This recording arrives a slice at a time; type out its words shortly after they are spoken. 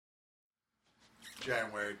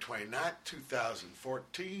January 29th,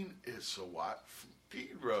 2014 is the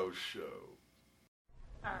Pedro Show.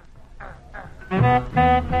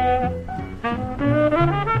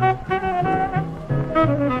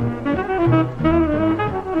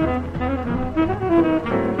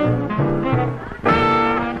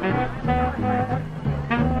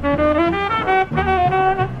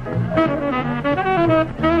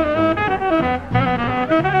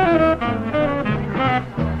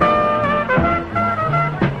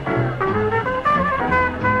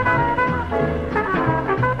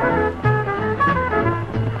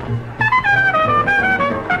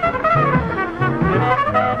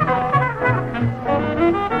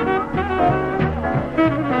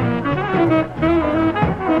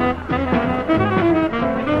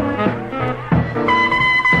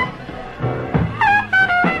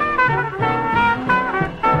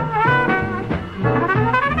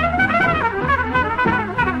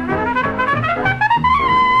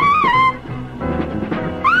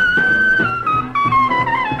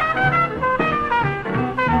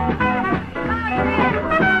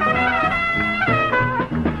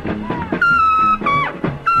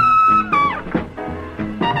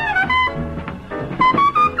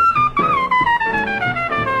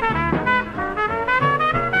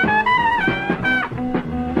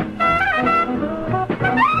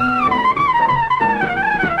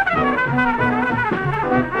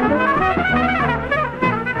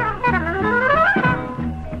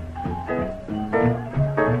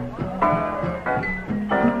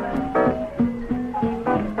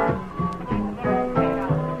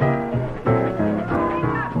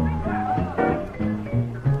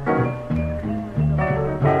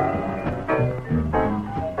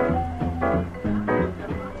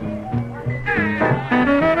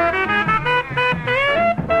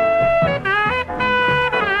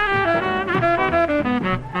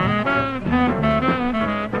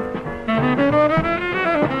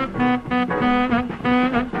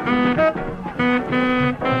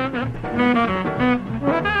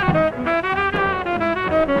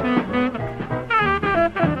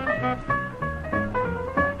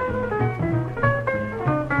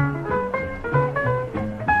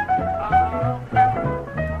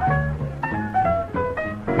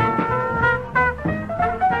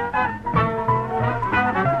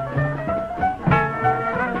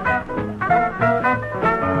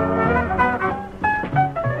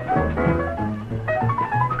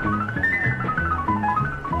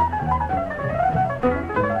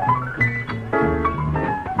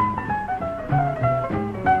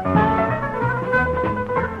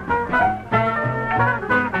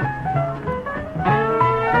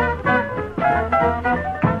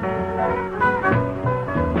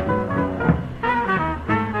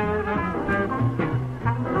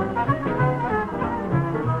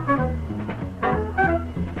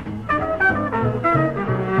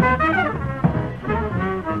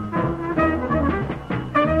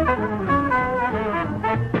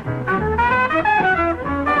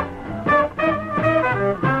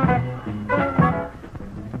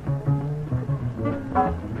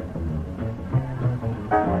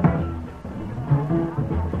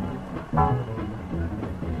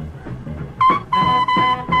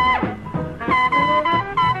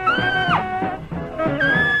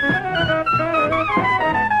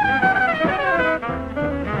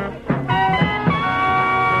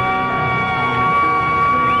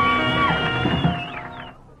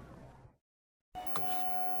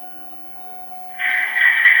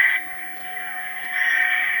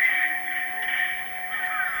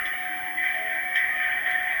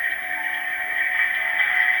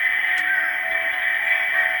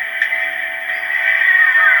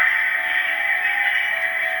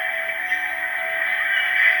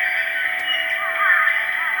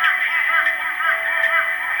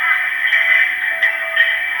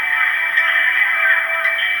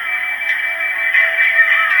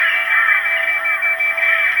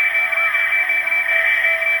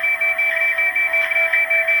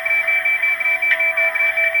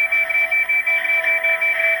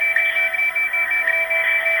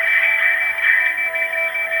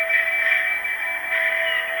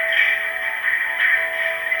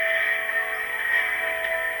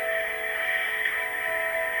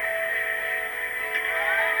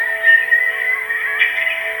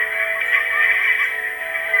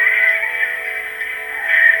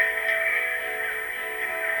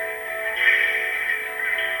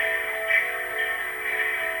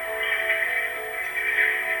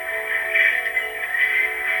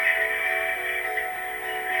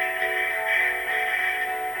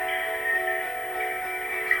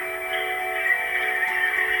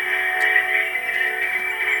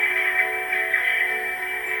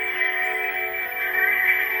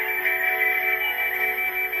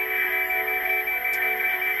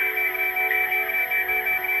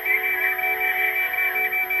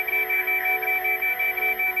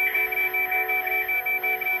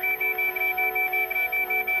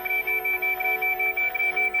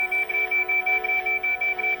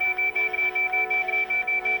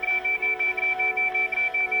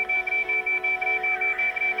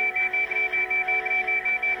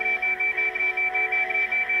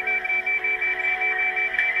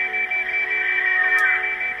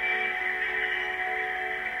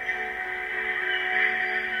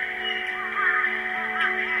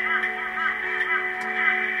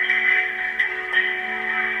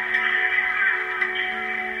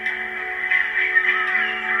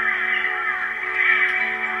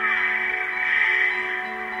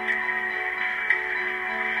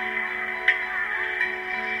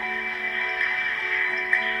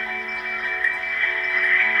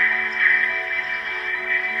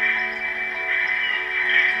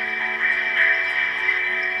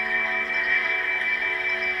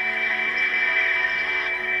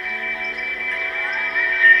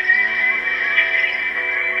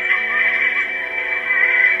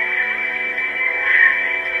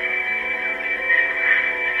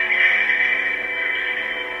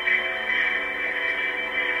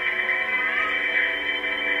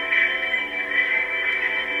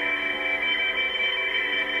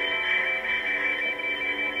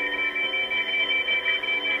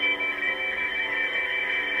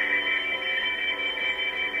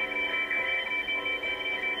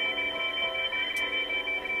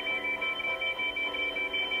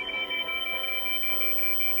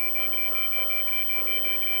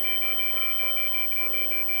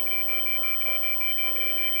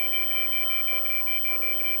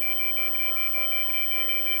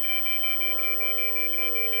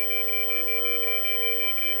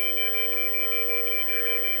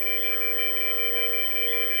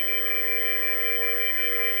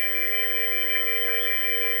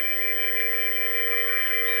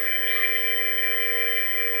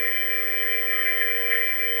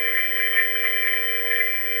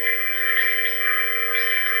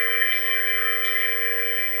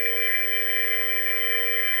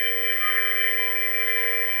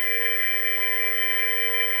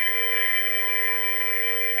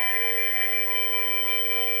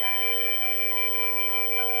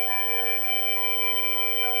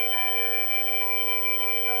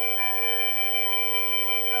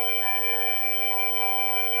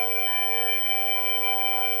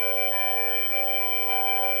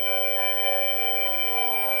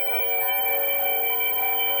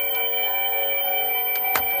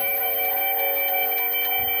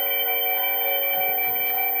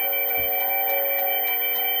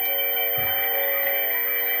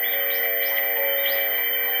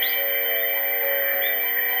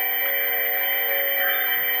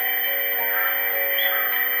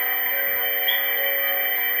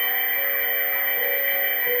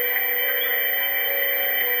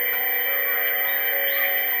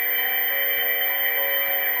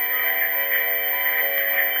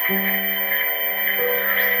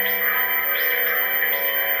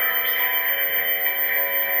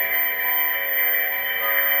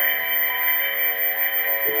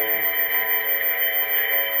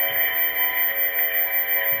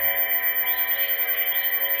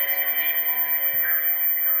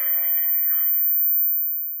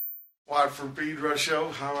 From Pedro Show.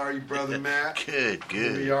 How are you, Brother Matt? Good.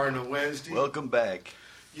 Here we are on a Wednesday. Welcome back.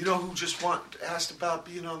 You know who just asked about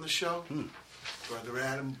being on the show? Brother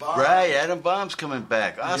Adam Baum. Right, Adam Baum's coming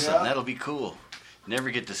back. Awesome. Yeah. That'll be cool. Never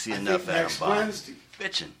get to see I enough think Adam next Baum. Wednesday.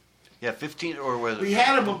 Bitchin'. Yeah, 15 or whether We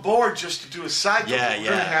had him aboard just to do a cycle. Yeah, We're going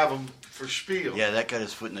to yeah. have him for spiel. Yeah, that got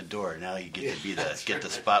his foot in the door. Now you get to be that's get the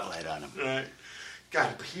right. spotlight on him. Right.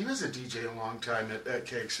 God, but he was a DJ a long time at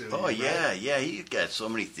Cake City. Oh right? yeah, he's got so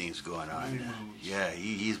many things going on. Yeah,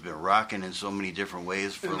 he's been rocking in so many different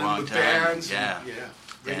ways for And a then long with time. bands Yeah,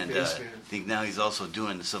 Great and bass I band. think now he's also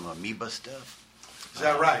doing some amoeba stuff. Is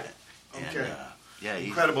that right? And, Okay. yeah,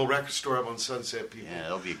 Incredible record store up on Sunset, people. Yeah,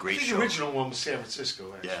 that'll be a great I think show. the original one was San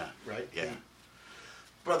Francisco, actually. Yeah. Right? Yeah.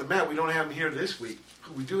 Brother Matt, we don't have him here this week.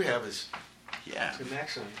 Who we do have is Yeah. Tim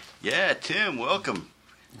Maxon. Yeah, Tim, welcome.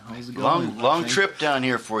 How's it going? Long trip down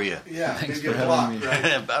here for you. Yeah, Thanks maybe for a having block, me.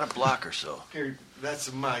 right? About a block or so. Here, that's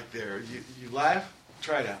the mic there. You live?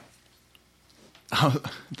 Try it out. Oh,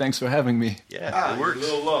 thanks for having me. Yeah, it you're works. a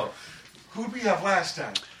little low. Who did we have last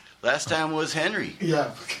time? Last time was Henry.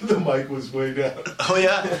 Yeah, the mic was way down. Oh,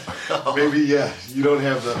 yeah? Maybe, yeah, you don't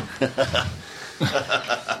have the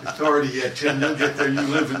authority yet, Tim. You'll get there. You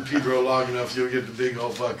live in Pedro long enough, you'll get the big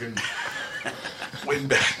old fucking wind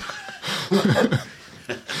back.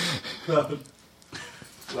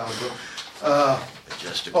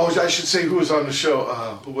 Adjustable. I should say who was on the show.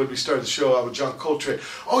 When we started the show, with John Coltrane.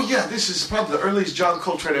 Oh, yeah, this is probably the earliest John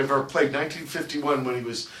Coltrane I've ever played. 1951 when he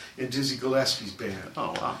was in Dizzy Gillespie's band.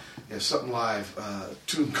 Oh, wow. Yeah, something live.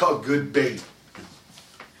 Tune called Good Bait.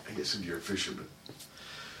 I guess if you're a fisherman.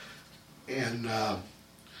 And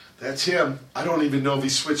that's him. I don't even know if he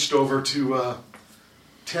switched over to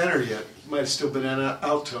tenor yet. He might have still been on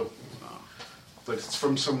alto. But it's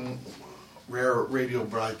from some rare radio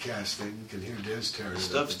broadcast thing. You can hear Des tearing it up.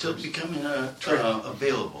 Stuff's still becoming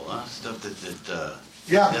available, huh? Stuff that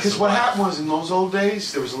yeah, because what happened was in those old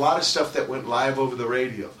days, there was a lot of stuff that went live over the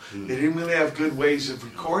radio. They didn't really have good ways of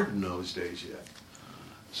recording those days yet.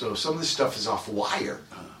 So some of this stuff is off wire.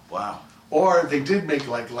 Wow. Or they did make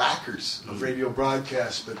like lacquers of radio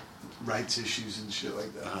broadcasts, but rights issues and shit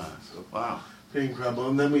like that. So, Wow. pretty incredible.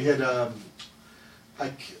 And then we had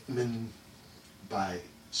aykmin by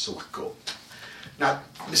Sawako. Not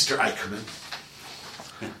Mr. Aykmin,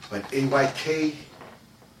 but Aykmin.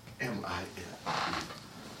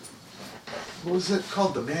 What was it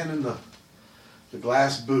called? The man in the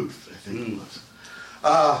glass booth, I think it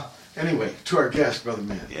was. Anyway, to our guest, Brother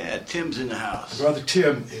Matt. Yeah, Tim's in the house. Brother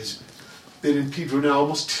Tim has been in Pedro now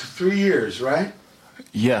almost 3 years, right?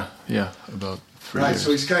 Yeah, about 3 Right, years.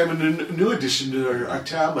 so he's kind of a new addition to our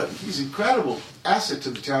town, but he's an incredible asset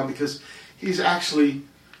to the town because he's actually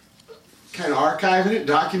kind of archiving it,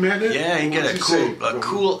 documenting it. Yeah, he got What'd you say, a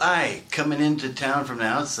cool eye coming into town from the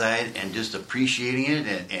outside and just appreciating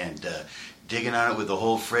it and digging on it with a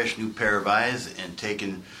whole fresh new pair of eyes and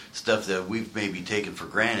taking stuff that we've maybe taken for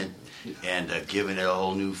granted and giving it a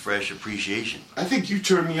whole new fresh appreciation. I think you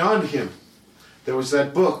turned me on to him. There was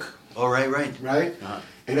that book. Oh, right. Right?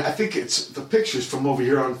 And I think it's the pictures from over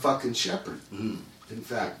here on fucking Shepherd. In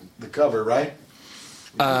fact, the cover, right?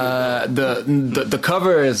 The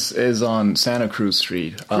cover is on Santa Cruz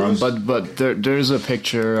Street, but there's a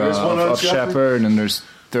picture There's one on of Shepherd? Shepherd, and there's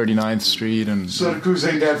 39th Street, and Santa Cruz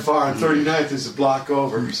ain't that far, and 39th is a block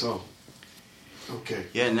over, so... Okay.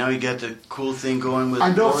 Yeah, now you got the cool thing going with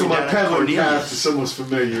I know Lori from my down at peddling Cornelius. path that someone's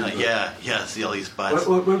familiar. but- Yeah, see all these spots.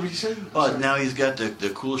 What were you saying? Oh, now he's got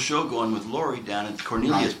the cool show going with Lori down at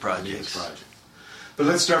Cornelius Projects. Project. But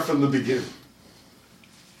let's start from the beginning.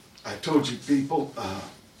 I told you people,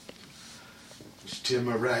 Tim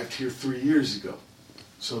arrived here 3 years ago.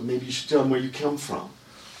 So maybe you should tell them where you come from.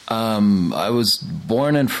 I was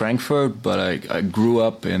born in Frankfurt, but I grew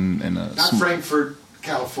up in a Not Frankfurt,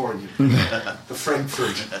 California. The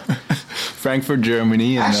Frankfurt. Frankfurt,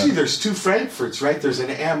 Germany. And, Actually, there's two Frankfurts, right? There's an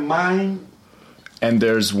Am-Main. and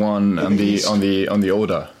there's one on the east. on the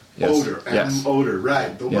Oder. Yes. Oder. Yes. Oder,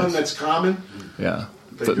 right. The one that's common. Yeah.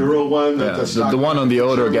 The Euro one. Yeah, the one on the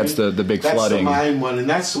Oder gets the big that's flooding. That's the mine one, and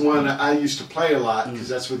that's the one I used to play a lot because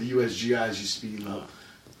that's where the USGIs used to be in the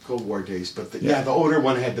Cold War days. But the Oder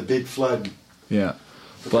one had the big flood. Yeah.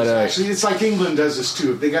 But actually, it's like England does this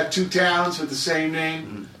too. If they got two towns with the same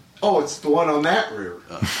name, Oh, it's the one on that river.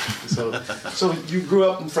 So you grew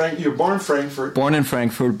up in You're born in Frankfurt. Born in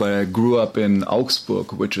Frankfurt, but I grew up in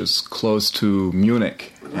Augsburg, which is close to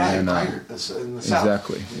Munich. Right, and, in the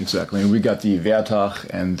south. Exactly. And we got the Vater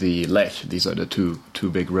and the Lech. These are the two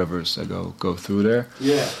big rivers that go through there.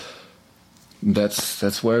 Yeah.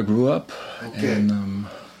 That's where I grew up. Okay. And,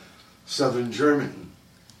 Southern Germany.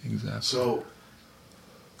 Exactly. So,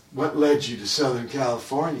 what led you to Southern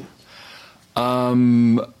California?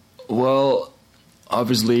 Well,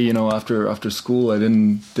 obviously, after school, I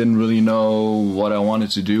didn't really know what I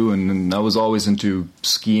wanted to do, and I was always into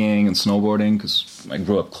skiing and snowboarding because I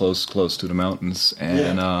grew up close to the mountains,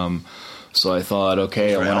 and so I thought,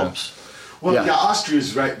 okay, I want to. Well, yeah,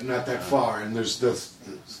 Austria's right not that far, and there's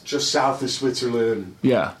just south of Switzerland.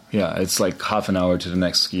 Yeah, it's like half an hour to the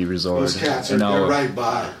next ski resort. Those cats are they're right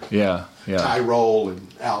by. Yeah. Tyrol and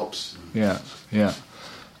Alps. Yeah.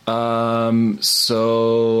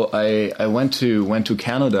 So I went to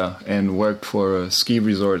Canada and worked for a ski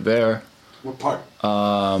resort there. What part?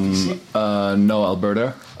 No,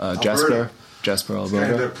 Alberta. Jasper, Alberta. It's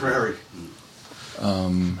kind of the prairie.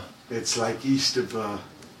 It's like east of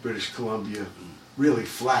British Columbia, really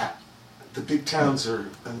flat. The big towns the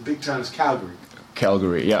big town is Calgary.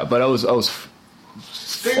 Calgary, yeah. But I was almost 5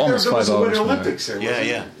 hours. There was the Winter Olympics there.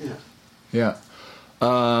 Yeah.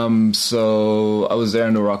 So I was there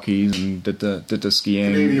in the Rockies and did the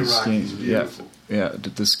skiing. Canadian Rockies, beautiful. Yeah,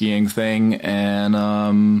 did the skiing thing, and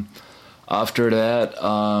after that,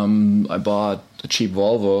 I bought a cheap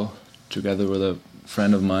Volvo together with a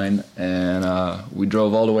friend of mine, and we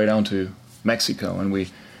drove all the way down to Mexico, and we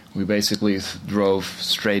basically drove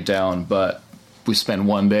straight down, but we spent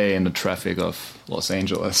one day in the traffic of Los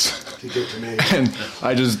Angeles to get to Mexico. And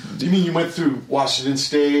I just. You mean you went through Washington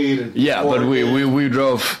State? And yeah, but we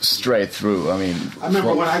drove straight through. I mean, I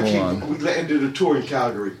remember when I came, we ended a tour in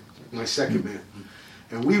Calgary, my second band,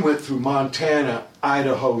 and we went through Montana,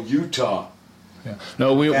 Idaho, Utah. Yeah.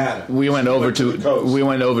 No, we went over to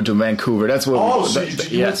Vancouver. That's what. Oh, so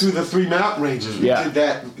you went through the 3 mountain ranges. We did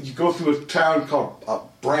that. You go through a town called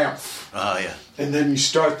Banff. Oh yeah. And then you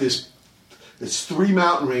start this. It's 3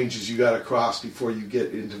 mountain ranges you got to cross before you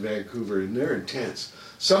get into Vancouver, and they're intense.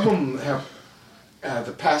 Some of them have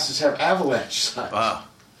the passes have avalanche signs.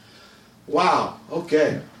 Wow.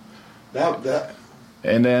 Okay. That.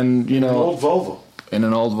 And then an old Volvo. In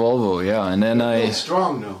an old Volvo, yeah. And then It's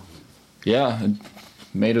strong though. Yeah, it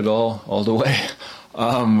made it all the way.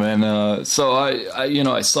 So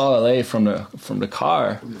I saw LA from the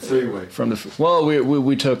car, from the freeway.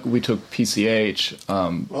 We took PCH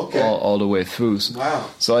all the way through.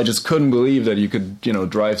 Wow! So I just couldn't believe that you could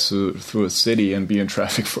drive through a city and be in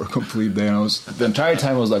traffic for a complete day. And the entire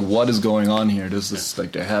time I was like, what is going on here? This is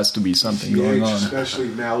like there has to be something going on. Especially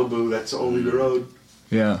Malibu, that's only the road.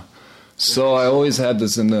 Yeah. So I always had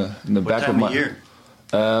this in the back of my. What time of year?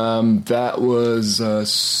 That was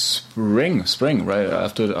spring, right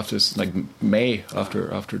after like May,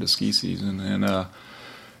 after the ski season, and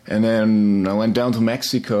then I went down to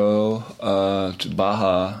Mexico to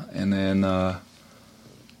Baja, and then I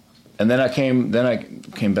came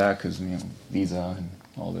back because visa and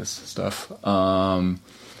all this stuff, and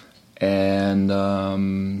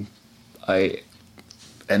I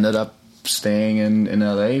ended up staying in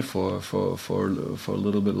LA for a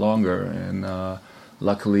little bit longer, and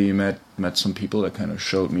luckily met some people that kind of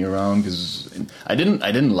showed me around, because I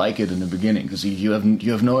didn't like it in the beginning, because you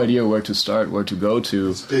have no idea where to start, where to go to.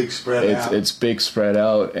 It's big spread out. It's big spread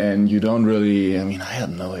out, and you don't really. I mean, I had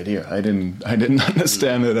no idea. I didn't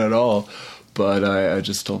understand it at all. But I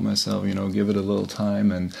just told myself, give it a little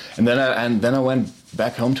time, and then I went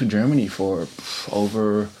back home to Germany for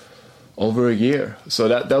over a year. So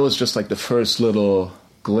that was just like the first little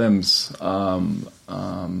glimpse.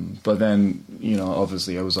 But then,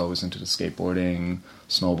 obviously I was always into the skateboarding,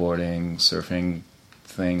 snowboarding, surfing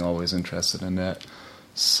thing, always interested in that.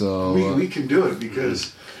 So we can do it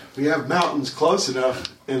because we have mountains close enough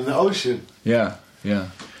in the ocean. Yeah.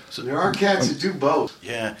 So there are cats that do both.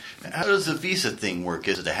 Yeah. How does the visa thing work?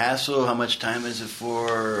 Is it a hassle? How much time is it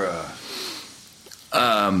for?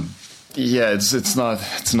 Yeah, it's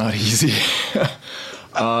not easy.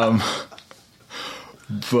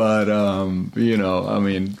 But I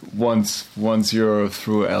mean, once you're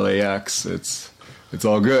through LAX, it's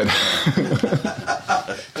all good.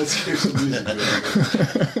 Let's hear some music.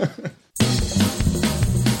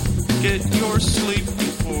 Get your sleep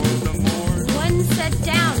before the morn. One set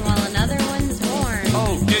down while another one's born.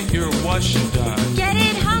 Oh, get your washing done. Get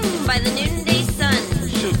it hung by the noonday sun.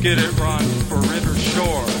 She'll get it run for river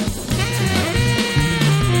shore.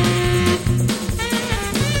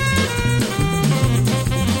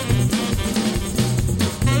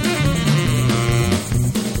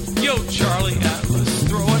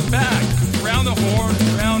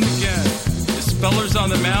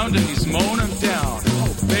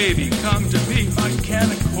 baby, come to me, my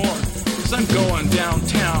can of corn. 'Cause I'm going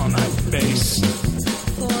downtown, I face.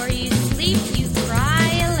 Before you sleep, you cry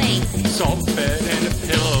a lake. Salt bed and a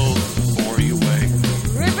pillow before you wake.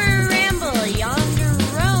 River ramble, yonder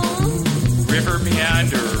roam. River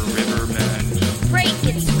meander, river mend. Break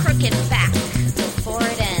its crooked back before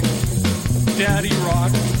it ends. Daddy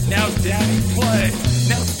rock, now daddy play.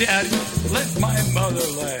 Now daddy, let my mother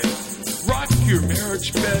lay. Rock your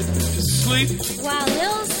marriage bed to sleep. While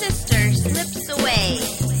little sister slips away.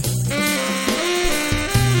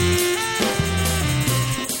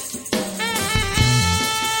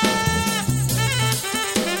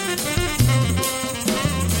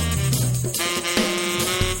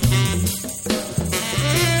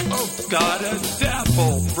 Got a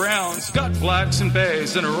dapple, browns, got blacks and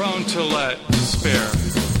bays, and her own to let to spare.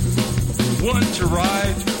 One to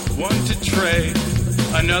ride, one to trade,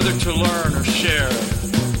 another to learn or share.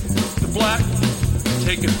 The black,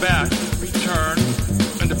 take it back, return,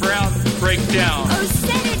 and the brown, break down. Oh,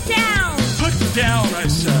 set it down! Put it down, I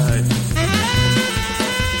said.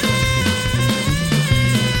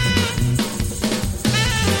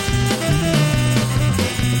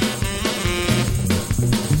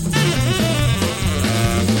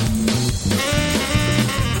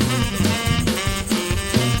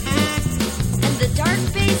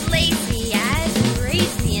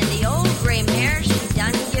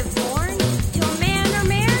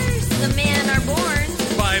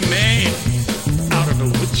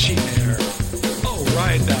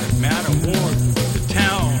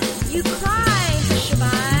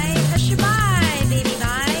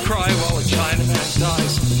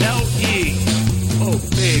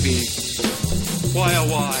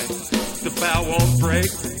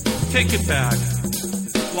 Take it back.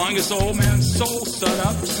 Long as old man's soul sun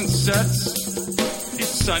ups and sets,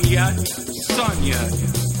 it's sun yet, sun yet.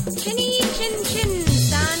 Chinny chin chin,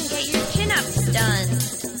 son, get your chin ups done.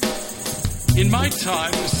 In my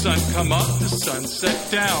time, the sun come up, the sun set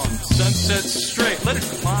down. Sun sets straight, let it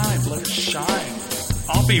climb, let it shine.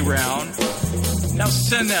 I'll be round. Now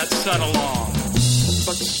send that sun along,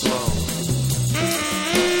 but slow.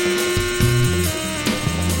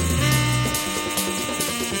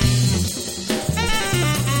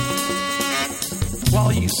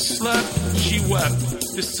 While you slept, she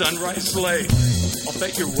wept, the sunrise late. I'll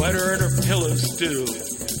bet you're wetter than her pillows do.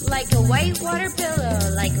 Like a white water pillow,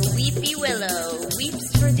 like a weepy willow, weeps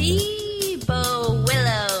for thee, bow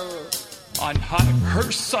willow. On her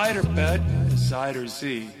side her bed, side her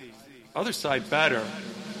Z. Other side better,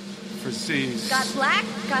 for Z's. Got black,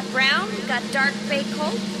 got brown, got dark bay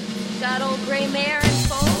coat, got old gray mare and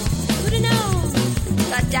foal. Who'da known?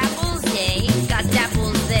 Got dapples, yea, got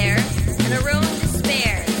dapples there, and a roan to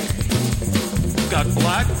spare. Got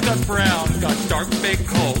black, got brown, got dark bay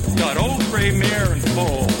coat, got old gray mare and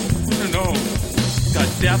foal. Who'da known? Got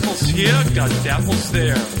dapples here, got dapples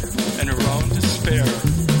there, and a roan to spare.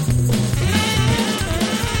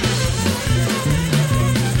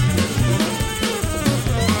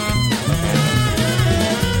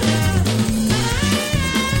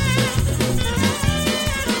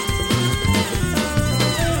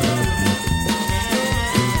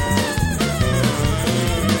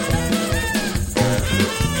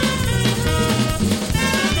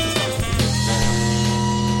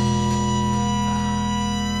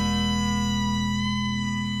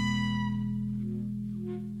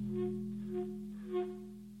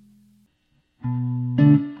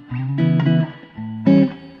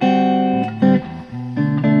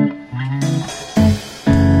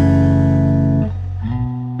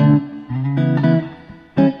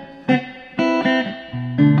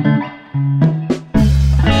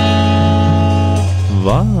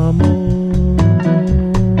 Vamos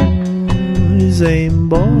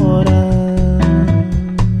embora,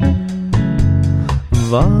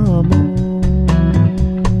 vamos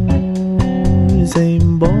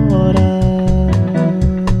embora.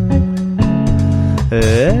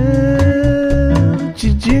 Eu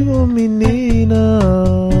te digo, menina,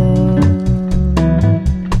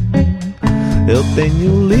 eu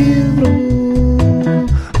tenho um livro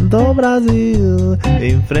do Brasil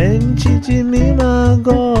em frente de mim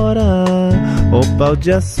agora. O pau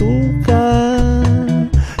de açúcar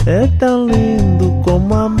é tão lindo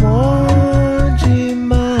como amor de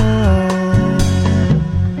mar,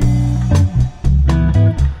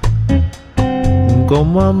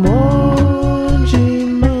 como amor de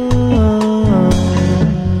mar.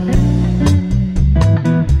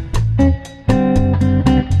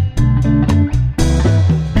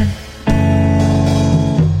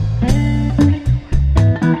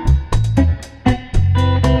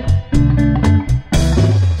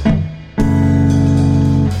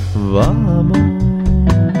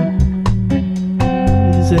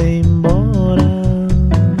 embora.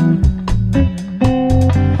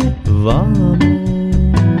 Vamos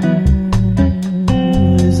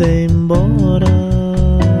embora.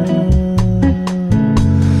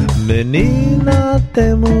 Menina,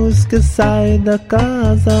 temos que sair da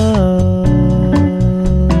casa,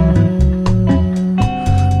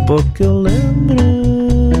 porque eu lembro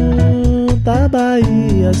da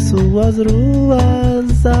Bahia, suas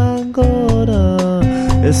ruas agora.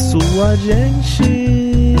 E sua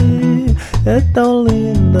gente é tão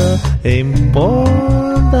linda em pó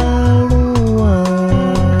da lua.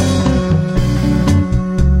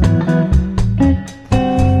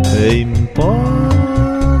 Em pó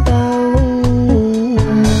da lua.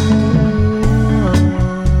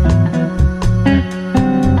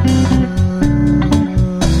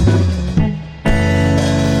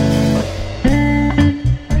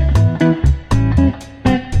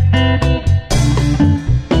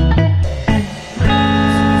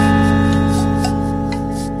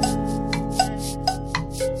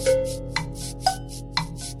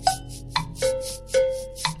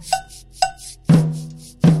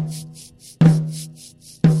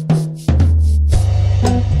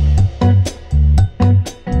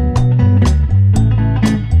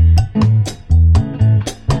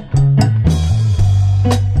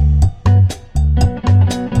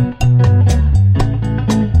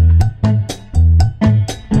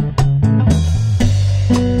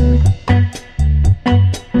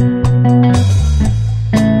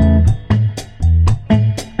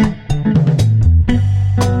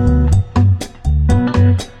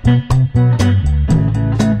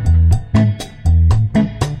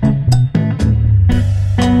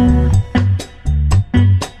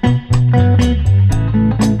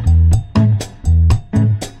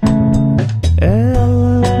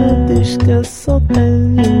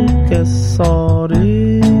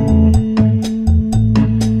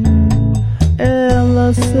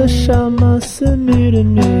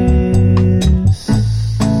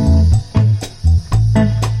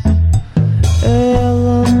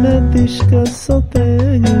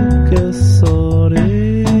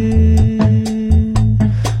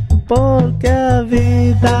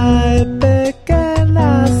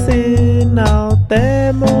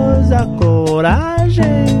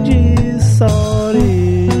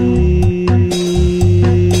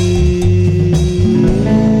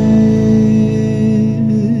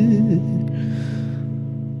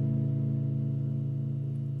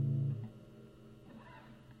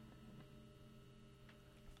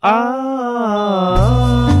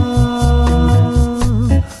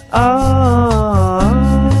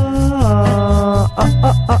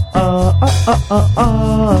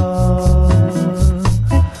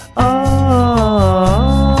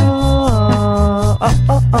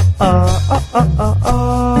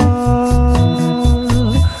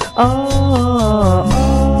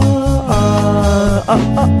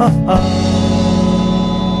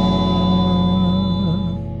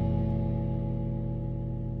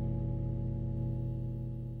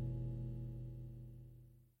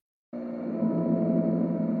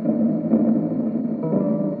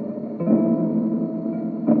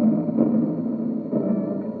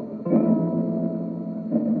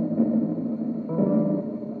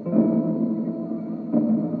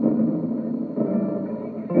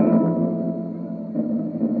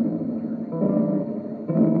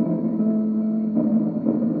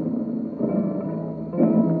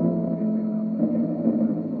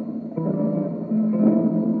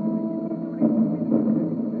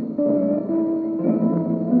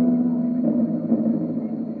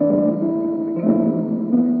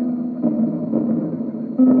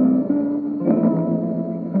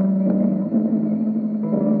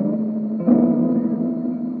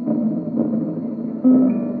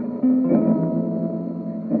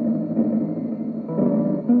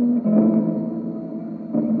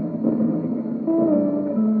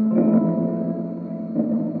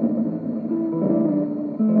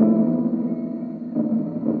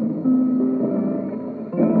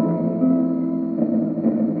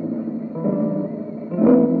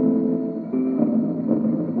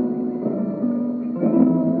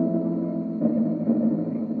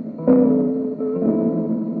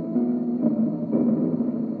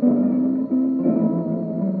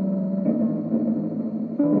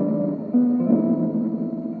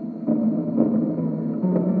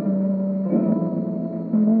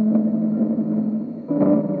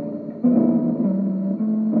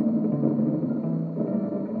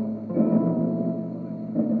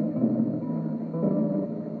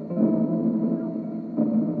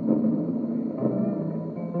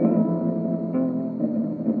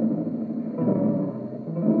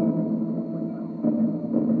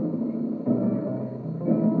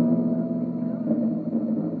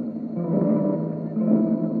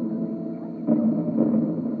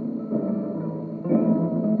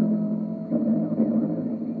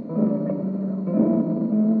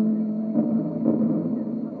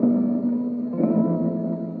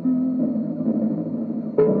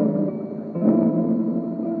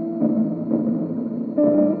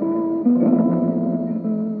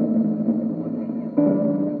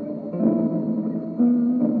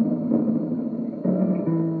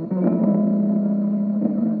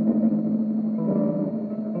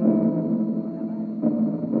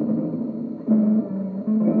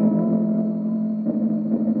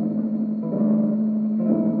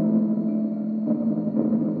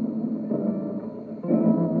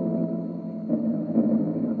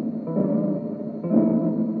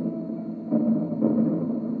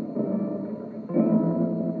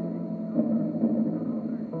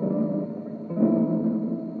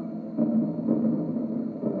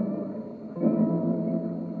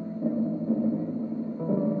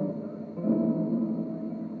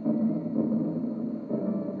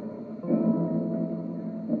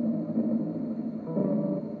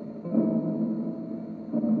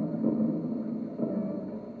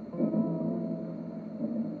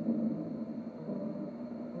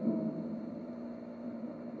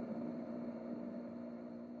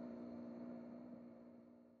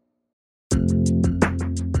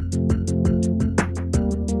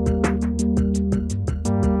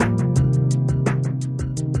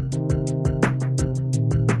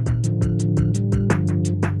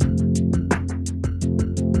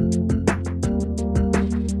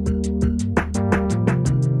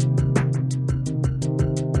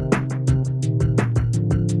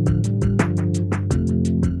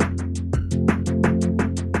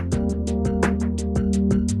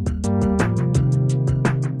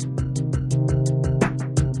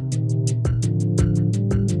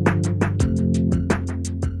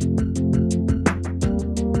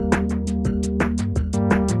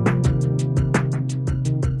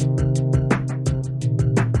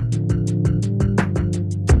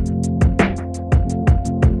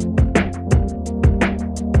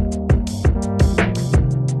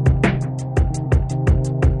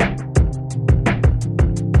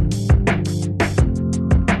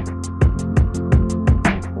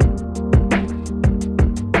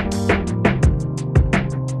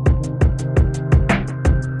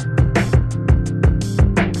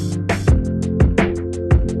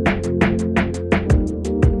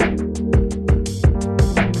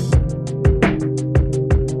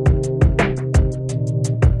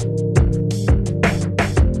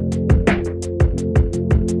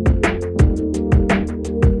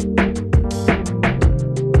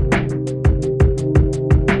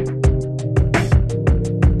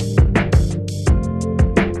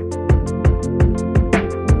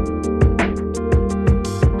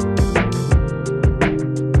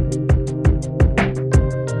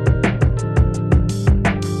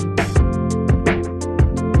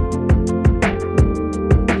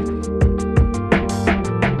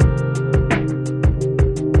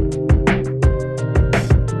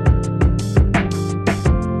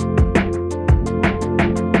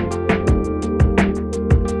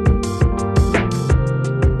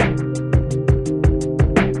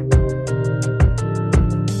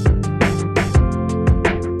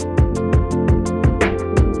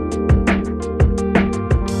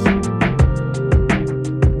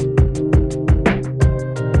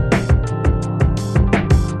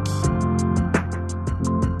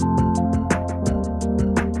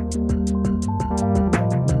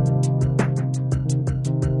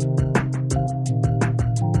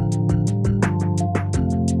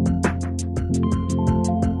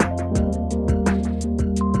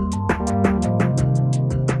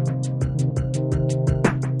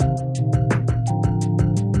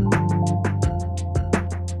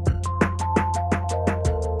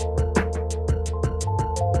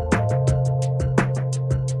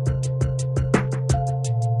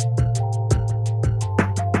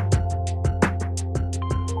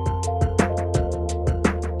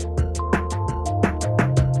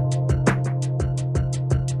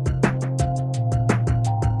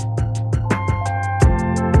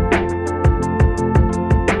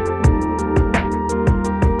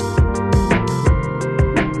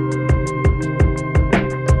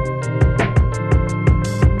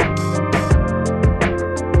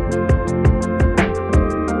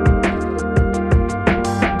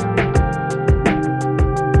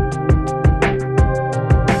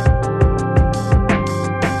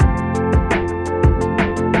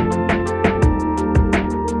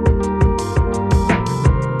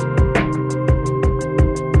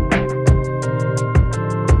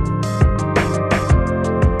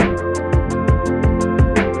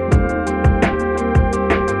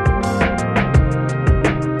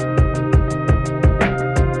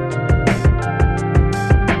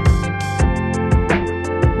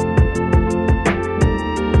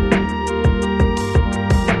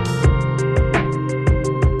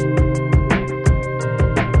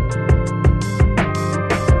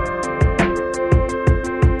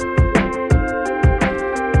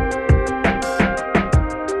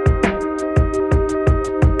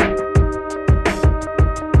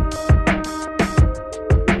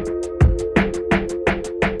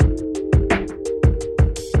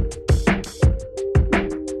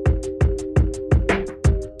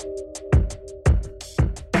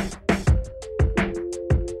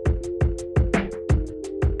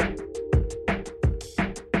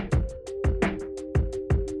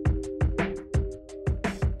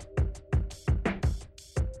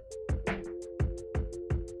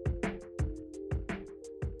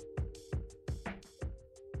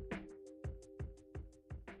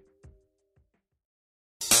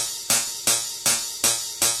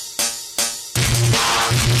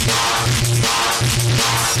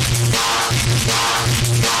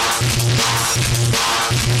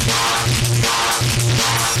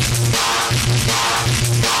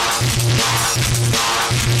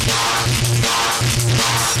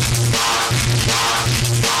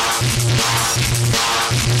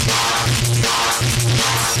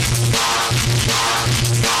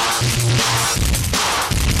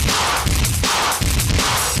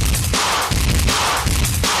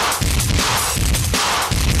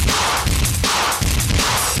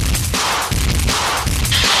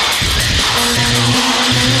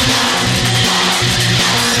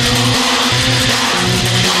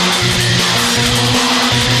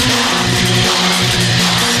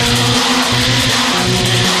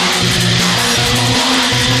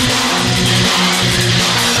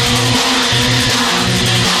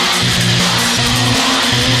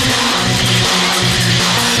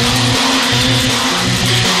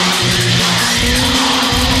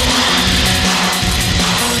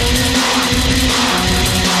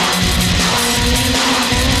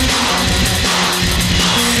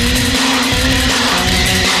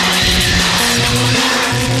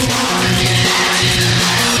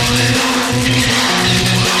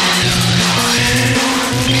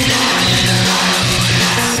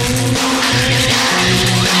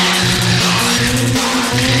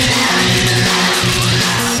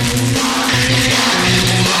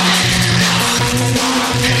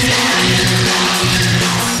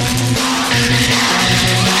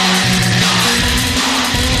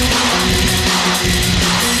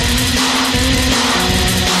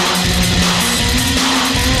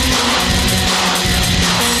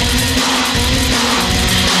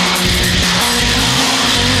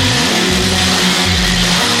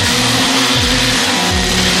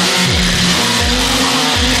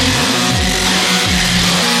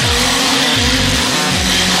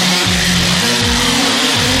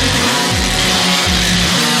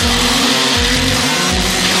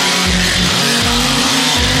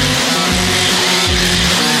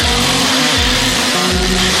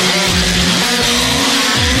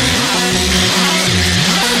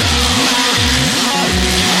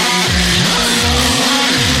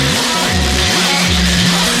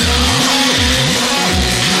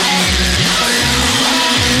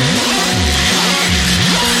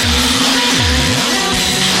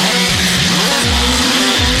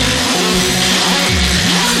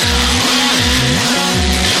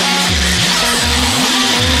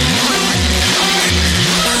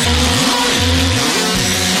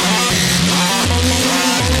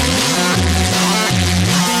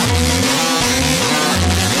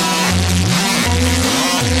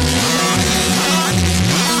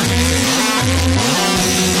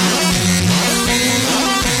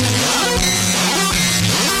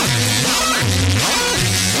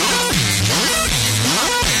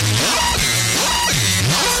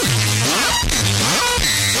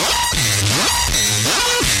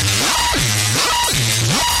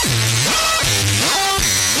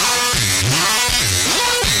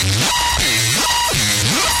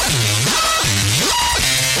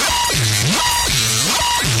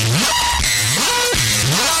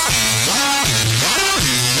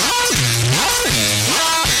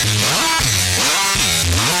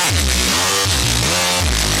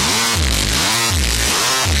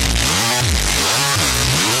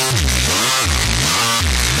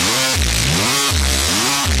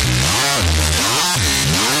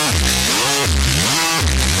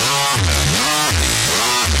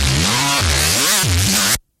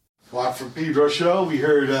 Pedro Show. We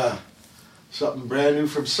heard something brand new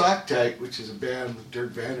from Socktight, which is a band with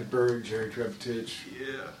Dirk Vandenberg, Jerry Trebitich,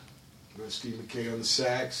 Steve McKay on the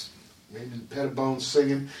sax, Raymond Pettibone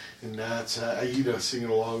singing, and that's Aida singing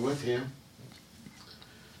along with him.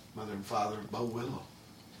 Mother and father of Bo Willow,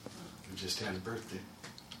 who just had a birthday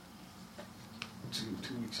 2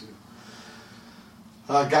 weeks ago.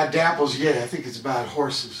 Got Dapples, I think it's about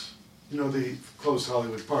horses. You know, they closed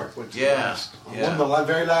Hollywood Park. Went to the last. Won the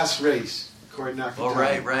very last race. Corey Nakatani. Oh,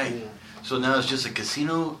 right. Yeah. So now it's just a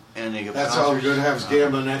casino and they that's all we're going to have is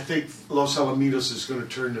gambling. I think Los Alamitos is going to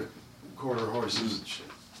turn to quarter horses and shit.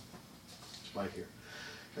 It's right here.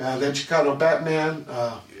 Then Chicano Batman.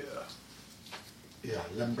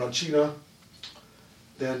 Lembrancinha.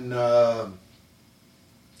 Then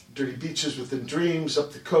Dirty Beaches Within Dreams,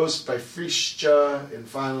 Up the Coast by Freescha, and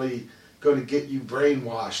finally Gonna Get You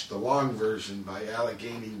Brainwashed, the long version by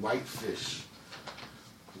Allegheny Whitefish.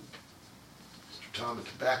 Mr. Tom and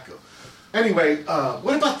Tobacco. Anyway,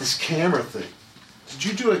 what about this camera thing? Did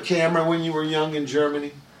you do a camera when you were young in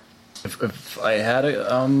Germany? If I had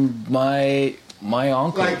my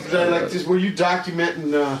uncle. Like this, were you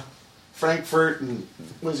documenting Frankfurt and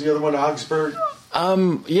what was the other one, Augsburg?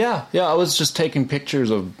 Yeah. I was just taking pictures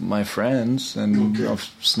of my friends and of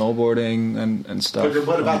snowboarding and stuff. But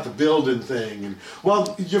what about the building thing? And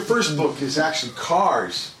well, your first book is actually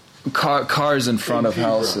cars. Cars in front of Pedro,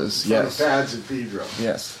 houses. In front Yes. of pads in Pedro.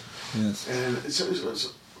 Yes. And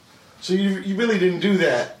so you really didn't do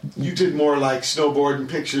that. You did more like snowboarding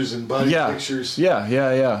pictures and buddy pictures.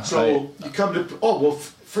 Yeah. So you come to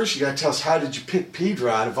first you got to tell us, how did you pick Pedro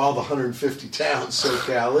out of all the 150 towns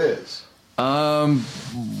SoCal is?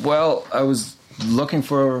 Well, I was looking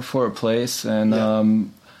for a place, and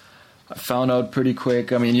I found out pretty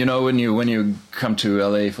quick. I mean, you know, when you come to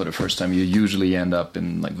LA for the first time, you usually end up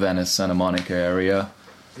in like Venice, Santa Monica area.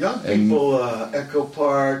 Young people, Echo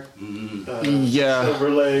Park, Silver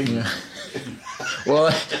Lake. Yeah. Well,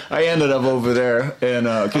 I ended up over there, and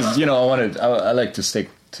because I like to stick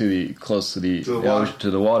close to the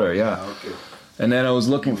water. Yeah. Okay. And then I was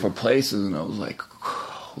looking for places, and I was like,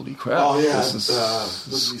 holy crap! Oh yeah, this is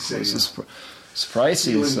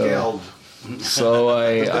pricey. So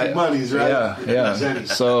big money's right. Yeah.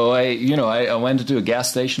 So I went to a gas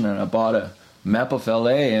station and I bought a map of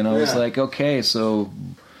LA, and I was like, okay, so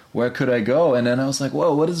where could I go? And then I was like,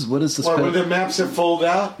 whoa, what is this? Were the maps that fold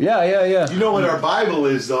out? Yeah. You know what our Bible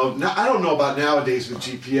is, though? Now, I don't know about nowadays with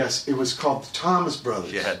GPS. It was called the Thomas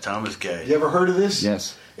Brothers. Yeah, Thomas Guy. You ever heard of this?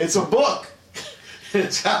 Yes. It's a book.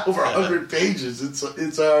 It's over 100 pages.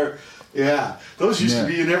 It's our Those used to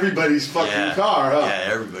be in everybody's fucking car, huh? Yeah,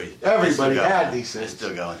 everybody had these things. It's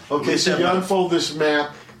still going. Okay, so you unfold this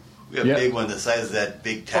map. We have a big one the size of that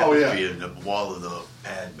big tapestry in the wall of the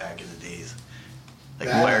pad back in the days. Like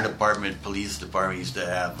fire department, police department used to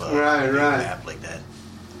have a map like that.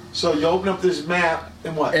 So you open up this map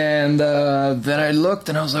and what? And then I looked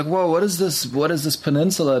and I was like, "Whoa, what is this? What is this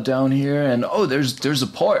peninsula down here?" And there's a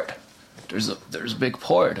port. There's a big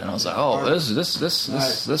port, and I was like, "Oh,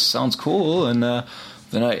 this sounds cool." And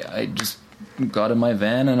then I just got in my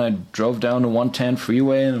van and I drove down the 110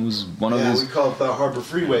 freeway, and it was one of these. We call it the Harbor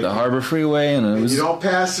Freeway. The Harbor Freeway, and it was. You don't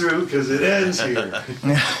pass through because it ends here.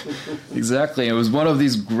 Exactly. It was one of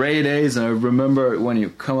these gray days, and I remember when you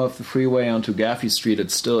come off the freeway onto Gaffey Street,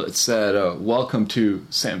 it said, "Welcome to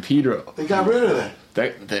San Pedro." They got rid of that.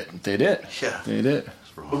 They did. Yeah, they did.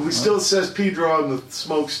 But we still says Pedro on the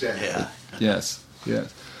smokestack. Yeah. Yes.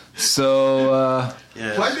 So.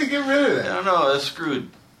 Why'd they get rid of that? I don't know. That's screwed.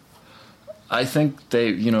 I think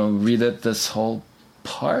they, redid this whole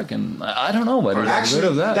park, and I don't know why they got rid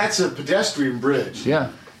of that. That's a pedestrian bridge.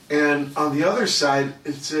 Yeah. And on the other side,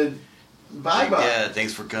 it said, bye-bye. Yeah,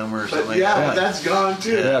 thanks for coming or something like that. that. But that's gone,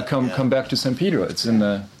 too. Yeah, come back to San Pedro. It's in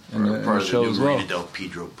the show as well. Part of the new Del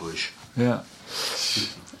Pedro push. Yeah.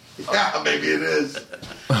 Yeah, maybe it is.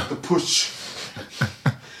 The push.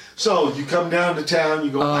 So, you come down to town,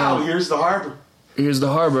 you go, wow, here's the harbor. Here's the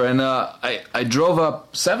harbor, and I drove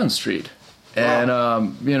up 7th Street. And,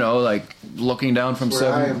 looking down from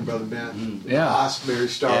 7th. I am, Brother Ben. Yeah. Osbury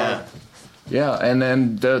Star. Yeah, and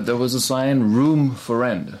then there was a sign, room for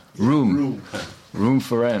rent. Room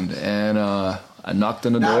for rent. And I knocked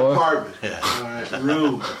on the door. Not apartment. All right,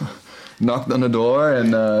 room. Knocked on the door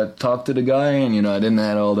and talked to the guy, and, I didn't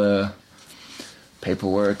have all the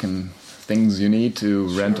paperwork and things you need to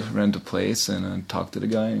rent a place, and I talked to the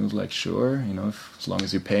guy, and he was like, sure, as long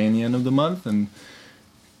as you pay in the end of the month,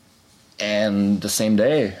 and the same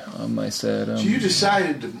day, I said... so you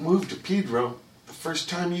decided to move to Pedro. The first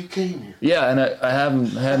time you came here. Yeah, and I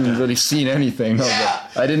hadn't really seen anything of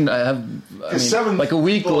it. I mean, like a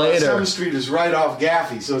week later. 7th Street is right off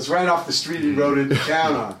Gaffey, so it's right off the street he rode into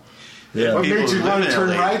town on. Yeah. What made you want to turn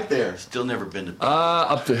LA, right there? Still never been to.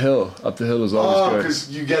 Up the hill. Up the hill is always good.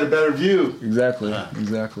 Because you get a better view. Exactly.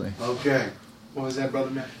 Exactly. Okay. What was that,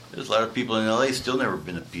 Brother Matt? There's a lot of people in LA still never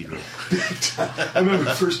been to Pedro. I remember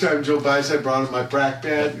the first time Joe Bice, I brought him my prac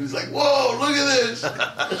pad. He was like, "Whoa, look at this!"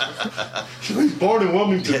 He was born in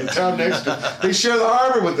Wilmington, the town next to him. They share the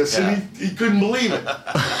harbor with us, and he couldn't believe it.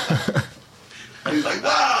 He's like,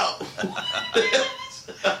 "Wow!"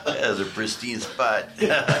 That's a pristine spot.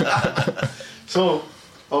 So,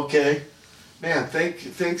 okay, man.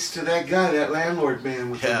 Thanks to that guy, that landlord man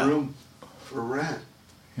with the room for rent.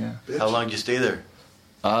 Yeah. Bitch. How long did you stay there?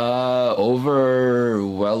 Well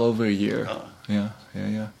over a year. Yeah.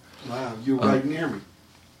 Wow, you were right near me.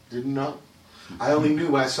 Didn't know. I only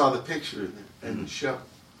knew when I saw the picture and the show.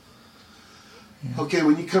 Yeah. Okay,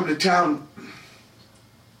 when you come to town,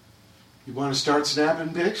 you want to start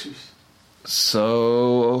snapping pictures.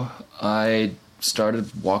 So I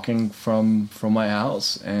started walking from my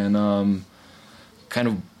house, and kind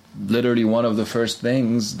of literally one of the first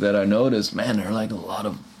things that I noticed, man, there are like a lot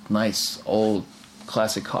of nice old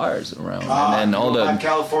classic cars around, and all the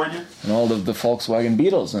California, and all of the Volkswagen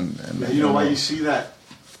Beetles, and you know why you see that?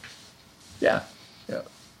 Yeah.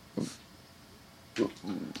 A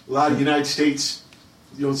lot of United States,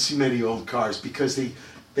 you don't see many old cars because they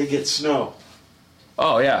get snow.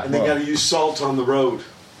 Oh yeah, and they got to use salt on the road.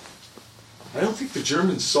 I don't think the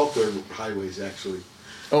Germans salt their highways actually.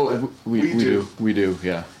 Oh, we do,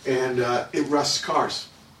 yeah. And it rusts cars,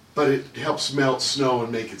 but it helps melt snow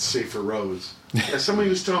and make it safer roads. Yeah, somebody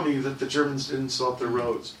was telling me that the Germans didn't salt their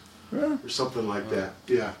roads, or something like that.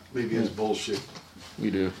 Yeah, maybe it's bullshit. We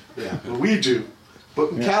do. Yeah, well, we do.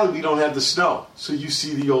 But in Cali, we don't have the snow, so you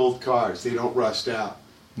see the old cars. They don't rust out.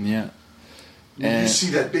 Yeah. You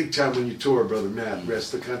see that big time when you tour, Brother Matt, the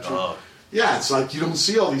rest of the country. Yeah, it's like you don't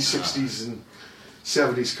see all these 60s and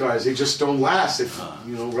 70s cars. They just don't last if,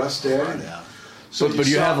 rust out. So, but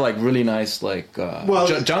you have like really nice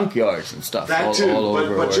junkyards and stuff that all too,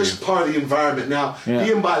 over. But just part of the environment. Now,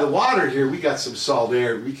 being by the water here, we got some salt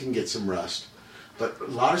air. We can get some rust. But a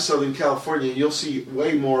lot of Southern California, you'll see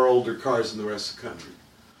way more older cars than the rest of the country.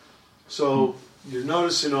 So you're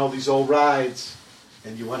noticing all these old rides,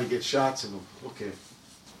 and you want to get shots of them. Okay.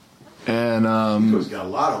 And Chico's got a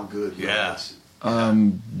lot of good rides.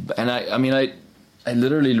 And I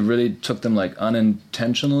literally really took them like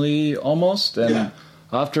unintentionally almost, and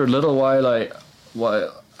after a little while I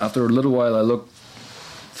looked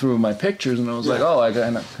through my pictures and I was like, oh, I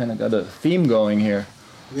kind of got a theme going here.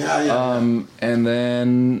 And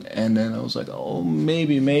then I was like, oh,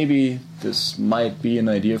 maybe this might be an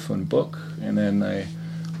idea for a book. And then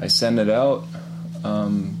I sent it out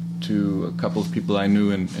to a couple of people I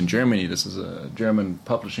knew in Germany. This is a German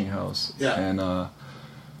publishing house. And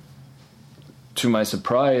to my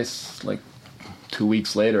surprise, like 2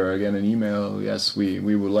 weeks later, I get an email, yes, we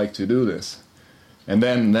would like to do this. And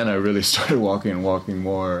then I really started walking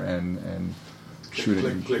more and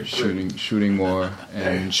shooting more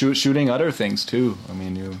and shooting other things too. I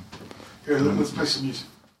mean, Here, let's play some music.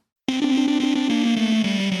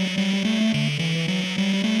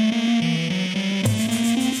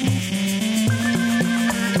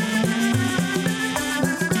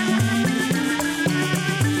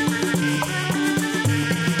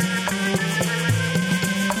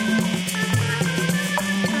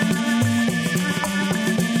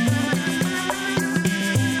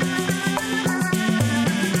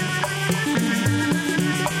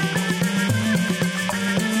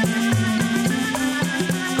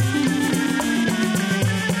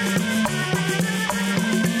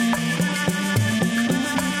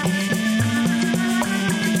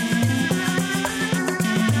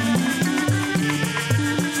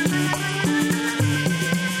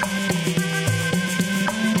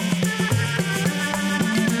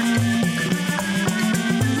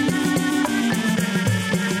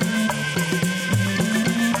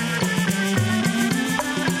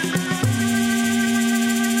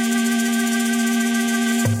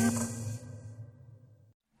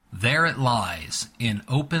 There it lies, in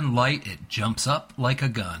open light it jumps up like a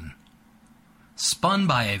gun, spun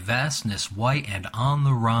by a vastness white and on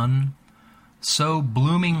the run, so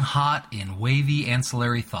blooming hot in wavy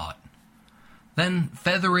ancillary thought, then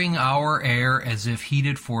feathering our air as if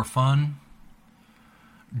heated for fun,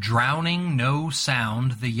 drowning no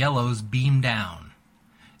sound the yellows beam down,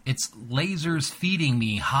 its lasers feeding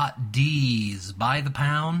me hot D's by the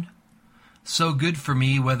pound, so good for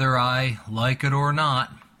me whether I like it or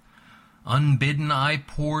not. Unbidden I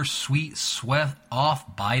pour sweet sweat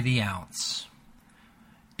off by the ounce.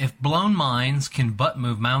 If blown minds can but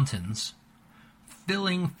move mountains,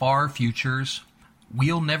 filling far futures,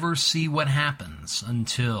 we'll never see what happens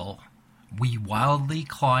until we wildly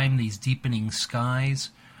climb these deepening skies,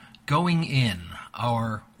 going in,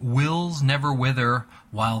 our wills never wither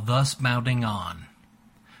while thus mounting on.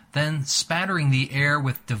 Then spattering the air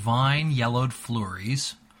with divine yellowed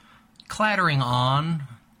flurries, clattering on,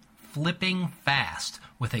 flipping fast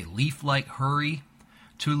with a leaf-like hurry,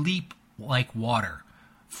 to leap like water,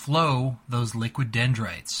 flow those liquid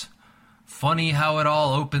dendrites. Funny how it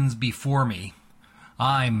all opens before me.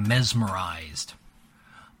 I'm mesmerized.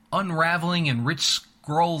 Unraveling in rich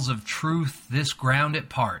scrolls of truth this ground it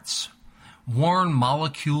parts, worn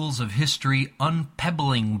molecules of history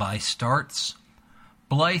unpebbling by starts,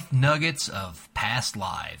 blithe nuggets of past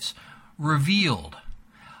lives, revealed,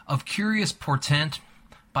 of curious portent,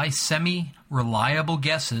 by semi-reliable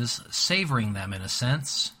guesses savoring them in a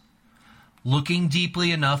sense. Looking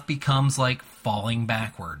deeply enough becomes like falling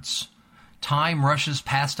backwards. Time rushes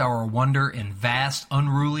past our wonder in vast,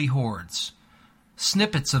 unruly hordes.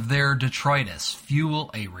 Snippets of their detritus fuel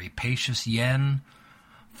a rapacious yen.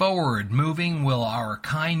 Forward moving will our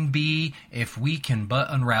kind be if we can but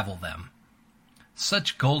unravel them.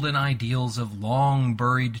 Such golden ideals of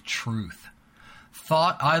long-buried truth,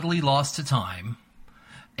 thought idly lost to time,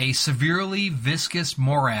 a severely viscous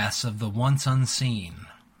morass of the once unseen.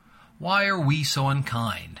 Why are we so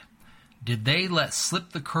unkind? Did they let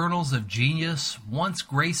slip the kernels of genius once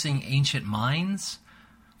gracing ancient minds?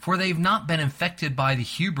 For they've not been infected by the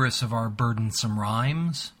hubris of our burdensome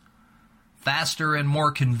rhymes. Faster and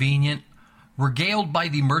more convenient, regaled by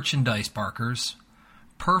the merchandise barkers,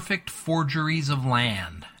 perfect forgeries of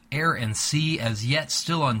land, air and sea as yet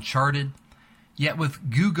still uncharted, yet with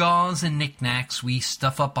gewgaws and knickknacks we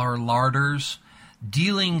stuff up our larders,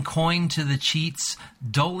 dealing coin to the cheats,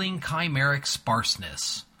 doling chimeric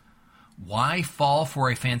sparseness. Why fall for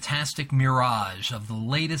a fantastic mirage of the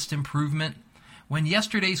latest improvement when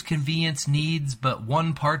yesterday's convenience needs but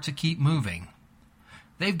one part to keep moving?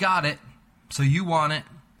 They've got it, so you want it.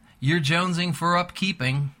 You're jonesing for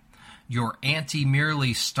upkeeping. Your auntie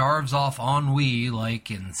merely starves off ennui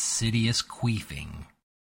like insidious queefing.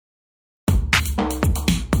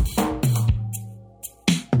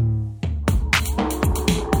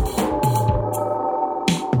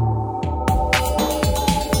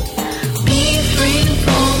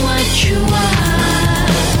 You are.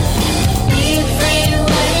 Be free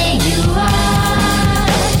where you are.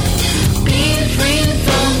 Be free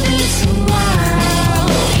from this world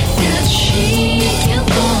that she can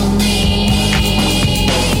for me.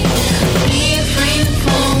 Be free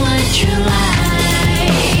from what you like.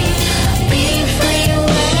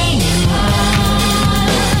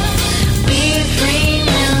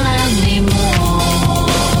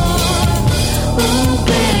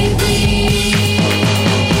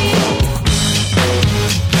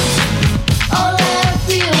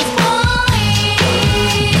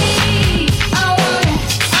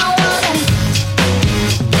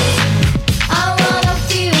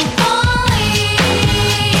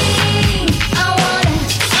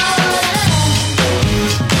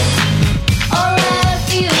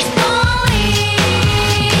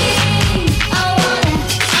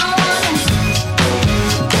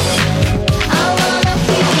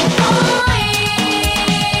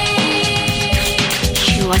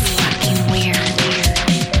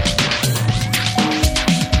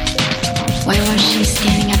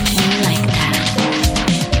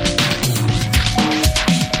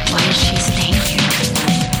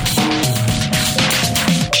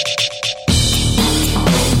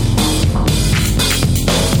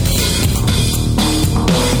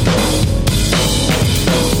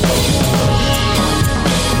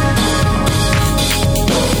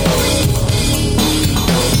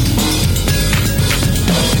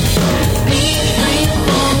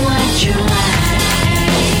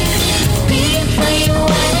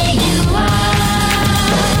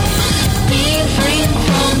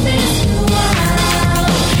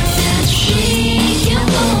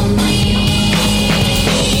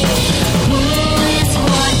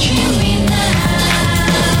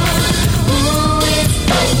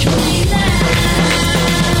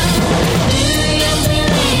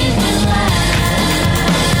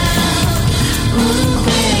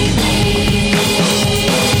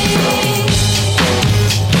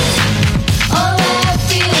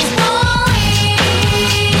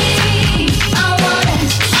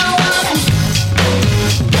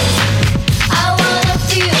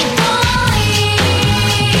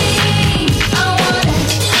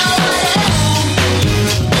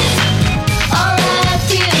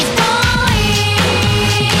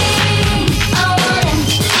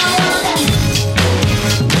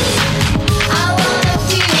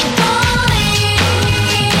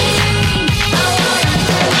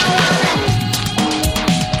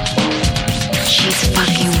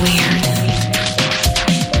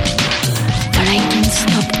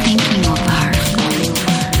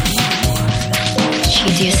 She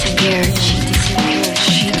disappeared. She disappeared.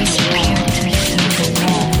 She disappeared through the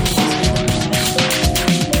wall.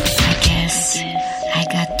 I guess I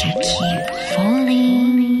got to keep falling.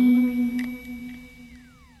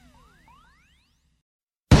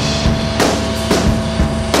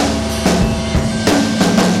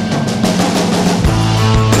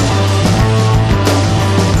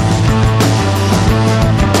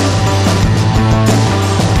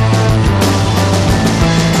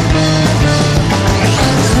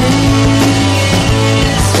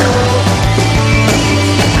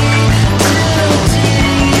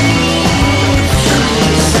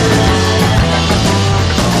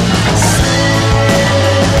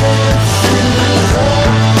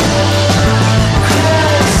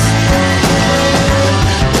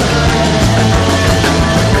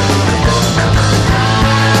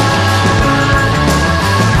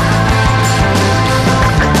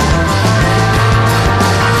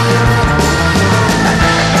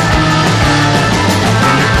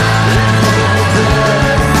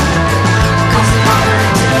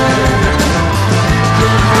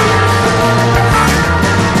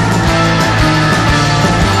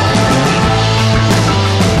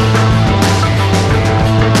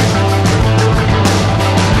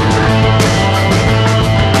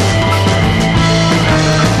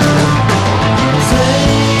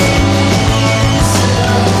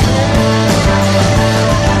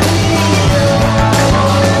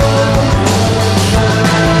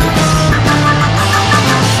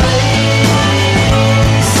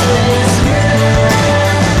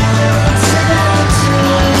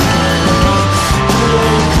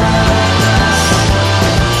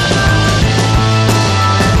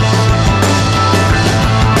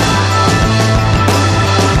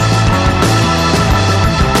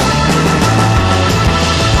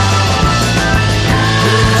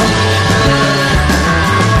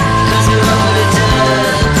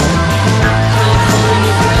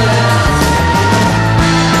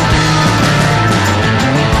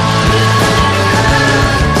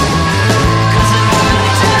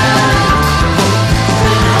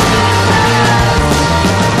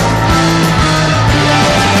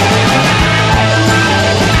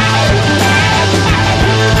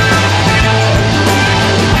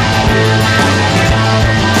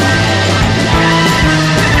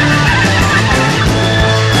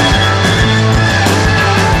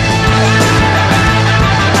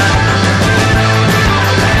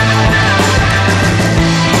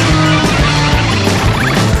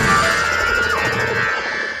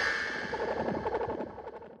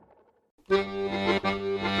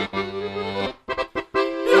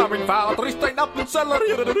 vater is een appenzeller.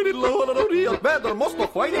 Verder moest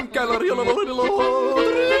nog wijn in keller.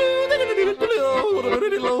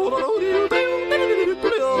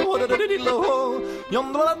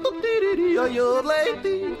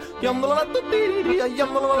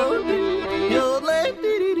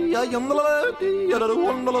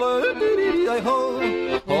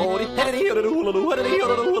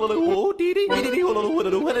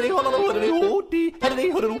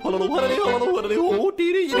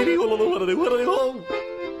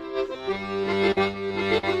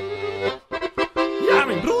 Ja,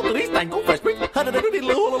 mijn broer is een koffiespiet.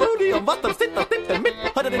 Wat er zit, dat tipt en mit.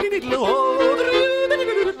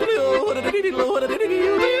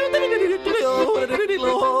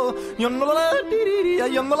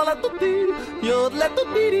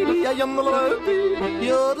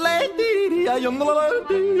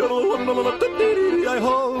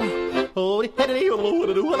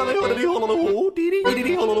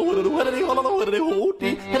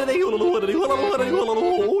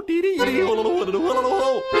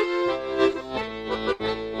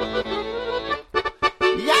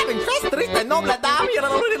 Ja, mijn zuster is een nobele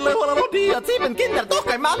dame. Die had 7 kinderen, toch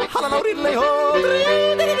geen man.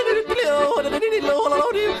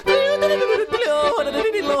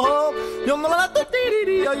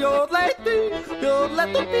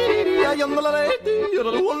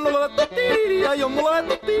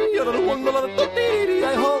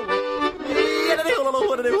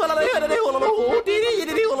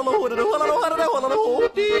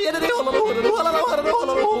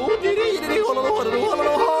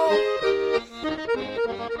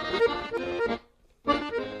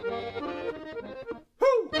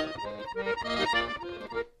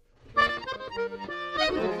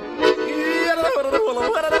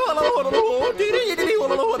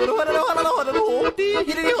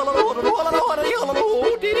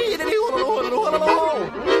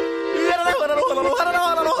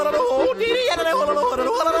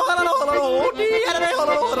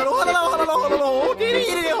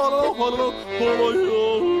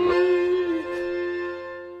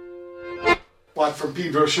 What from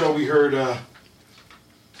Pedro Show we heard,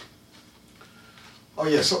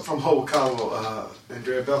 something from hobocombo,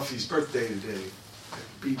 Andrea Belfi's birthday today. Happy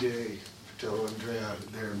B-Day, tell Andrea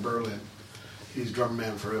there in Berlin. He's drum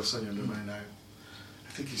man for El Senor de Maynard. I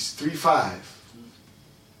think he's 3'5".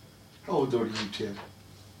 How old are you, Tim?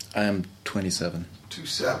 I am 27.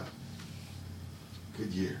 27.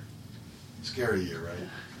 Good year. Scary year,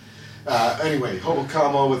 right? Anyway,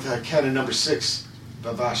 hobocombo with canon number 6,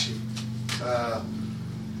 vivace. I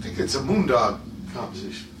think it's a Moondog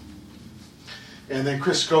composition. And then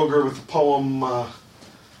Chris Scroger with the poem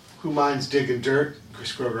Who Minds Digging Dirt.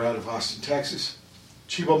 Chris Scroger out of Austin, Texas.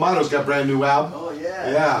 Cibo Matto's got a brand new album. Oh,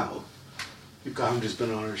 yeah. Yeah. Ukahamda's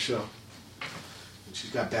been on her show. And she's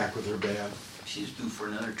got back with her band. She's due for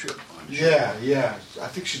another trip on the Yeah, yeah. I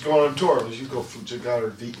think she's going on tour. She got her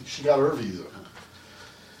visa.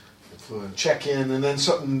 Flew in, check in, and then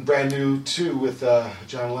something brand new too with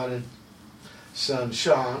John Lennon, son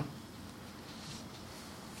Sean.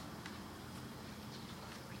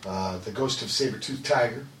 The Ghost of Saber-Toothed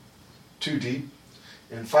Tiger, Too Deep,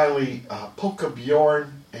 and finally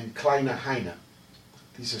Polkabjorn and Kleine Heine.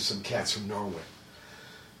 These are some cats from Norway.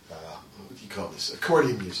 What do you call this?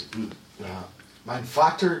 Accordion music. Mein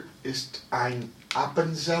Vater ist ein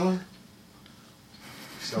Appenzeller.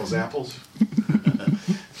 He sells apples.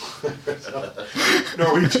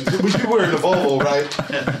 Norwegian. We should wear the Volvo, right?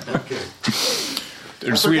 Okay.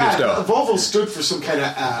 They're Swedish, though. Volvo stood for some kind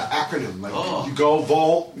of acronym. Like you go,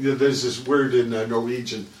 Vol. There's this word in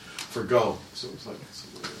Norwegian for go. So it's like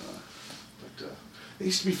they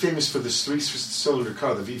used to be famous for this 3-cylinder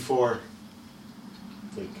car, the V4.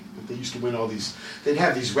 They used to win all these. They'd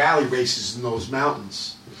have these rally races in those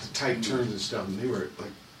mountains with the tight turns and stuff, and they were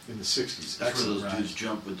like in the 60s. That's where those dudes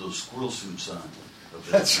jump with those squirrel suits on.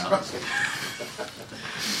 That's right.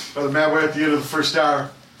 Brother Matt, we're at the end of the first hour.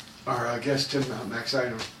 Our guest, Tim Max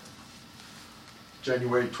Einer.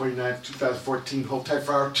 January 29th, 2014. Hold tight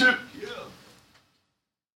for hour 2. Yeah.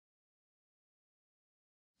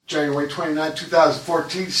 January 29th,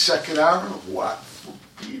 2014. Second hour of What for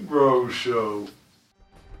Pedro Show.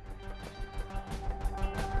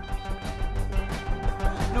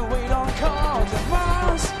 No, we don't call the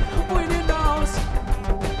boss. We need those.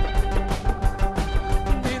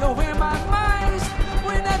 They don't wear my minds.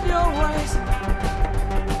 We not your ways.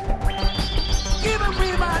 Give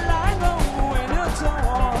me my life on when you're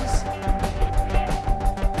towards.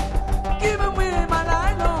 Give me my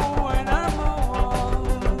life on when I'm on.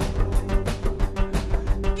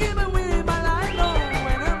 Give me my life on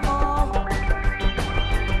when I'm on.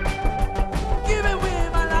 Give me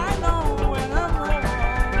my life on when I'm on.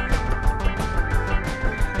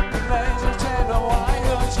 Ladies and why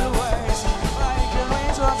don't you waste? I can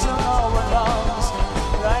reach up to no one knows.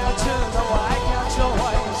 Right up to the why can't you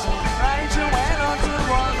waste? Right to wait on to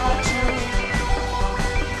one or two.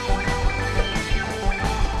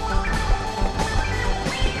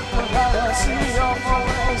 Let her see your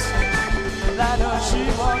face. Let her see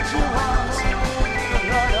what you want.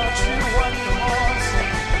 Let her see what you want.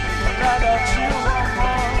 Let her see what you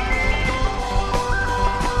want.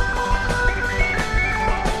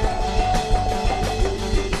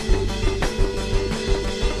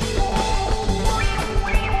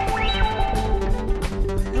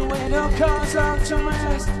 The way no cause out to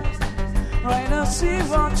rest. Right now see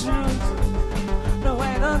what truth. The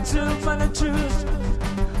way no to find the truth.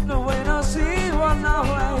 The way no see what no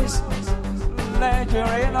ways. Let you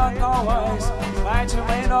read on always. Why you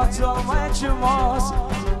may not do what you must.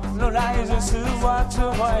 No lies is what to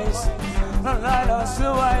waste. No lies is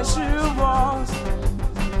what you want.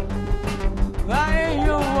 Why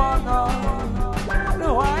you want no. No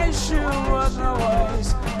why you want no ways.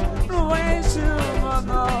 No ways you want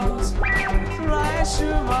no. Why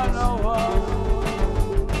you want no one.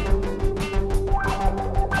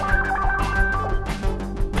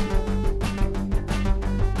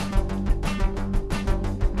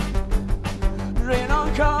 Rain on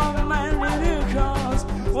come and rain you cause.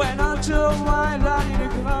 When I do my life to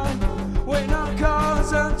come. When I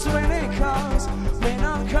cause and 20 cause. When I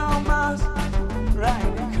come out.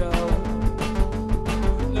 Right to come.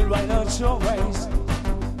 The right on your ways.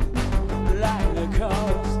 Right to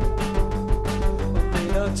cause. When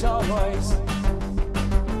I always.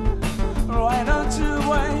 Why don't you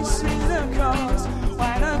wait, see the cause?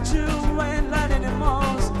 Why don't you wait, let it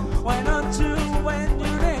most? Why don't you wait,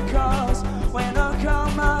 you the cause? When I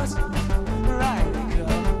come out, right to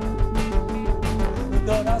come.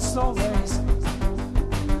 Though that's always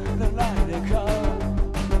the right to come.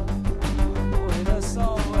 When that's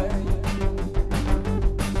always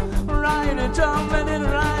right to jump and it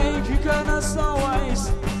right, you gonna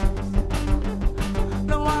always.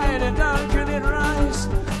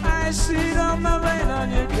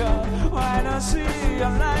 see you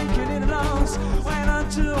like it in lows, when I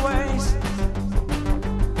two ways.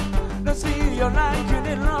 I see you like it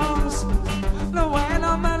in lows, the when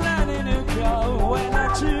I'm letting it go, when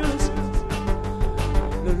I choose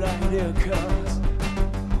the light it goes,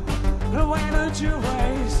 the when I two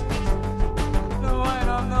ways, the when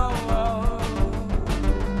I'm no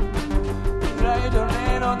right on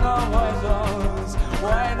it on the windows,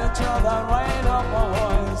 when I turn the right on my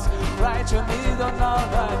voice, right you need to know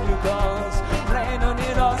that you goes, rain on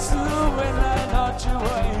it all soon when I not your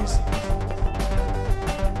ways.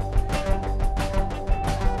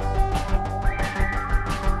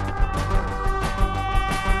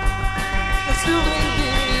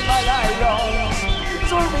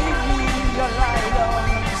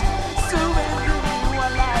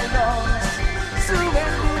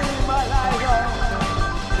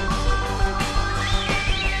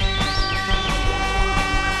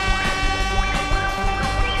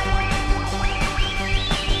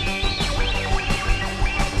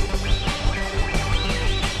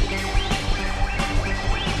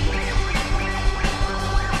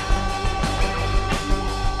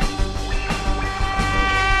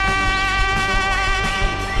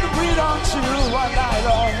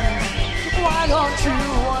 Why don't you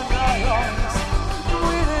one night longs?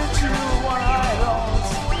 We did you one night longs.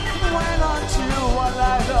 Why don't you one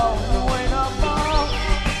night long? Wait up more.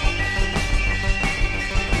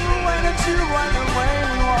 Why don't you run away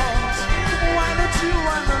once? Why don't you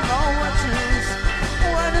want to know what choose?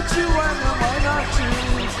 Why don't you want to why not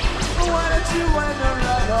choose? Why don't you want to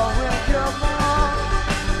run away come on?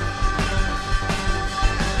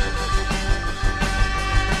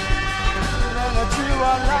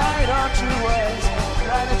 Light on two ways,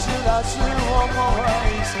 light on two, that's two one more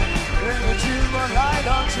ways. Bring it to the light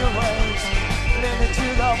on two ways, bring it to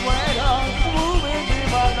the weight of moving me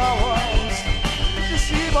by no ways. The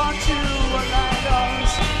see on two light on,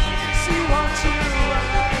 see on two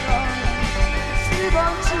light on, see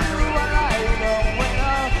on two light on. When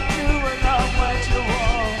I do enough what you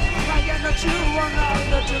want, I get the two one light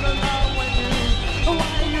that you allow when you.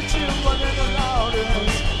 Why you two one in the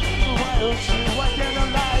loudest? Why don't you, why can't I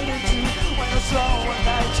lie to you? When I saw one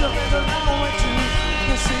night, you're in the now with you.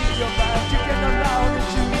 You see your mind, you can't allow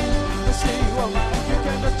to you. You see your mind, you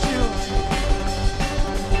cannot choose.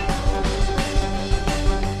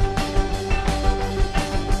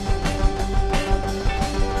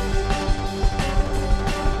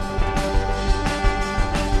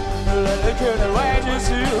 Let it go the way you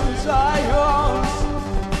choose, I yours.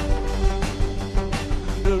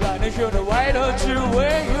 The line is the way that you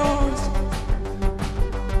use.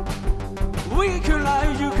 We can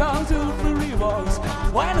lie, you come to the rivers.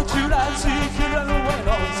 Why don't you like seek you in the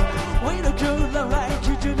windows? Why don't you like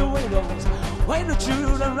you to the windows? Why don't you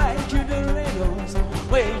like you to the windows?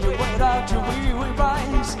 Where you wait out to we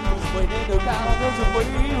rise. When in the count of the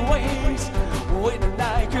ways. When the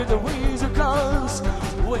night of the ways are close.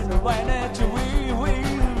 When the white at you we.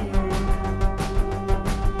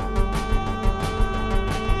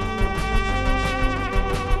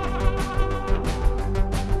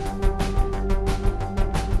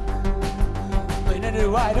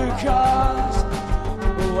 Right across,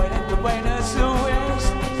 when in the winter to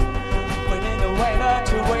west, when in the winter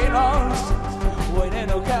to wait lost, when in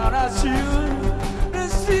the count I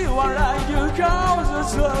choose, see what I you cause the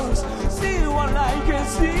souls, see what I can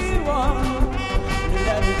see one,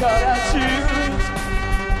 let me cut I choose,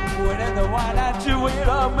 when in the wine I do wait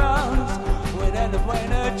on mounts, when in the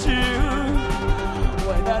winter choose,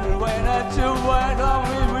 when in the winter to wait on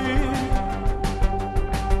me.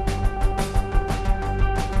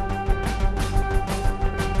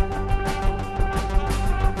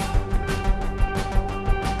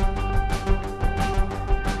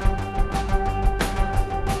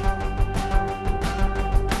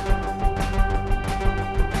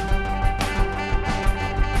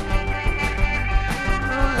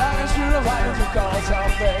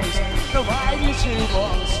 The why you choose,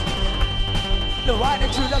 the why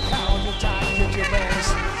that you the count of time that you miss,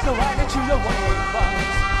 the why that you the way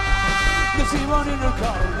bounce, the zero in the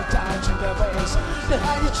cold, the time to the base, the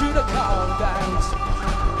high that you the cold dance,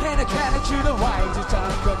 and the can that you the white, the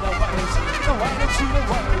time of the ways, the why that you the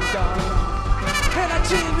way down, and I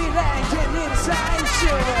TV like it inside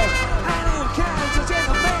sugar, I don't count to take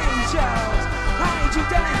a main shows, why you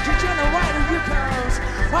think you know why do you close,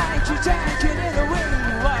 why you think it in the way.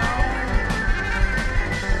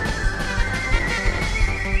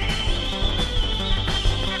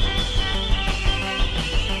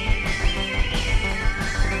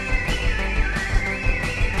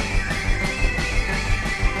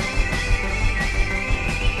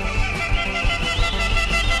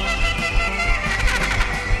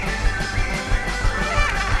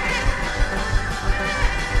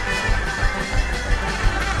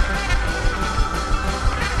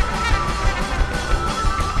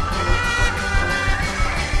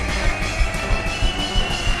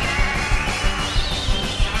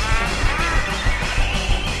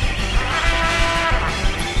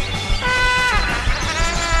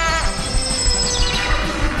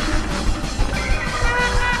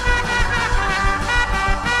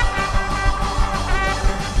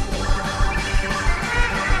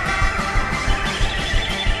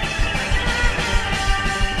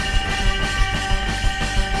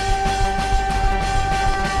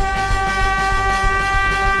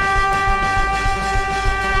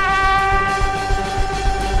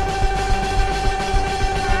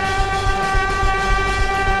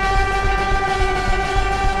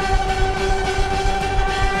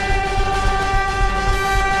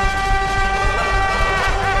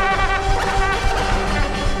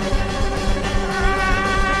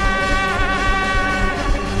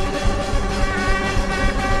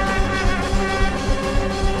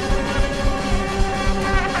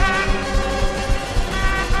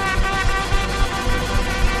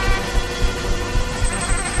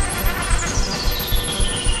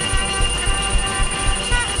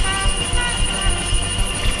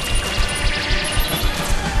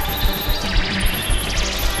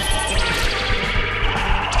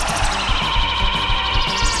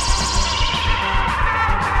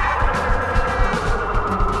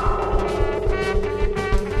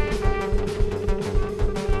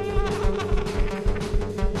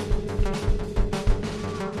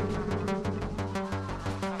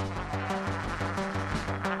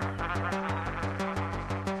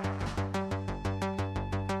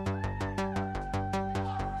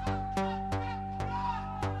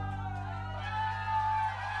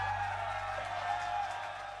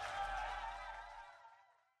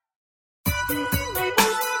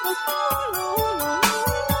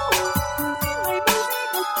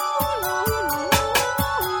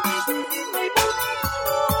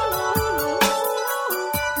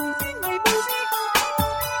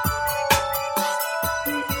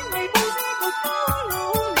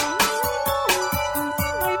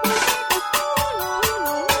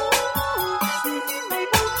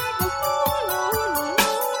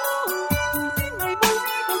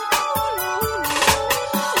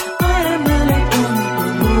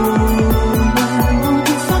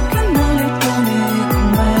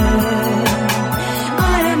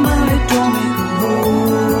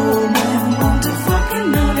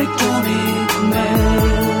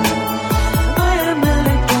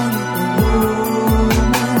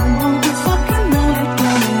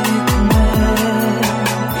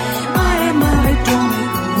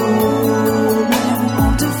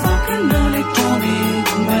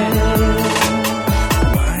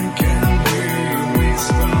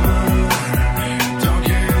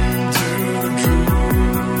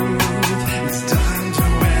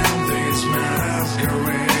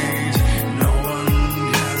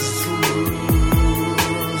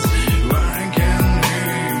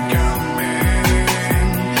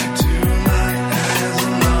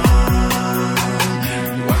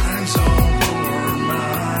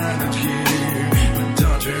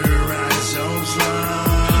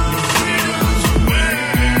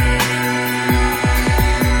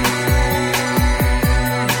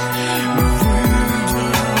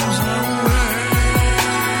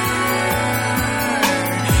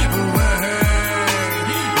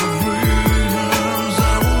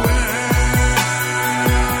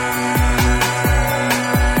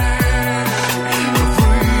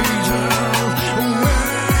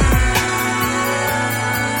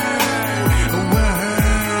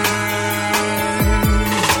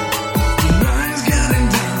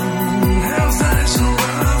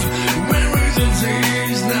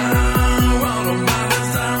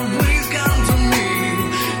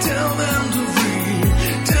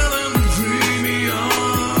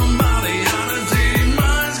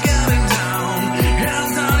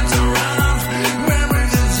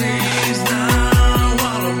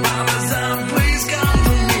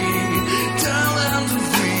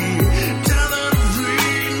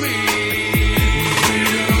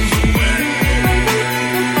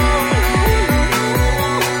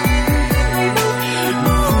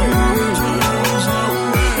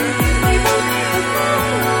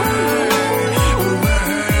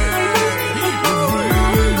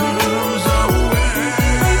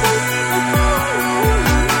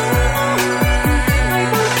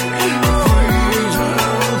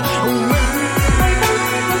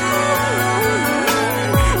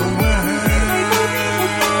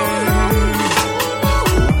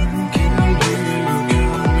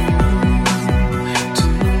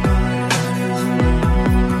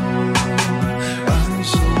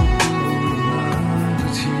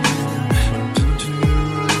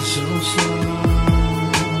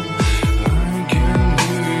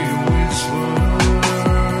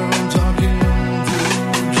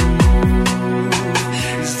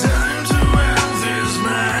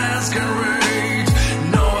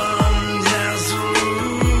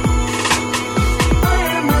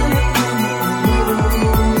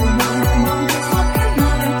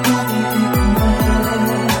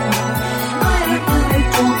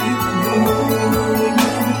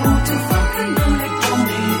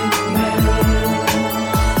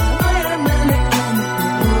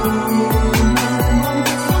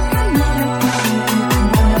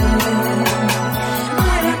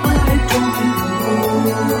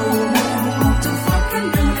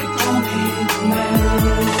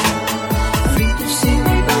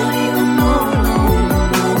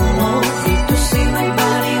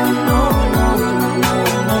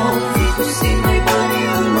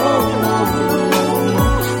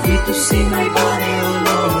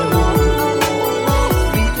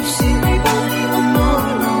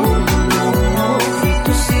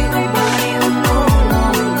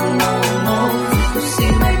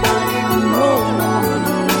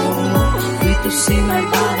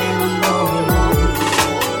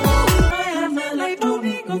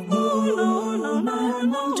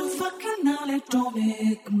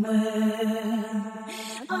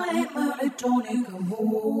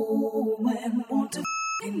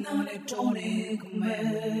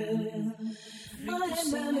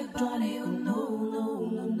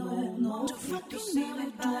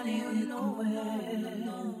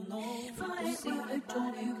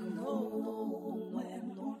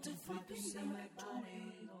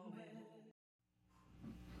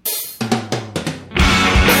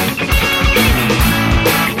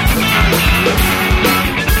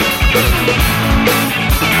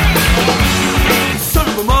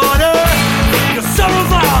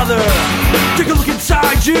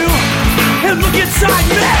 inside you and look inside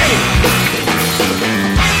me.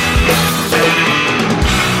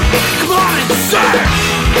 Come on and say.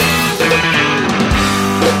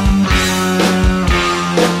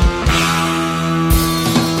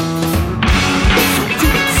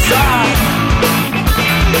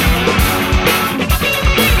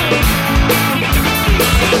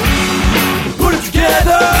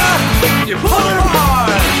 You pull it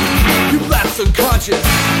hard. You lapse unconscious.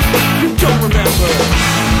 You don't remember.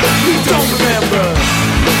 You don't remember.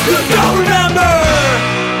 You don't remember.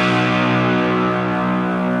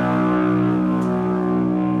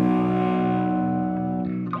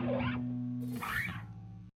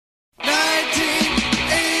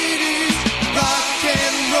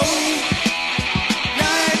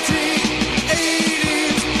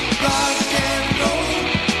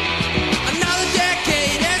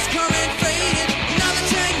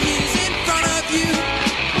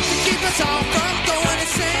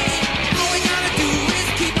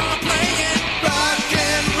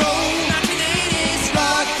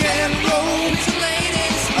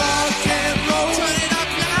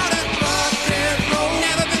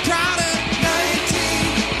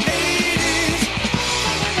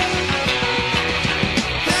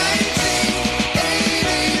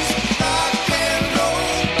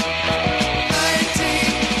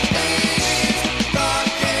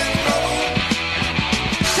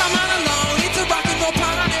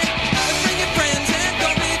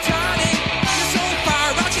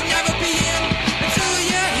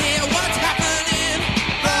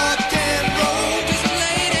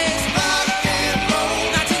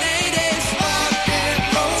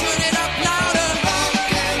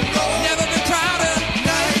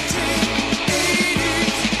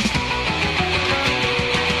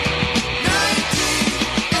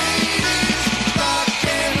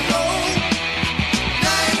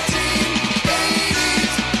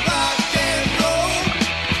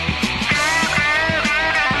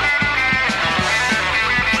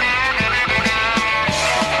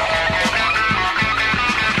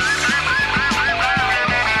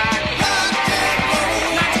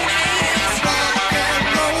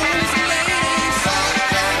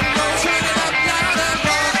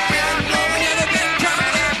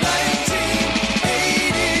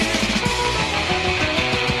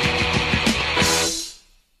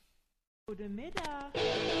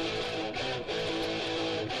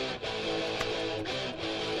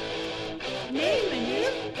 Nee,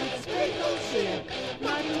 meneer, het spijt ons zeer,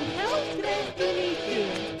 maar uw geld krijgt u niet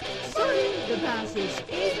weer. Sorry, de baas is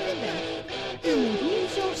even weg. U moet niet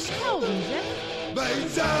zo schelden, zeg. Wij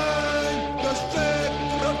zijn de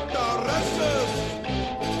secretaresses.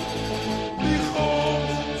 Die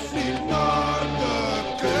ons niet naar de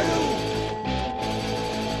keel.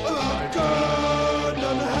 We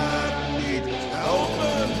kunnen het niet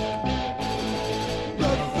helpen.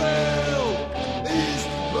 Bevel is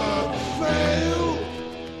bevel.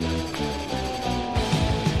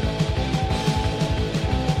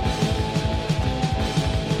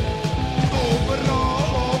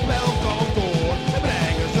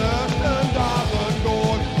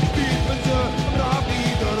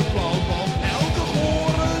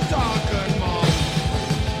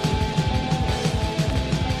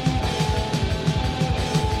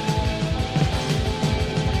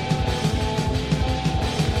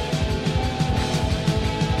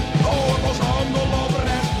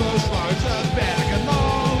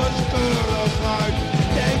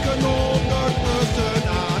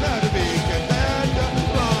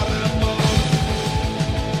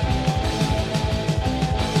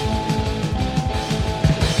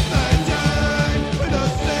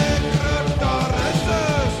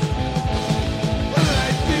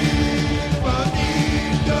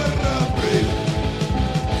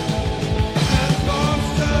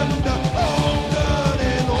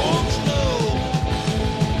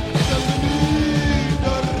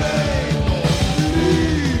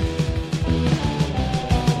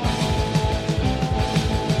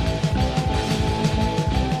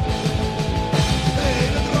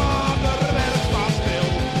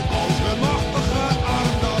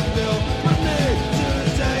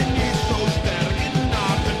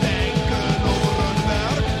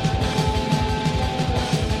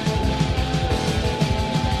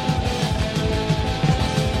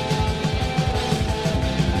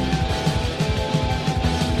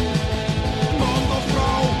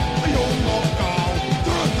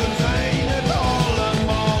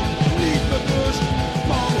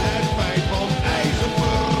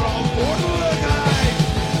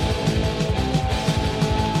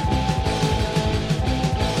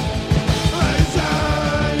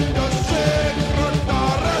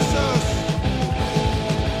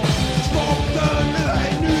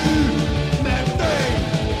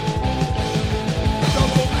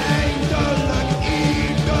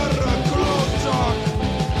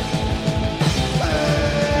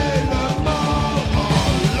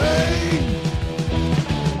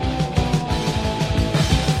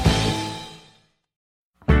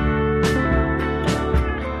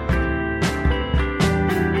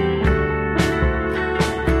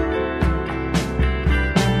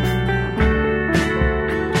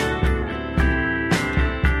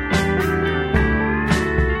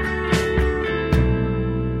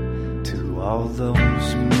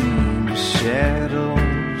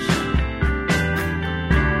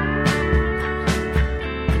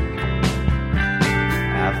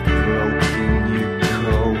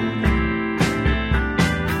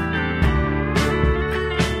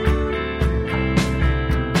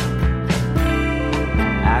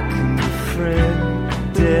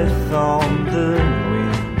 breath on the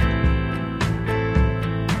wind.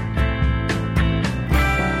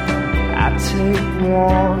 I take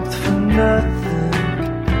warmth for nothing.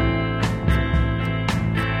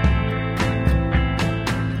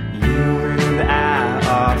 You and I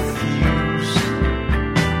are fused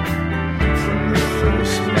from the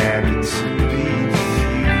first married to be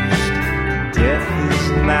fused. Death is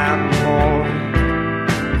not more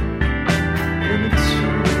than a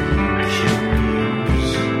tool you can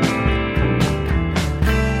use.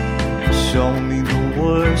 Show me the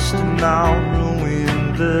worst and I'll ruin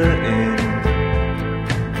the end.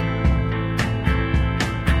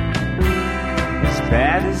 As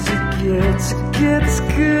bad as it gets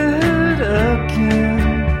good again.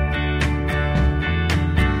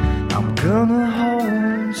 I'm gonna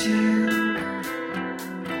hold you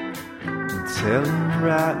until I'm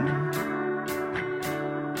rotten,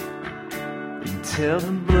 until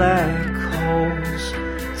the black holes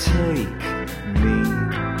take me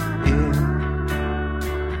in.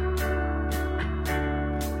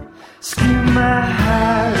 Skin my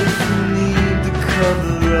heart if you need to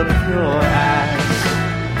cover up your eyes.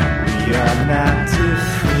 We are not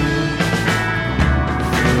different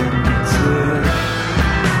than death.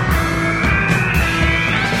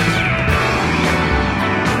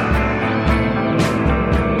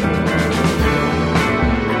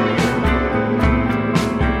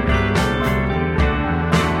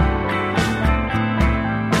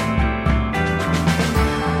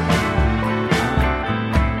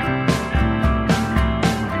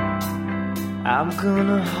 I'm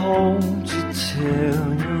gonna hold you till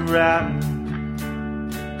you're rotten,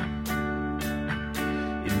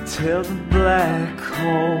 until the black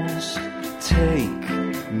holes take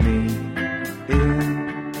me in.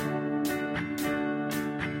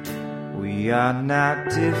 We are not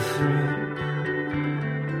different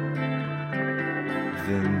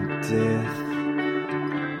than death.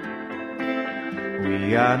 We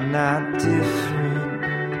are not different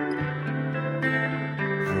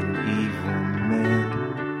than evil men.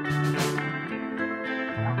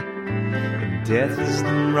 And death is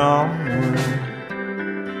the wrong word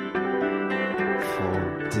for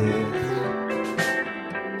death.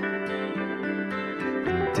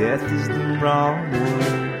 And death is the wrong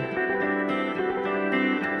word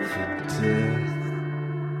for death.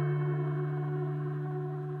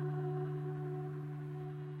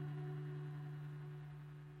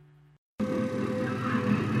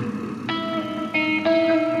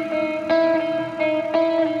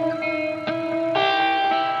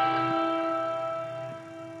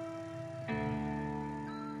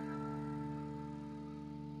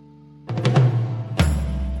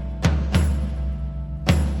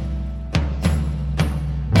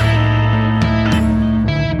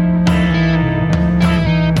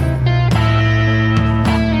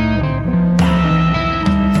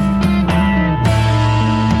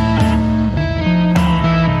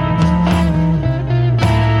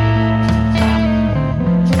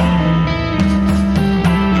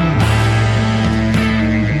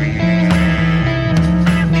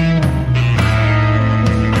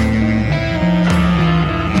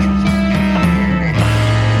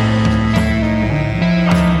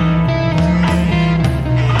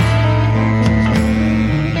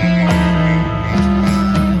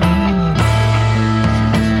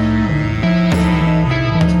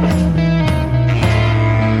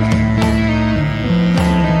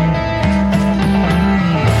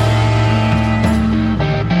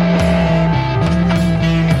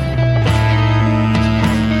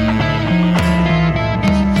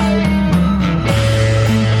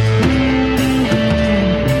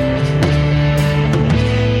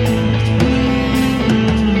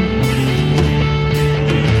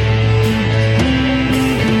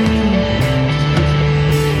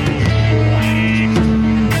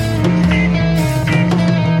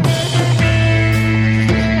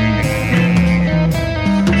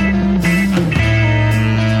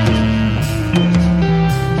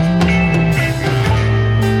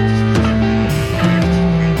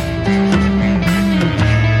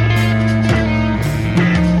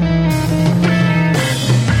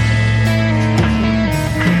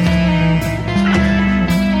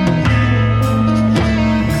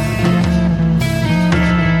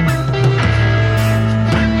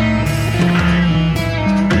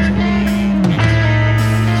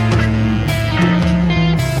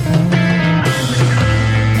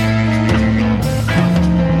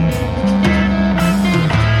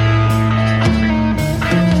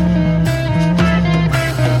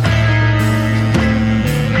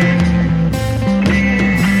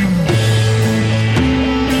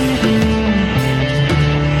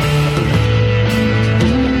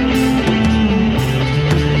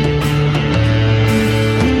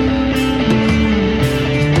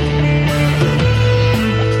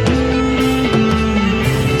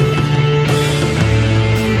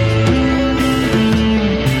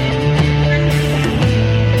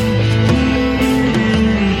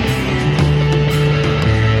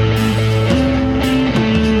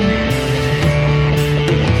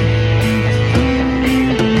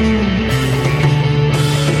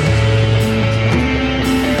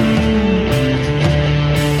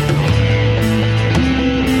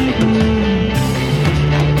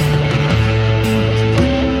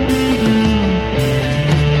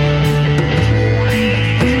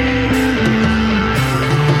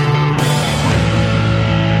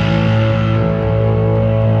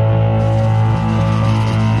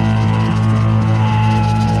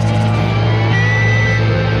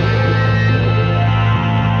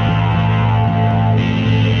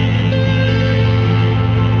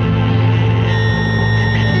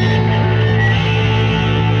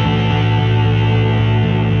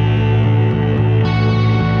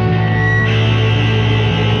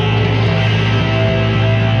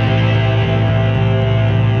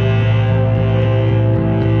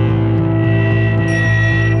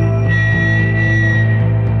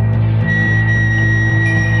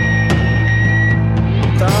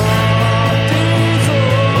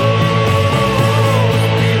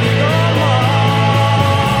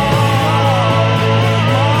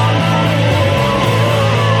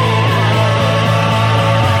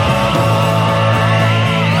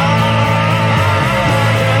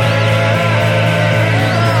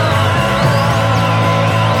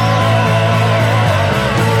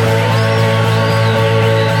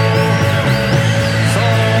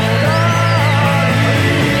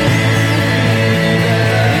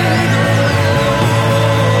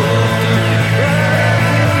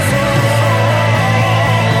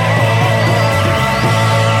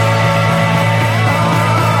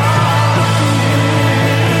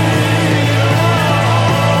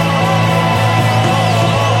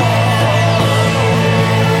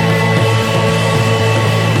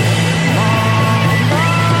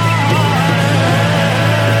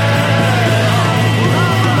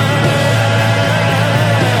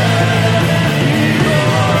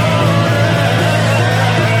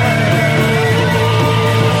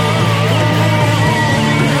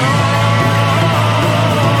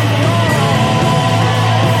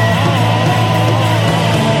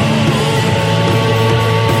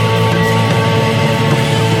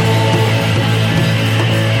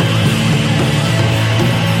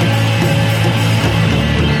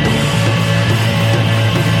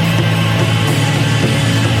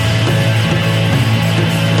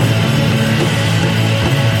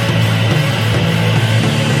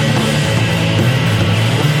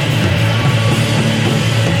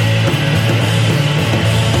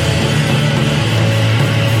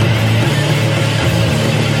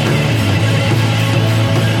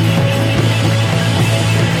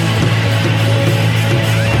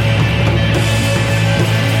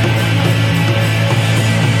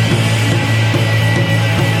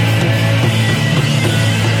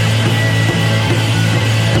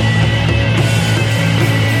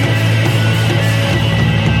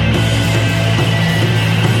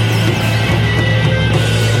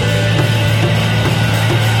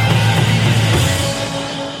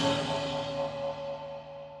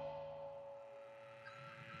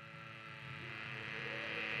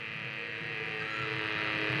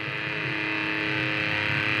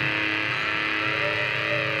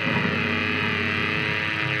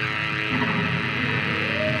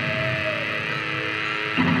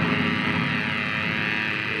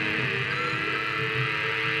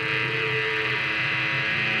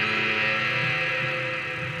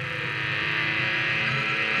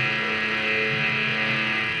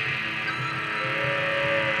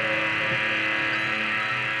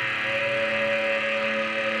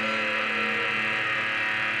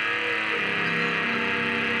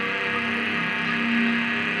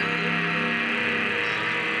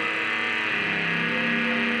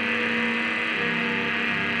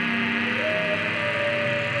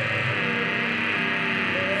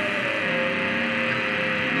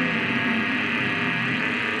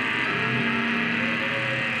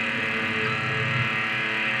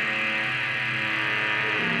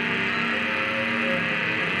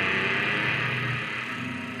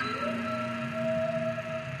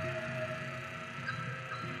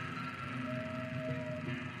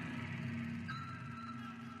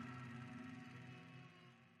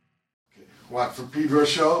 Watt from Pedro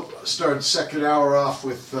Show. Started second hour off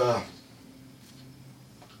with the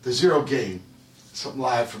Zero Game. Something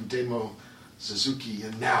live from Damo, Suzuki,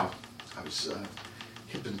 and now. I was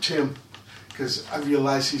hipping Tim because I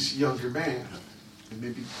realized he's a younger man. And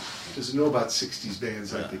maybe doesn't know about 60s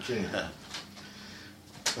bands like they can.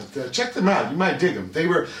 But check them out. You might dig them. They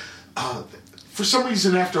were, for some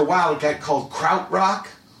reason, after a while, it got called krautrock.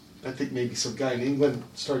 I think maybe some guy in England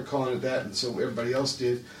started calling it that, and so everybody else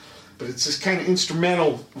did. But it's this kind of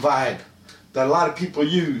instrumental vibe that a lot of people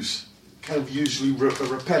use. Kind of usually a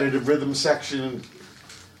repetitive rhythm section, and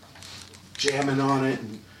jamming on it,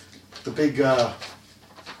 and the big, what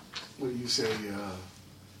do you say?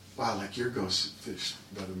 Wow, like your ghost fish,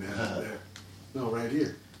 but a man over there. No, right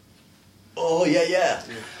here. Oh, yeah.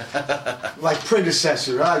 Like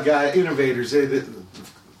predecessor, guy, innovators. They,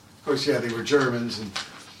 of course, yeah, they were Germans,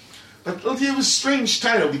 but it was a strange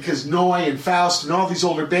title because Neu and Faust and all these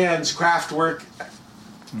older bands, Kraftwerk,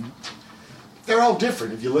 they're all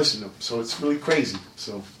different if you listen to them. So it's really crazy.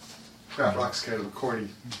 So krautrock's kind of a corny.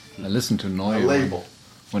 I listened to Neu label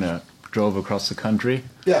when I drove across the country.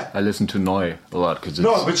 Yeah, I listened to Neu a lot because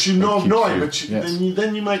no, but you know Neu, but yes.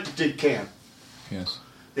 then you might dig Can. Yes.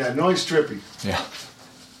 Yeah, Neu's trippy. Yeah.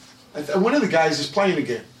 One of the guys is playing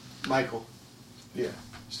again, Maikel. Yeah,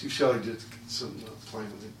 Steve Shelley did some playing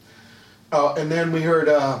with him. And then we heard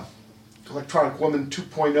Electronic Woman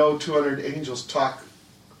 2.0, 200 Angels Talk.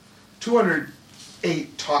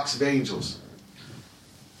 208 Talks of Angels.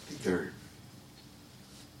 I think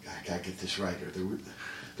I gotta get this right.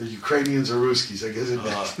 They're Ukrainians or Ruskies. I guess it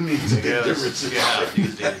means a big difference. Yeah,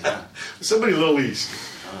 these days, yeah. Somebody a little east.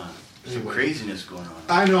 Some craziness going on.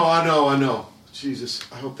 I know. Jesus,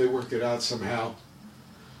 I hope they work it out somehow.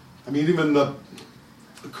 I mean, even the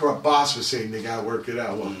corrupt boss was saying they gotta work it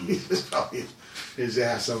out. Well, he's probably his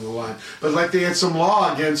ass on the line. But like they had some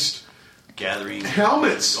law against gathering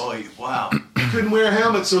helmets. Oh, wow. You couldn't wear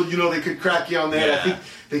helmets, so they could crack you on that. Yeah. I think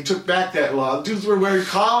they took back that law. Dudes were wearing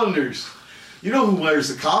colanders. You know who wears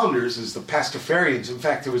the colanders is the Pastafarians. In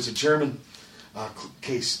fact, there was a German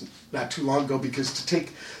case not too long ago because to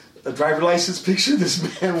take a driver license picture,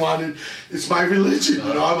 this man wanted, it's my religion.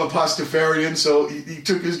 I'm a Pastafarian, so he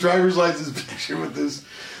took his driver's license picture with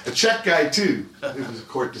a Czech guy too. It was a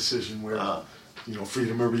court decision where,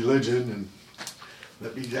 freedom of religion and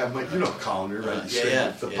let me have my, colander right straight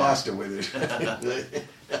with the pasta with it.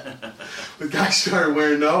 The guy started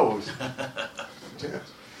wearing those. The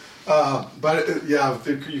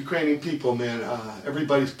Ukrainian people, man,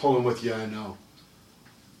 everybody's pulling with you, I know.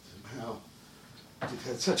 Somehow. They've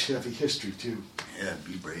had such heavy history, too. Yeah,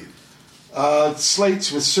 be brave.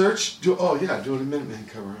 Slates with Search. Doing a Minuteman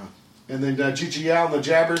cover up. And then Gigi Al and the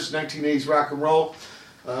Jabbers, 1980s rock and roll.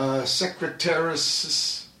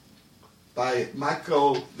 Secretaresses by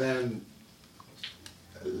Maikel van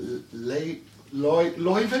Leeuwen.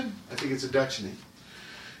 I think it's a Dutch name.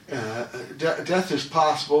 Death is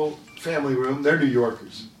Possible, Family Room. They're New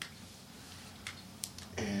Yorkers.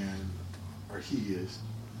 Or he is.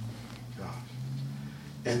 Gosh.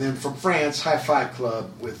 And then from France, Hi-Fi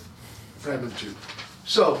Club with Frammentu.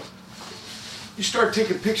 So, you start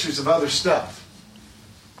taking pictures of other stuff.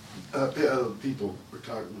 People, we're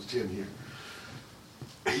talking with Tim here.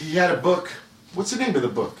 He had a book. What's the name of the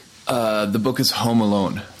book? The book is Home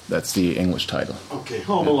Alone. That's the English title. Okay,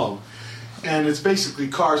 Home Alone. And it's basically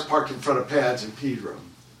cars parked in front of pads in Pedro.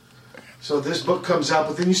 So this book comes out,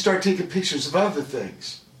 but then you start taking pictures of other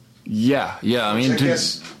things. Yeah. I mean, I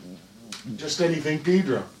guess just anything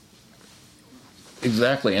Pedro.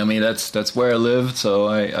 Exactly. I mean, that's where I lived, so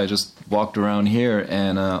I just walked around here,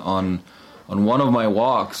 and on one of my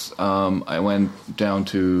walks, I went down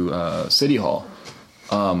to City Hall.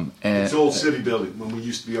 And it's an old city building when we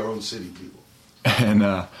used to be our own city people. And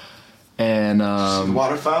see the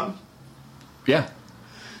water fountain? Yeah.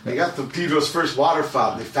 They got the Pedro's first water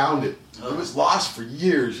fountain. They found it. It was lost for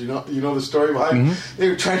years. You know the story behind it? They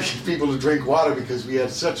were trying to get people to drink water because we had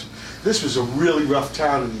this was a really rough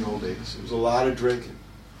town in the old days. There was a lot of drinking.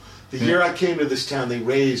 The year I came to this town, they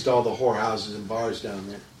raised all the whorehouses and bars down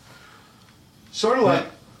there. Sort of like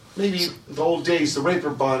maybe the old days, the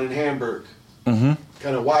Reeperbahn in Hamburg. Kind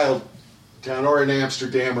of wild town, or in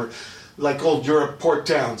Amsterdam, or like old Europe port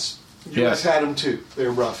towns. U.S. had them too. They're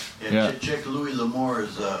rough. Check Louis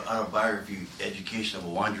L'Amour's autobiography, Education of a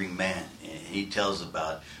Wandering Man. And he tells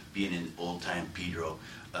about being in old-time Pedro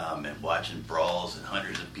and watching brawls and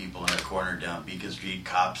hundreds of people in a corner down Beacon Street,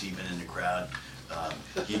 cops even in the crowd.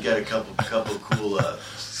 He got a couple cool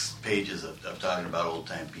pages of talking about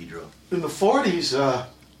old-time Pedro. In the 40s,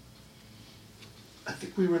 I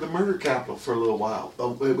think we were the murder capital for a little while.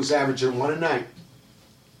 It was averaging one a night.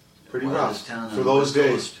 Pretty Wildest rough town on for the those West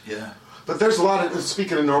days. Coast. Yeah. But there's a lot of,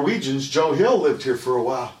 speaking of Norwegians, Joe Hill lived here for a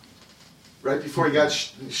while. Right before he got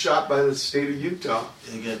shot by the state of Utah.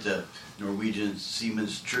 They got the Norwegian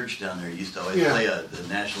Seamen's Church down there. Used to always Yeah. play the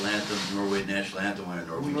national anthem, Norway national anthem, when a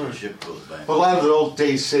Norwegian Right. ship goes by. But a lot of the old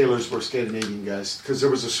days sailors were Scandinavian guys because there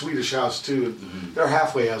was a Swedish house too. And They're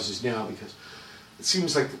halfway houses now because it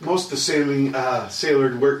seems like most of the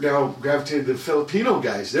sailor work now gravitated to the Filipino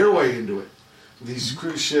guys. They're way into it. These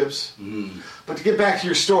cruise ships. But to get back to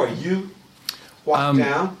your story, you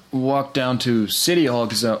walked down to City Hall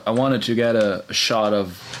because I wanted to get a shot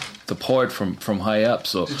of the port from high up.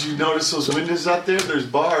 So did you notice those windows out there? There's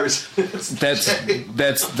bars.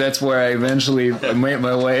 that's where I eventually made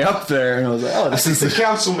my way up there, and I was like, oh, this is the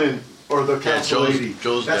councilman or the council lady.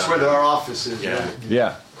 Joe's that's down where there. our office is. Yeah.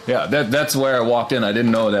 Right? Yeah. That's where I walked in. I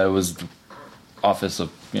didn't know that it was the office of.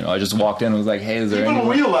 I just walked in and was like, hey, is there People don't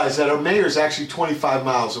anyone? realize that our mayor's actually 25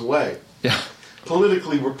 miles away. Yeah.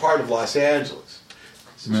 Politically, we're part of Los Angeles.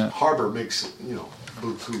 This Yeah. harbor makes it,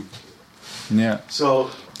 buku. Yeah.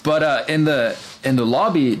 So, but in the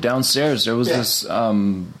lobby downstairs, there was this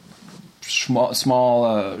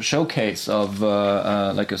small showcase of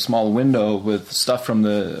like a small window with stuff from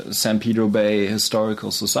the San Pedro Bay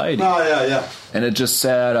Historical Society. Oh yeah. And it just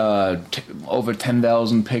said over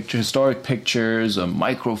 10,000 historic pictures, a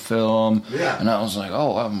microfilm. Yeah. And I was like,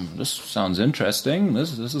 this sounds interesting.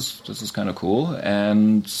 This is kind of cool.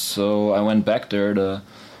 And so I went back there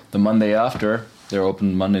the Monday after. They're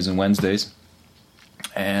open Mondays and Wednesdays.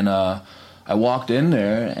 And I walked in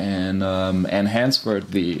there, and Ann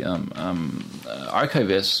Hansford, the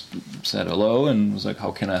archivist, said hello and was like,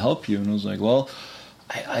 "How can I help you?" And I was like, "Well,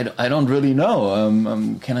 I don't really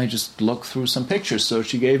know. Can I just look through some pictures?" So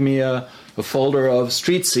she gave me a folder of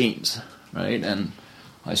street scenes, right? And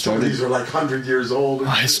I Some started. of these are like 100 years old.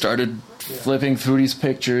 I started flipping through these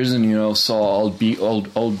pictures, and saw old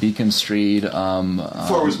Beacon Street.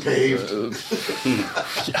 Before it was paved.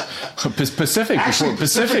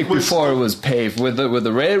 Pacific before it was paved with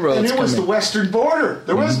the railroads. And it was the coming. western border.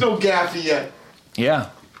 There was no Gaffey yet. Yeah.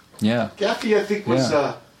 Gaffey, I think, was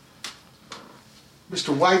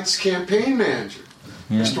Mr. White's campaign manager.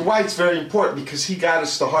 Yeah. Mr. White's very important because he got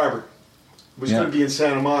us the harbor. It was going to be in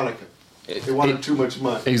Santa Monica. They wanted too much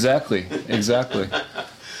money. Exactly.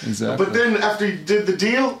 But then after he did the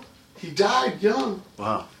deal, he died young.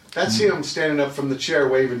 Wow. That's him standing up from the chair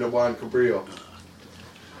waving to Juan Cabrillo.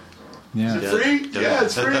 Yeah. Is it free? Yeah,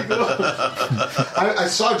 it's free. Go. I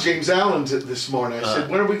saw James Allen this morning. I said,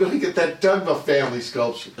 when are we going to get that Dugma family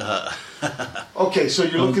sculpture? Okay, so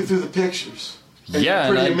you're looking through the pictures. And Yeah,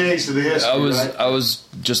 you're pretty and amazed at the history, right? I was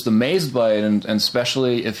just amazed by it, and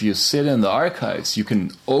especially if you sit in the archives, you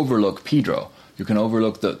can overlook Pedro. You can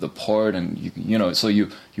overlook the port, and so you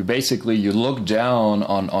basically you look down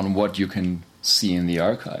on what you can see in the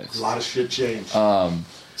archives. A lot of shit changed.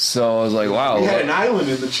 So I was like, wow. We had an island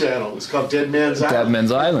in the channel. It was called Dead Man's Island. Dead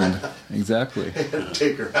Man's Island, exactly. They had to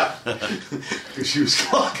take her out because she was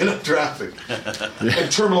clogging up traffic.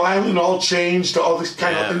 And Terminal Island all changed to all this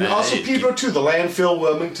kind of... And also Pedro, too. The landfill,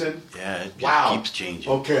 Wilmington. Yeah, it just keeps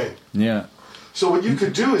changing. Okay. Yeah. So what you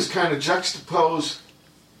could do is kind of juxtapose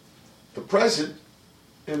the present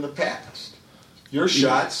and the past. Your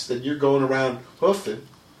shots that you're going around hoofing.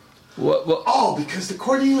 What? Oh, because the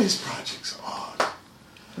Cornelius Project's on.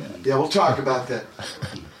 Yeah, we'll talk about that.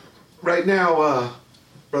 Right now,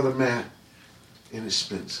 Brother Matt in his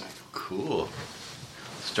spin cycle. Cool.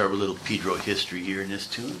 Start with a little Pedro history here in this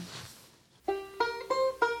tune.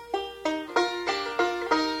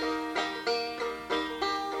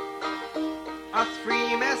 A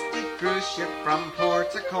three-masted cruise ship from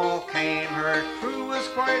Port to Call came. Her crew was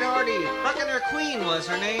quite hardy, Buccaneer Queen was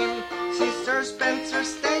her name. She served Spencer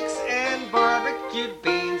steaks and barbecued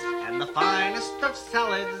beans, and the finest of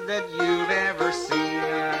salads that you've ever seen.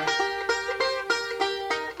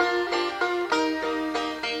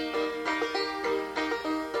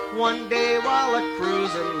 One day while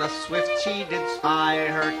a-cruising, the Swift she did spy.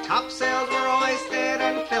 Her topsails were hoisted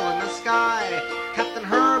and filling the sky. Captain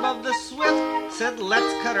Herb of the Swift said,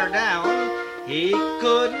 let's cut her down. He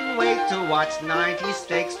couldn't wait to watch 90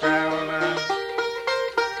 steaks drown.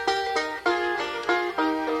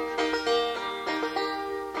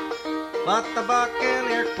 But the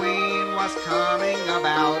Buccaneer Queen was coming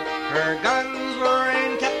about. Her guns were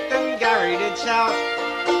in, Captain Gary did shout,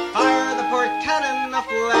 fire the port cannon, the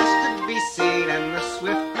flash could be seen, and the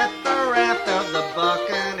Swift met the raft of the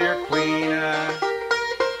Buccaneer Queen.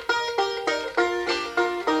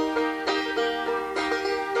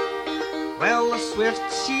 Well, the Swift,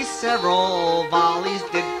 she several volleys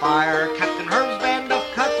did fire. Captain Herb's band of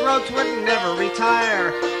cutthroats railroads would never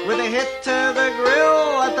retire. With a hit to the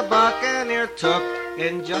grill that the Buccaneer took,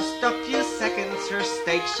 in just a few seconds her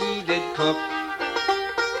steak she did cook.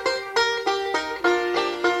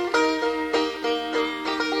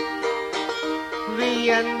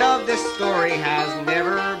 The end of this story has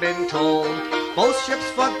never been told. Both ships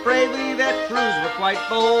fought bravely, their crews were quite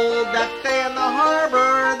bold. That day in the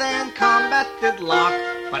harbor they in combat did lock,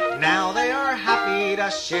 but now they are happy to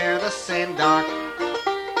share the same dock.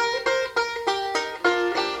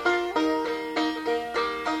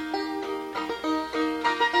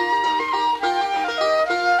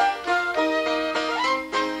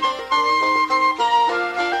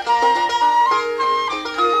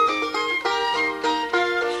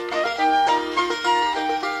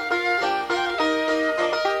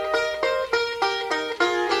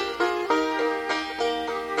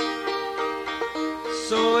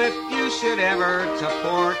 So if you should ever to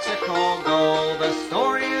Portugal go, the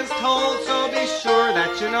story is told, so be sure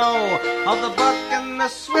that you know of the buck and the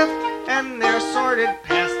swift and their sordid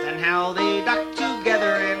past, and how they docked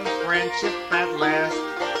together in friendship at last.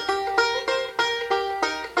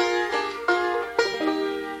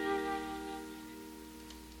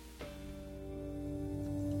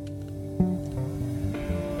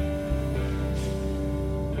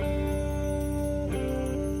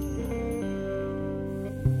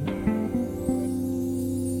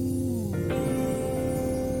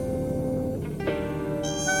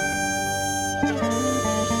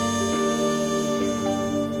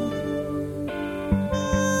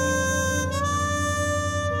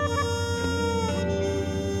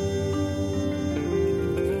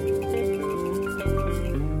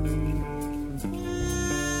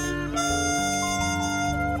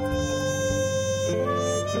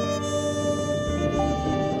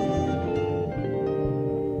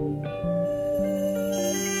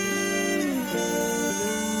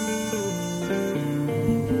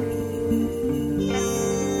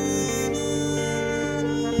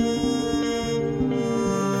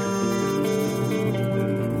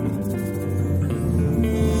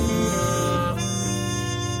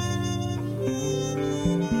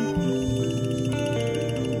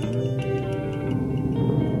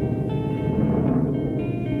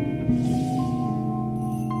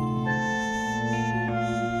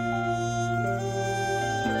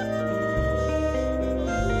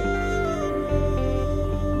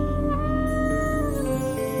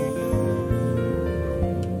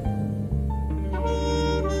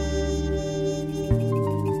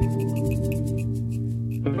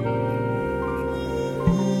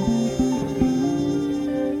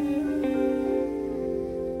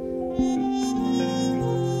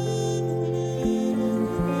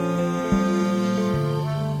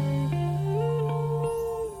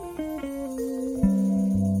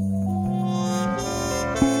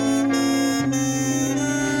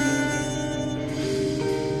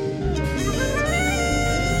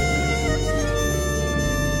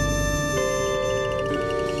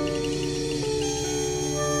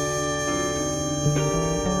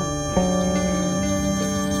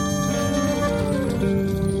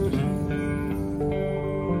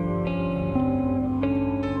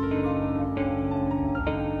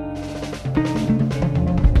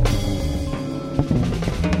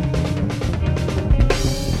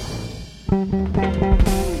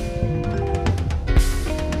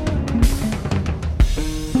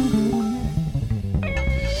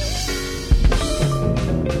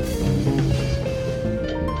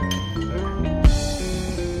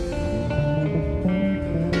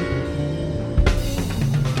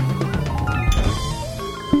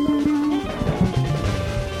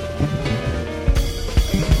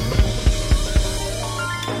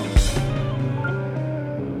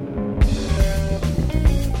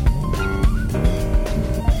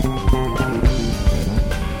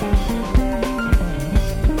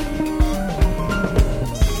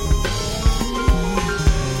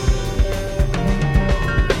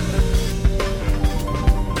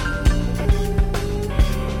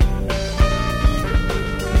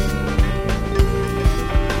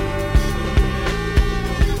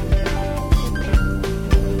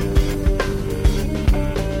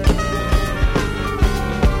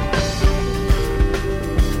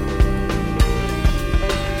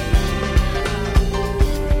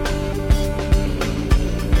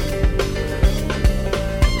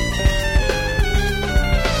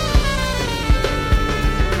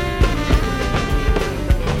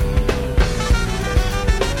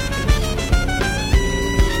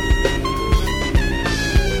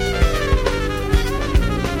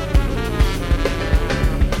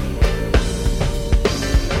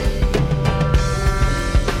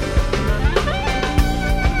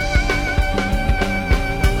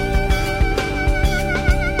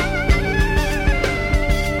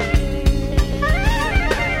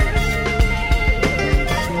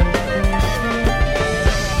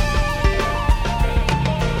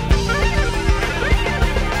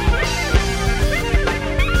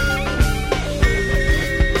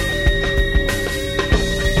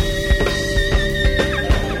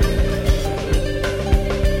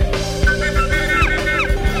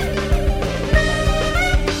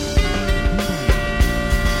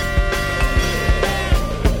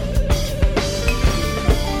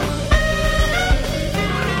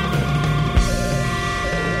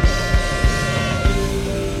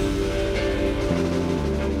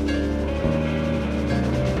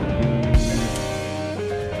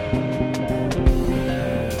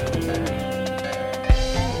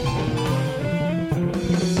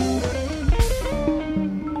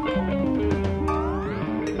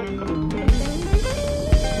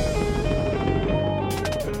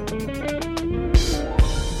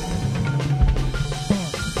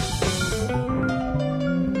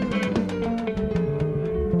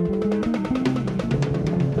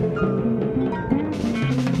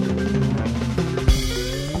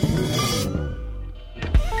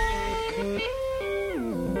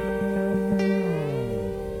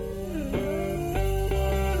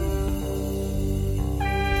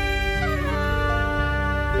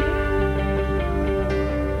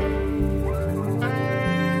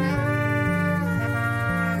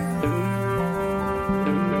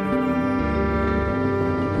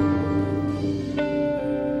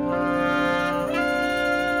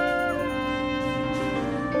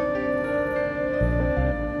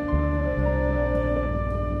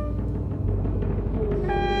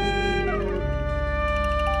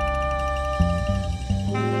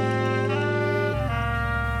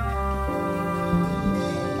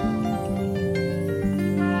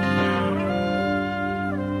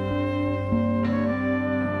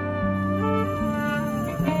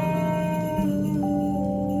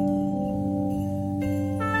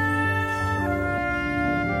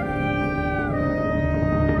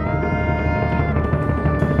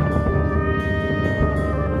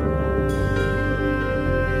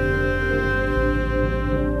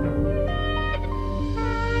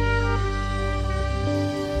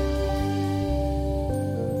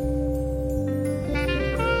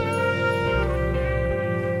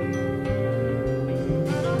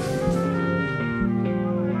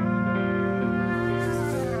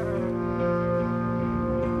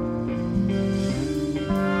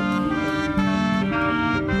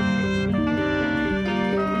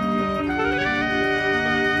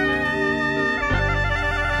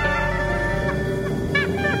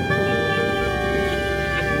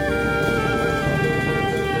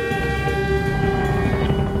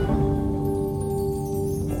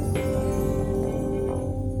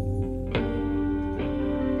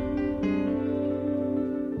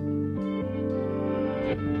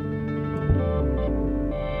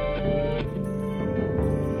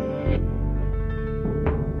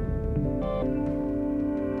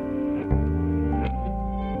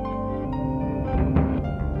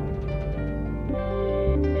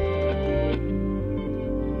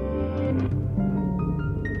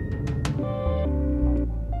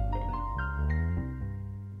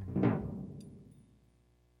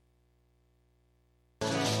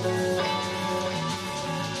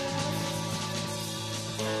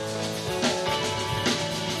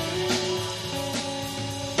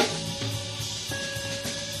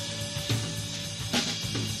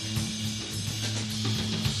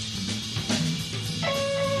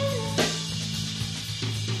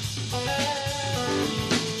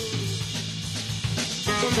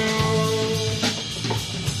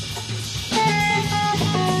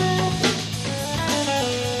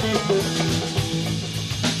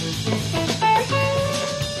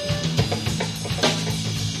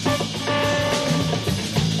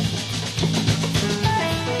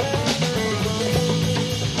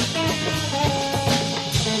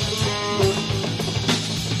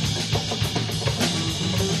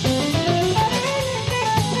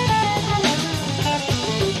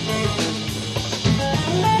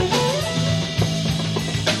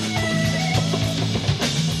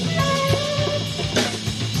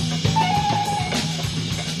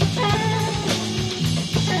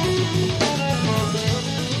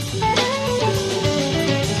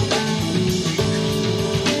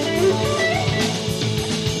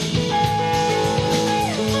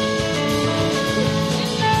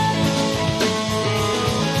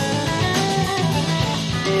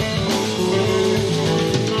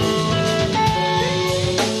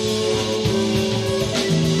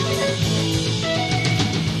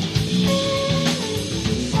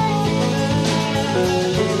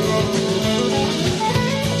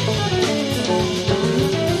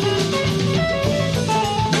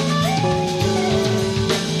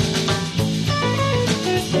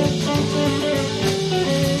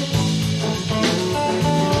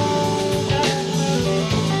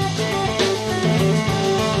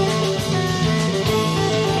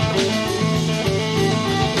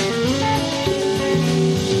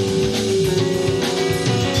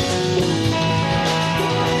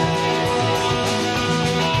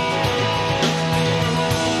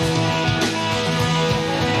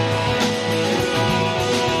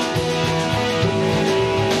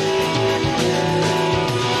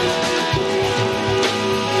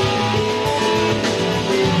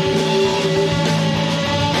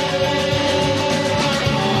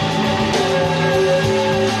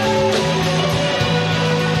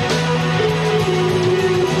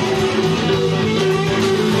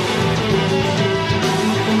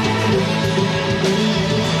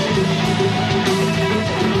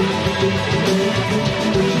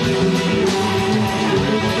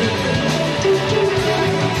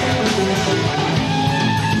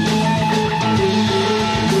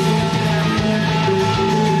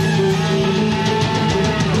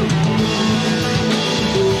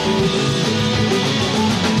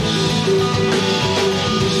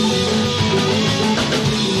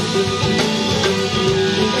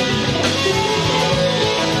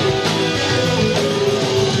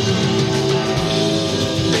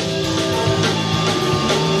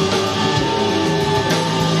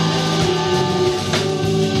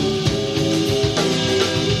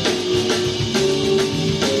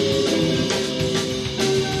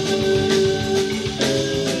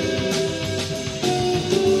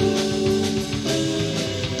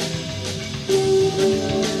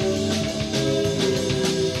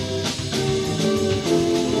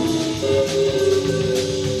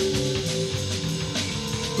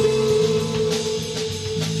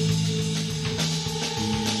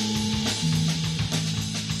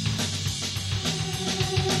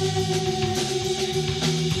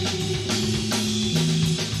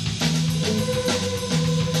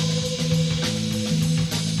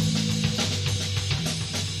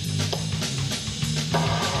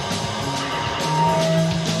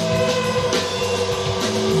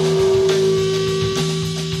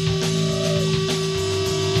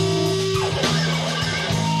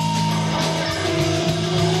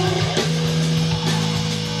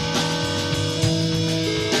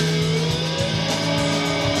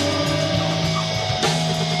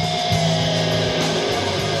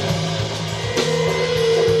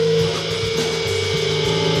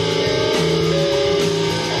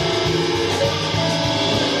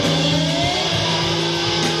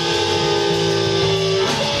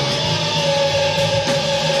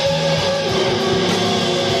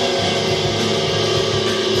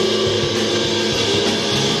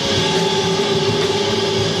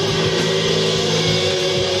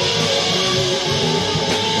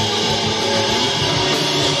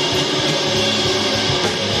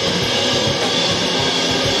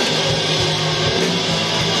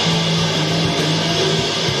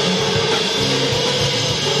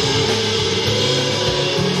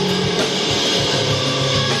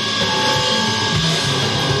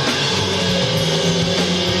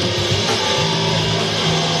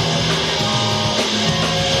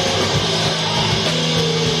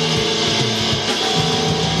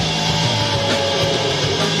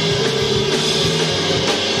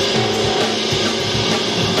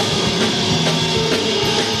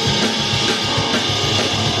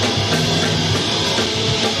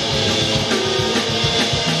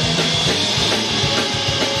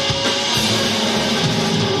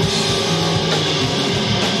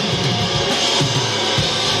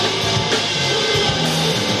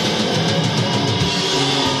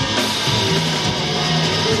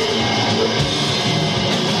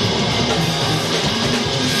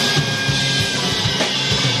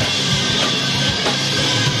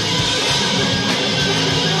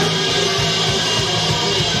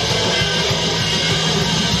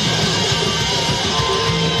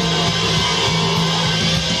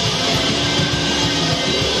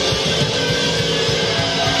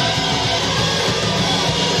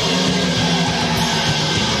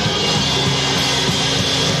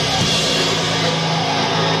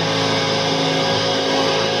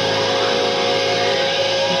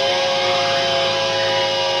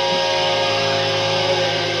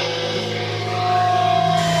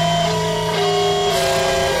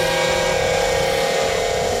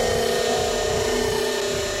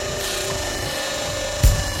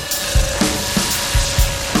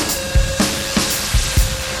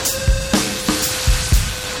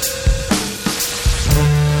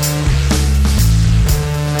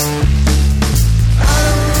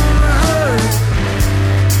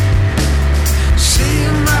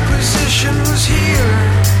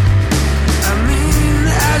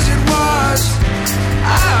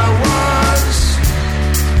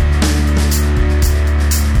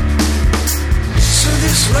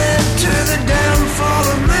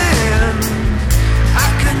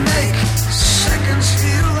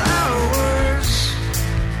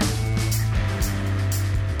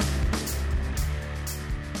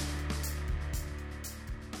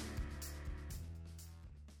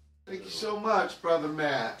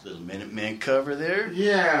 Matt. Little Minuteman cover there.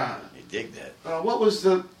 Yeah. I dig that. What was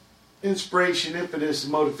the inspiration, impetus,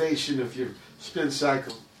 motivation of your spin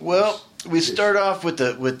cycle? Well, we start off with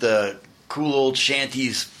the cool old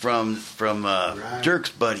shanties from Dirk's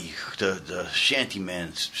buddy, the shanty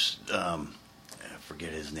man. I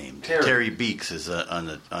forget his name. Terry Beeks is on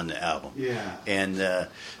the album. Yeah. And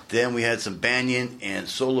then we had some banyan and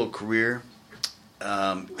solo career.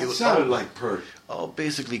 It sounded like Perk. All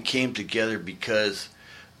basically came together because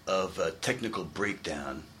of a technical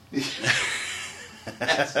breakdown.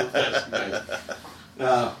 That's the best,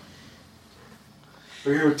 guys.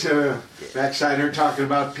 We're here with backside here talking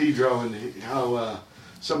about Pedro and how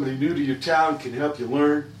somebody new to your town can help you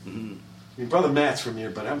learn. Mm-hmm. I mean, Brother Matt's from here,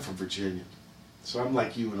 but I'm from Virginia. So I'm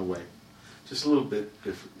like you in a way. Just a little bit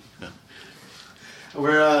different.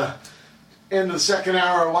 We're in the second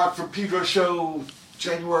hour of Walk from Pedro Show,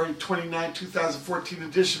 January 29, 2014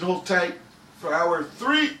 edition. Hold tight for hour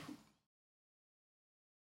 3.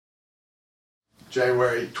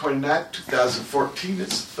 January 29, 2014.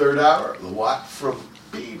 It's the third hour of the Walk from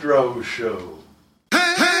Pedro Show.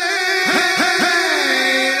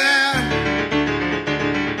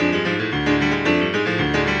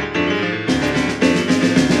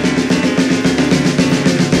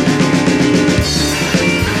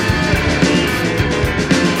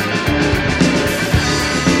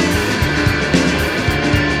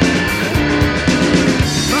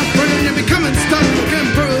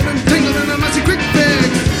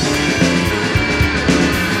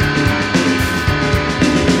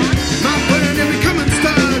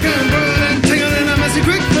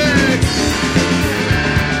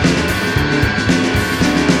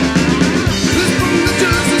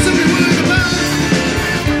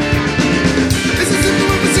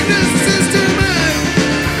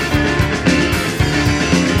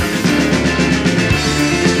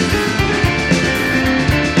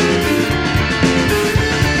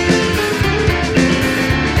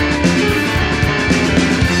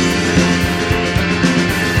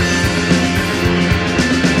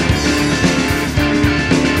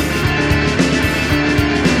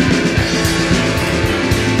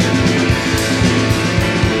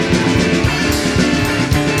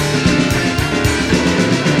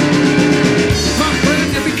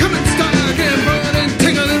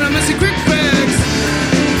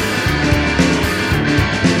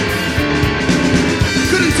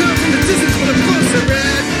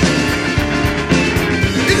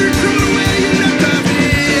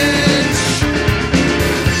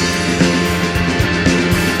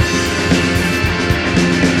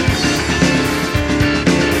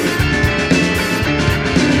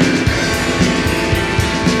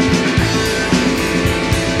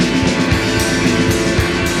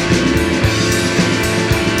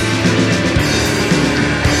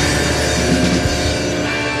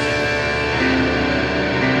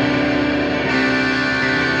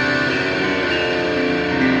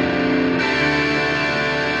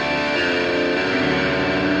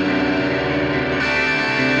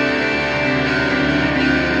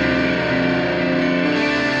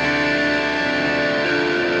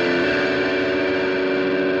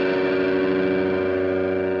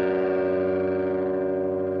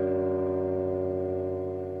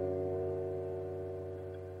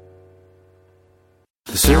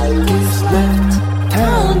 The circus left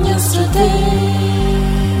town yesterday.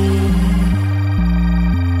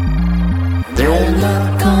 They're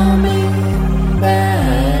not coming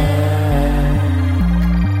back.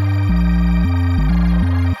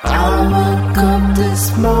 I woke up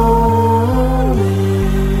this morning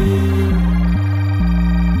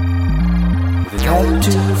with a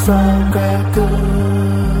tattoo from Cracker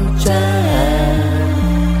Jack.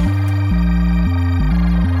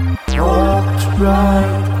 Walked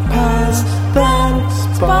right past that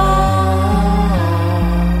spot.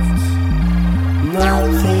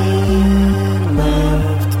 Nothing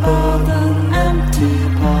left but an empty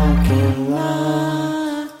parking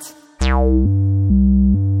lot.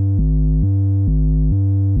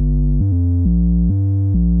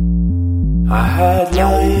 I had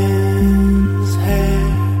lion's hair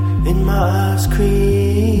in my ice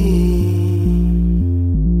cream.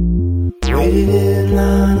 Waited in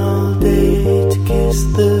line all day to kiss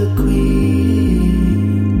the queen.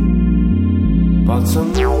 Bought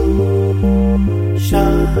some moonshine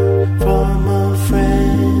from a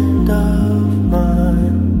friend of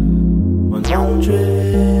mine.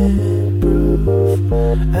 100 proof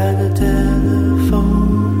and a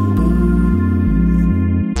telephone booth.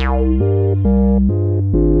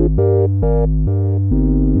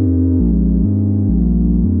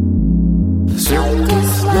 The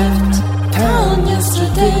circus left town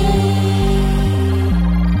yesterday.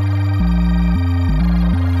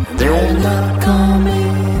 They're not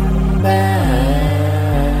coming back.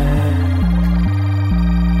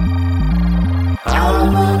 I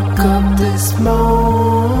woke up this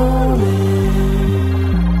morning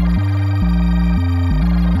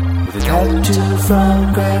with a tattoo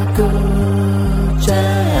from Cracker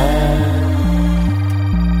Jack.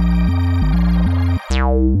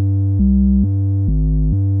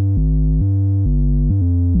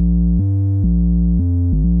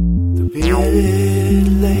 The bearded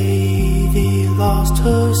lady lost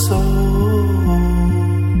her soul.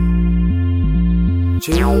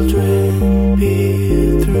 Children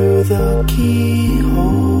peer through the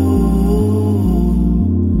keyhole.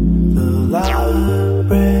 The librarian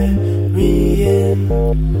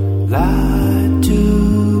lied to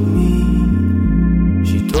me.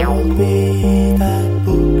 She told me that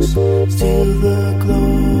books steal the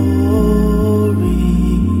glory.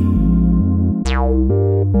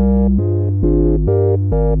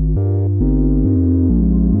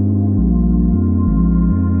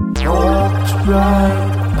 Walked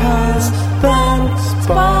right past that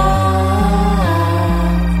spot.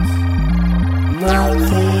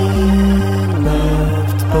 Nothing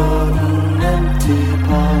left but an empty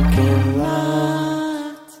parking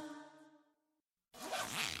lot.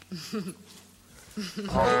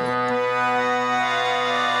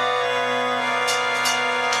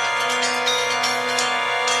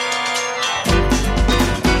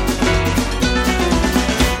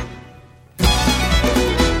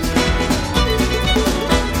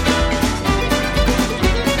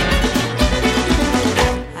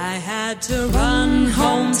 I had to run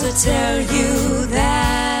home to tell you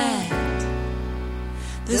that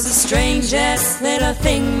there's the strangest little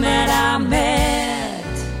thing that I met.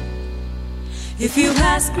 If you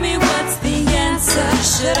ask me what's the answer,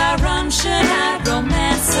 should I run, should I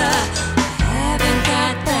romance her? I haven't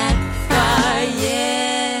got that far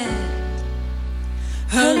yet.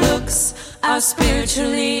 Her looks are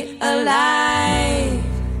spiritually alive.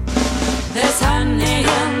 There's honey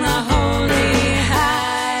in the holy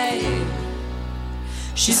hive.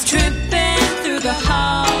 She's tripping through the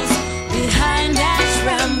halls behind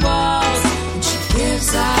ashram walls, and she gives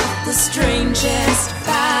off the strangest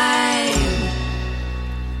vibe.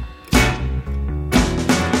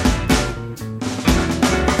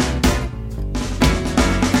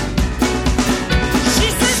 She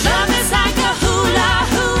says love is like a hula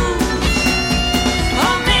hoop,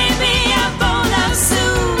 or maybe a bowl of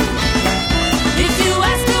soup. If you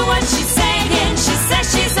ask her what she's saying, she says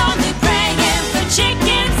she's only praying for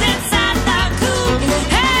chickens inside the coop.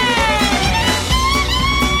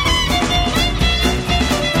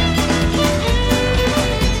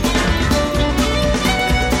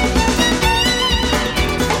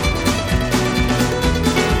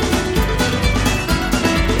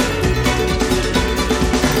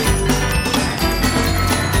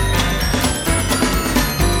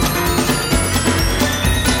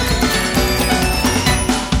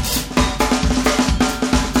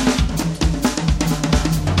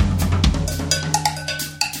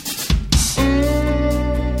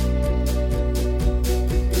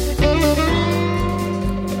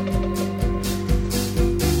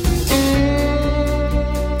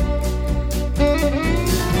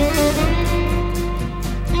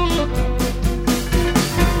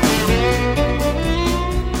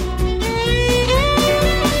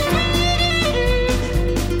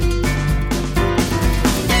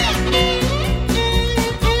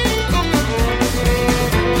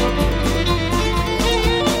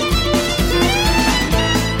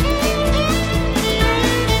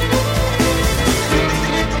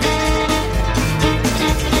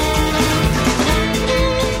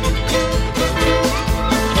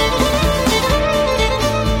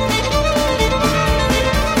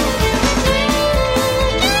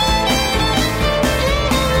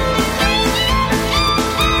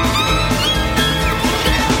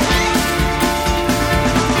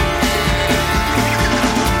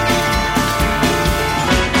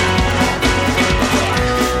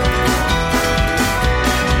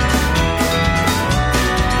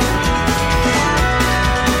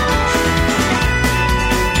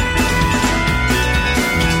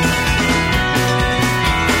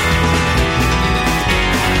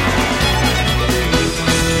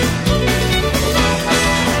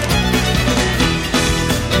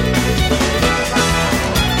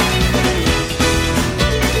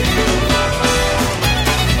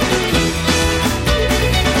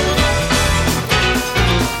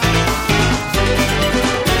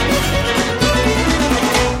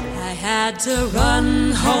 to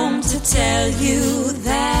run home to tell you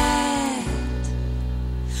that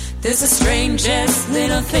there's the strangest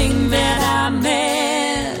little thing that I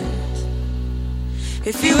met.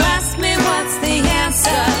 If you ask me what's the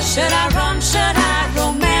answer, should I run, should I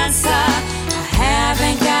romance her? I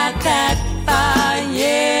haven't got that far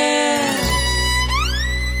yet.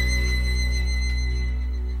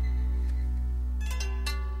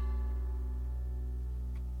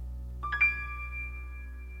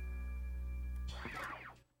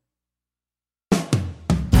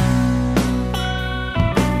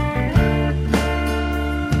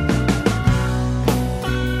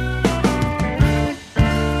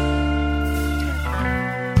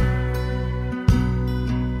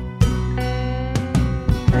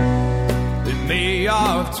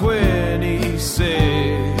 Of 26,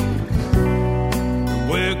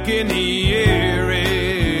 working the area,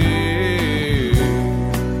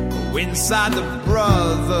 inside the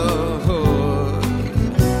brotherhood,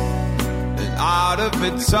 and out of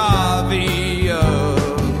Batavia,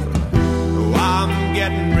 oh, I'm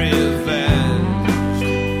getting revenge,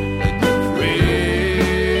 and the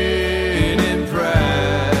printing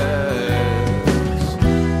press,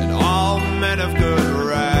 and all men of good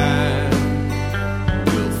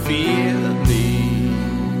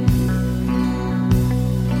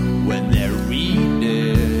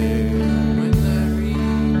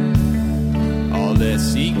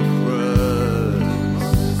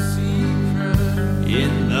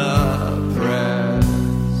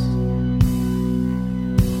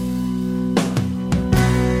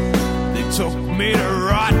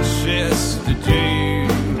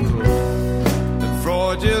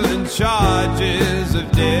charges of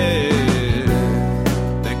death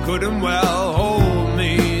that couldn't well hold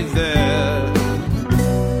me there.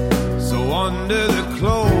 So under the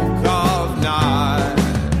cloak of night,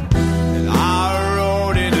 and I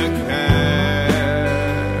rode in a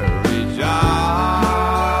carriage out.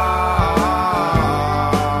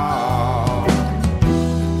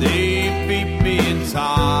 They beat me and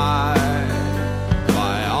tied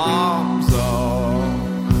my arms off,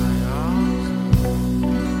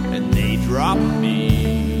 and they dropped me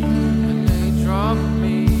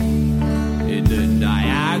into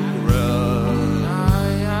Niagara,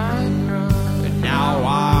 and now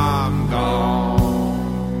I'm gone.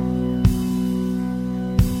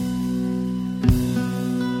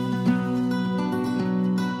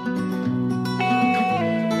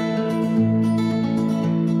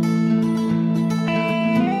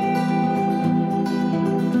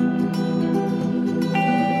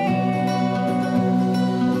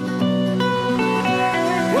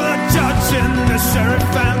 Well, the judge and the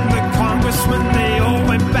sheriff and the congressman, they all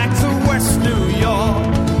went back to West New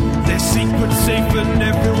York. Their secret safe and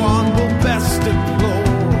everyone will best implore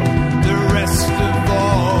the rest of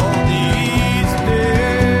all these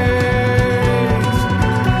days.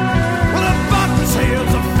 Well, the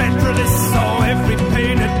bobtails of Federalists saw every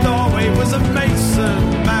painted doorway was a Mason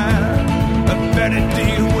man, a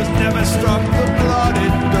Benedict who was never struck the blood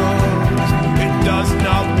it does. It does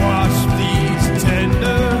not wash these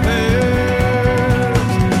tender hands.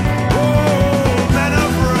 Oh, men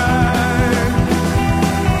of rag.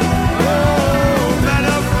 Oh, men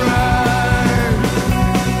of rag.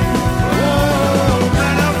 Oh,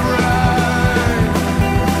 men of rag.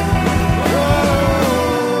 Oh.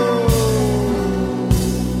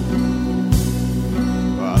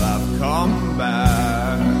 Well, I've come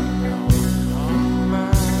back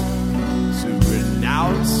to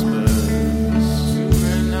renouncements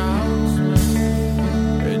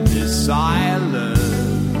in this silence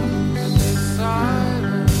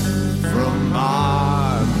from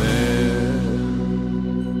my bed.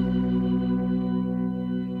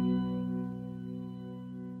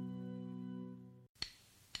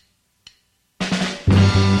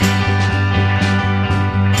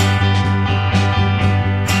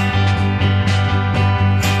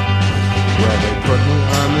 Well, they put me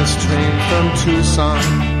on this train from Tucson.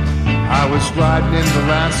 I was riding in the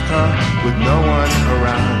last car with no one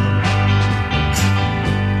around.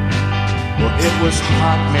 Well, it was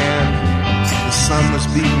hot, man. The sun was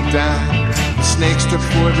beating down. The snakes took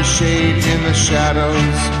for the shade in the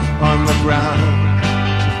shadows on the ground.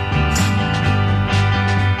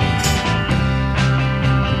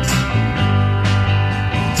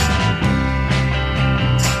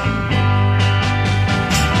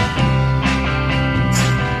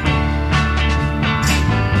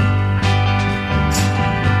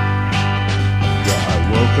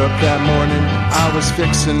 Up that morning, I was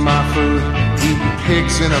fixing my food, eating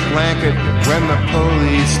pigs in a blanket when the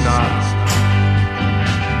police knocked.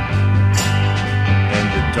 And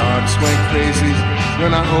the dogs went crazy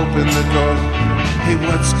when I opened the door. Hey,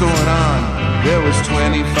 what's going on? There was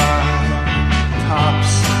 25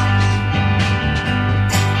 tops.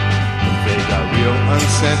 And they got real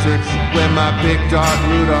unsafe centered when my big dog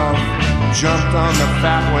Rudolph jumped on the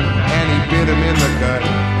fat one and he bit him in the gut.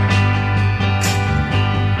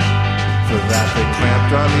 For that they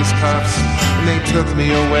clamped on these cuffs and they took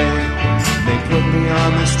me away. They put me on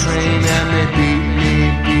this train and they beat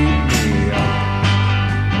me up.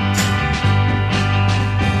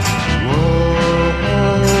 Whoa,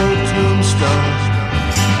 Tombstone,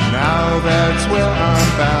 now that's where I'm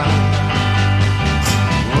bound.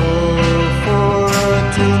 Whoa, for a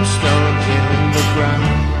tombstone in the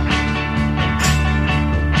ground.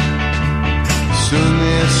 Soon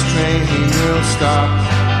this train will stop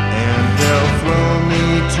and they'll throw me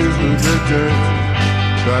to the dirt,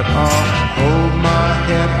 but I'll hold my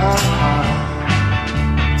head up high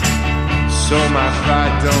so my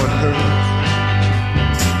pride don't hurt.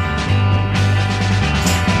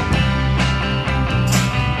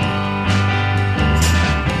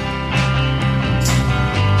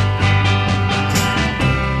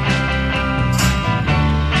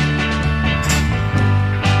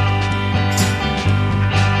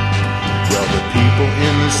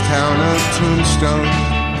 In this town of Tombstone,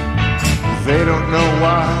 they don't know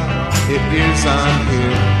why it is I'm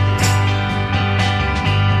here,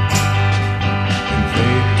 and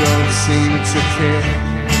they don't seem to care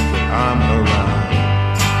that I'm around.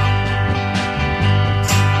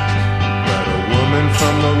 But a woman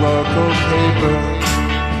from the local paper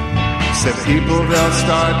said people they'll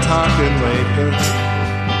start talking later,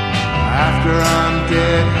 after I'm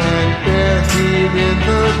dead and buried in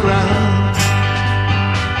the ground.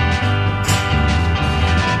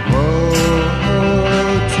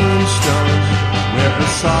 Tombstone, where the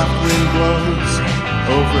soft wind blows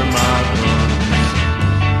over my bones,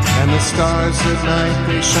 and the stars at night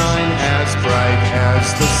they shine as bright as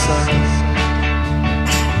the sun.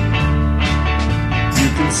 You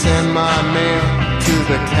can send my mail to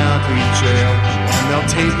the county jail, and they'll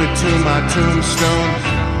tape it to my tombstone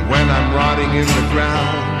when I'm rotting in the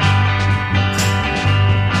ground.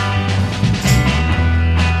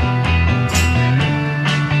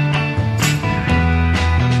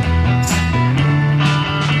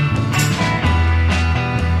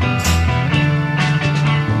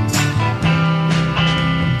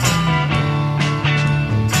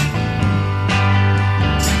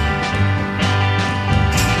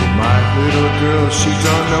 Girl, she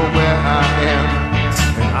don't know where I am,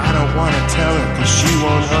 and I don't want to tell her cause she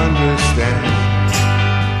won't understand.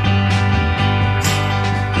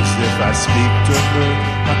 Cause if I speak to her,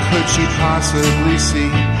 how could she possibly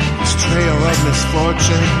see this trail of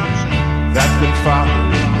misfortune that's been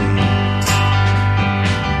following me?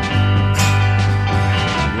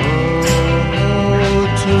 Whoa,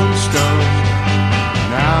 Tombstone,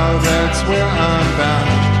 now that's where I'm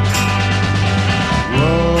bound.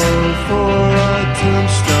 Whoa, for a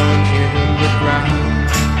tombstone in the ground.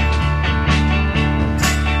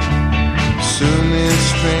 Soon this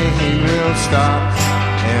train will stop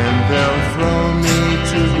and they'll throw me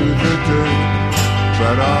to the dirt,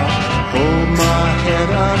 but I'll hold my head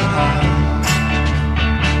up high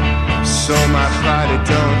so my pride it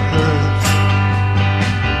don't hurt.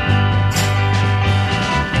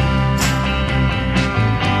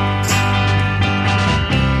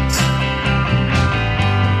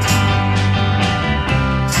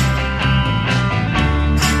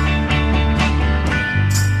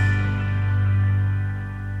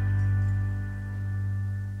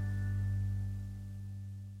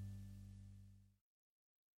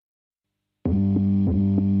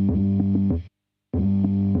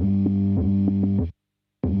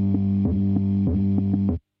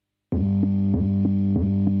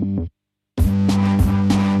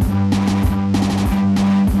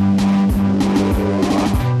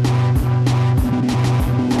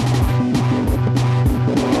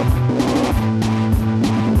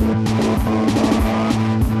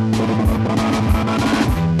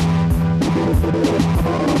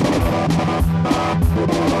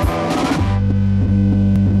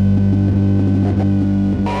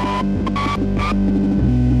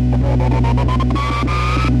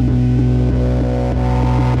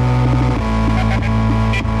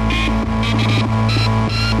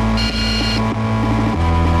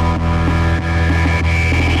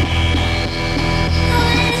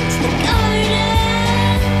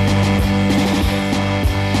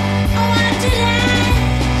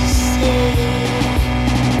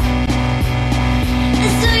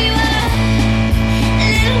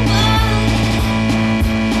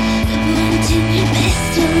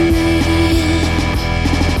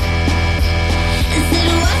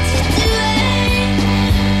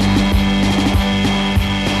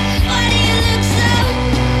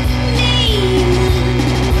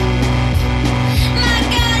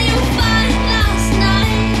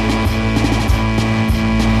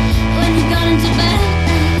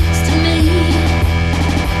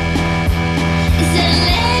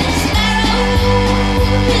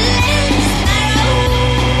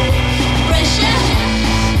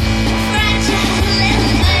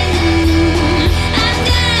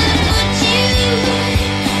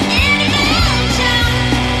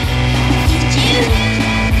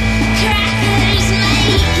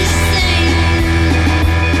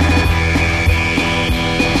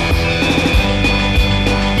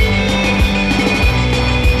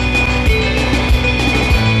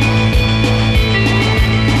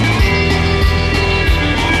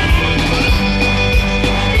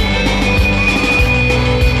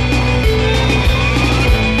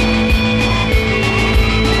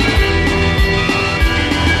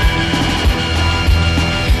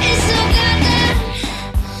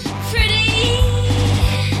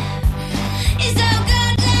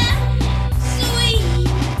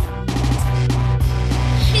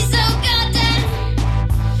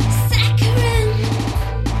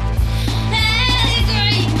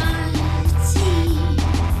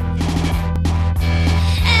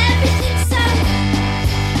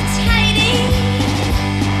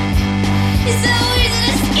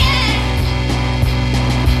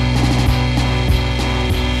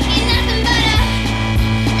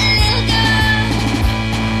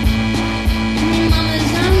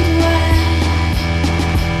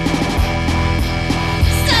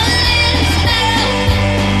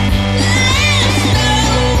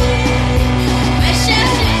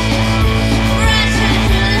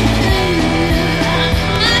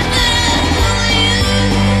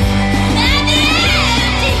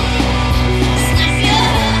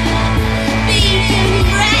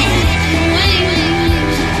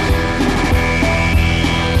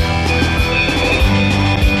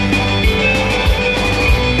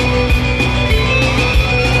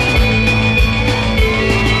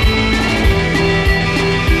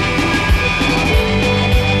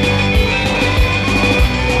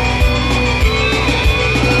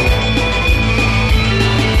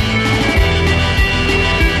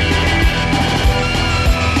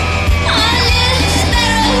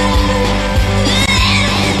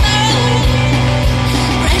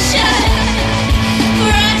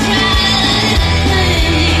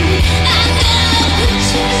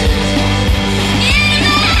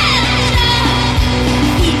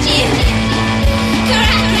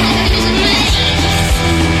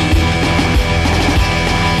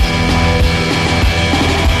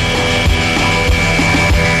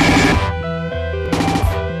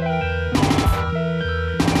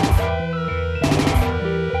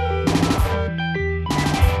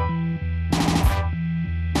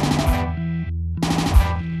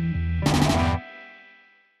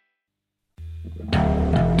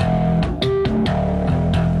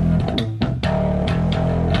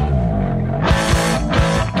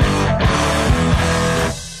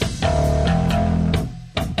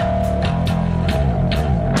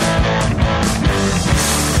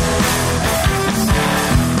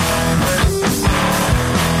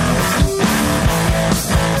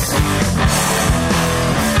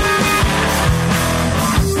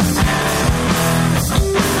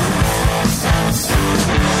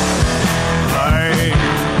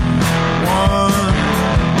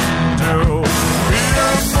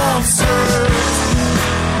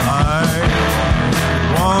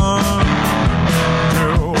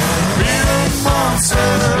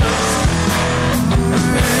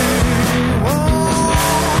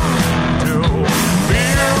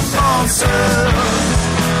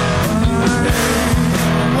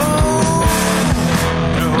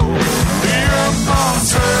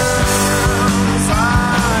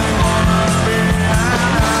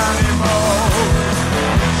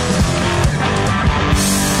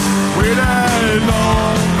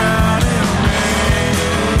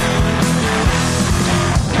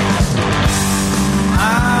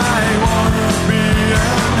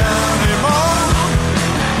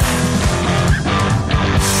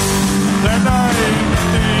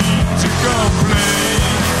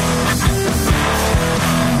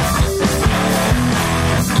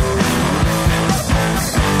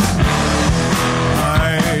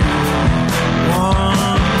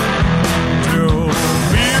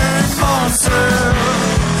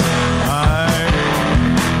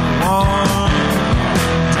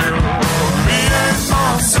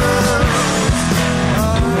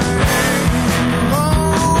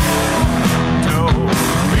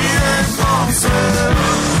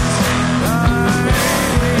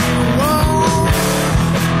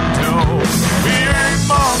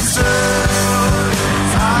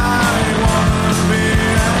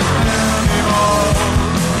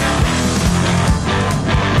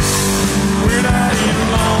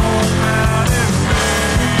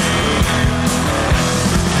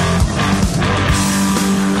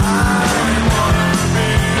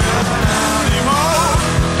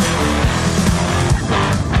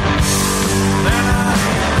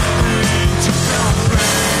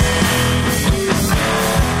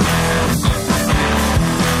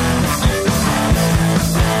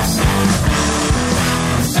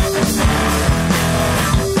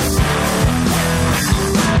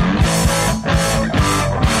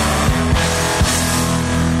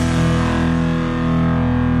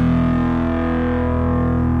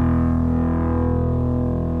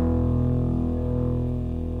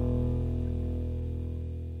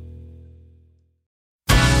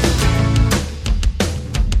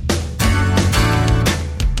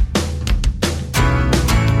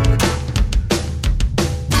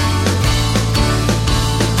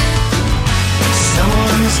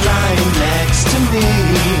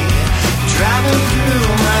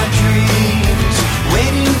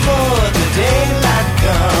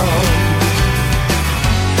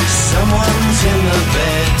 in the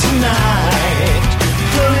bed tonight,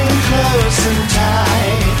 pulling close and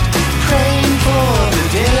tight, praying for the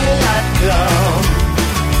daylight come.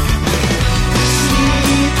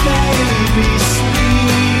 Sleep, baby,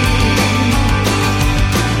 sleep.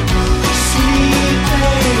 Sleep,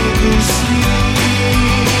 baby, sleep.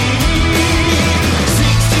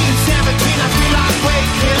 16, 17, I feel like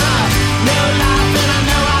waking up. No life and I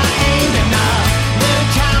know I ain't enough. No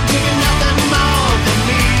time taking nothing more than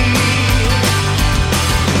me.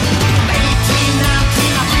 18,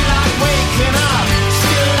 19, I feel like waking up.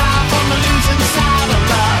 Still alive on the losing side of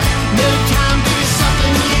love. No time to be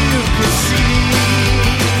something you could see.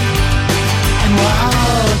 And we're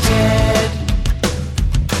all dead.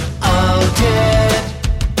 All dead.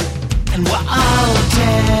 And we're all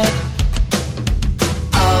dead.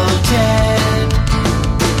 All dead.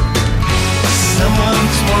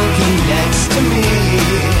 Someone's walking next to me,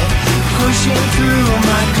 pushing through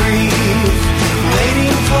my grief,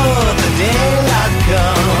 waiting for the daylight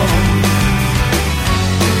come.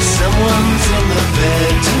 Someone's in the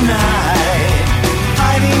bed tonight,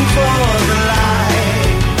 fighting for the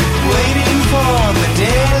light, waiting for the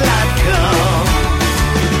daylight come.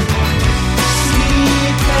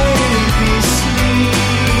 Sleep, baby, sleep.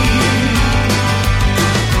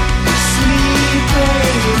 Sleep,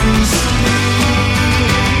 baby, sleep.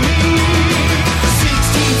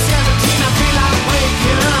 16, 17, I feel like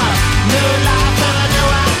waking up. No life and I know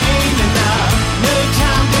I ain't enough. No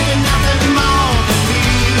time doing nothing more than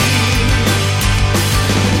me.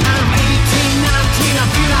 I'm 18, 19, I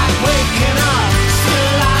feel like waking up. Still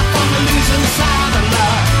alive on the losing side of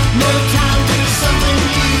love. No time to do something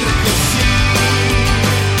you can see.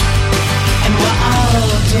 And we're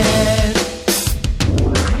all dead.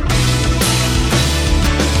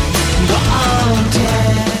 We're all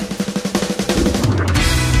dead.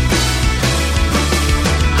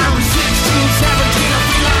 I'm 16, 17, I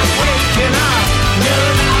feel like waking up. No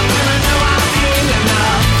life and I know I ain't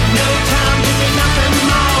enough. No time to do nothing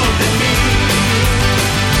more than me.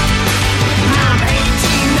 I'm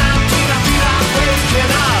 18, 19, I feel like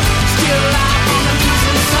waking up. Still alive on the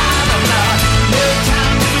losing side of love. No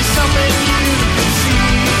time to be something you can see.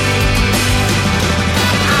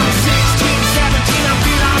 I'm 16, 17, I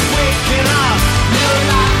feel like waking up. No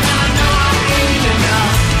life and I know I ain't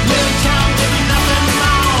enough. No time to be nothing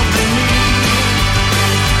more than me.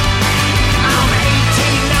 I'm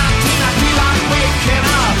 18, 19, I feel like waking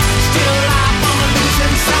up. Still alive on the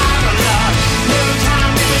losing side of love. No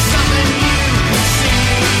time to be something you can see.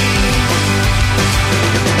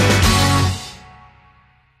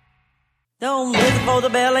 Don't wait for the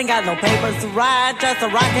bell, ain't got no papers to write. Just a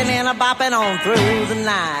rockin' and a bopping on through the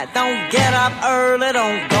night. Don't get up early,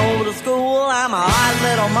 don't go to school. I'm a hot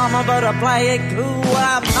little mama, but I play it cool.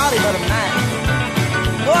 I'm naughty, but I'm nice.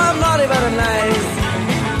 Oh, I'm naughty, but I'm nice.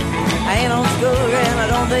 I ain't on sugar and I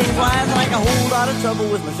don't think twice. I like a whole lot of trouble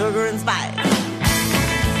with my sugar and spice.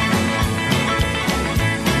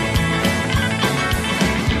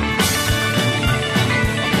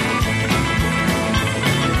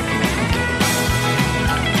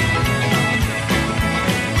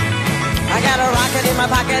 I got a rocket in my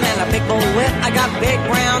pocket and a big bull whip. I got big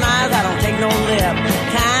brown eyes, I don't take no lip.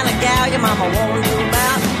 Kind of gal your mama warned you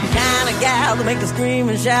about. Kind of gal to make you scream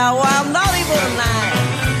and shout. Well, I'm naughty but I'm nice.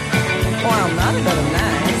 Well, I'm naughty but I'm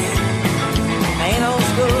nice. I ain't no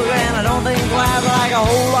sugar and I don't think twice. I like a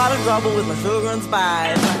whole lot of trouble with my sugar and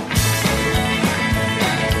spice.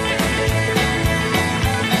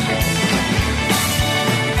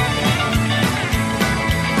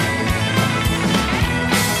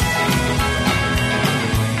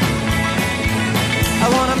 I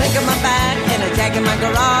wanna make up my back and a jack in my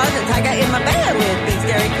garage, a tiger in my bed with big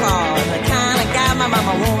scary claws. The kind of guy my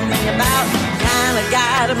mama warned me about, kind of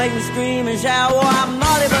guy to make me scream and shout. Oh, I'm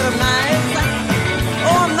naughty but I'm nice.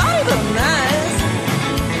 Oh, I'm naughty but I'm nice.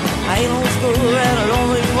 I ain't on school and I don't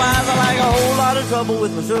think wise. I like a whole lot of trouble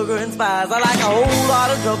with my sugar and spice. I like a whole lot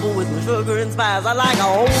of trouble with my sugar and spice. I like a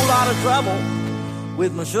whole lot of trouble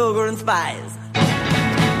with my sugar and spice.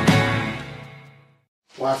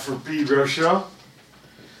 Watt for Pedro Show.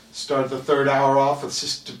 Started the third hour off with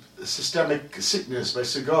Systemic Sickness by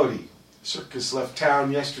Sigodi. Circus left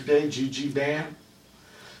town yesterday, GG Band.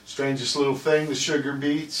 Strangest Little Thing, The Sugar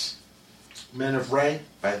Beats. Men of Rank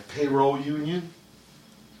by Payroll Union.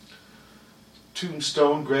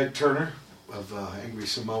 Tombstone, Greg Turner of Angry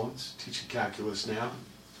Samoans, teaching calculus now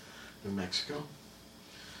in New Mexico.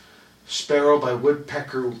 Sparrow by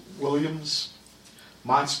Woodpecker Williams.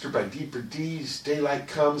 Monster by Deeper D's. Daylight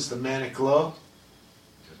Comes, The Manic Low.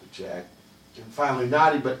 Jack. And finally,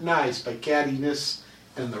 Naughty But Nice by Cattiness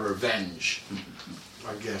and The Revenge.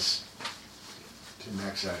 I guess Tim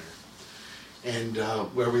Maxider. And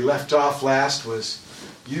where we left off last was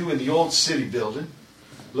you in the old city building,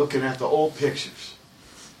 looking at the old pictures.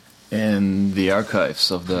 In the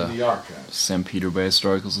archives of the archives. St. Peter Bay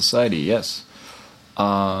Historical Society, yes.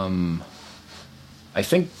 I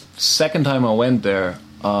think second time I went there,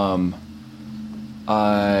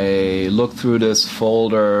 I looked through this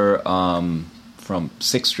folder from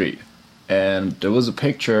 6th Street, and there was a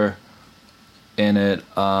picture in it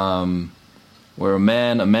where a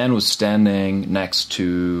man was standing next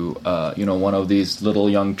to one of these little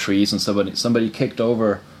young trees, and somebody kicked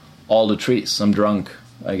over all the trees. Some drunk,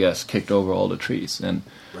 I guess, kicked over all the trees, and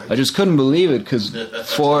I just couldn't believe it because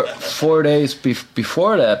 4 days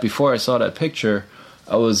before I saw that picture,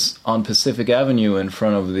 I was on Pacific Avenue in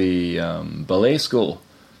front of the ballet school,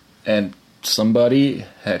 and somebody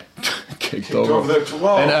had kicked over the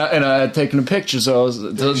wall, and I had taken a picture, so I was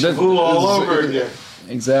all over again.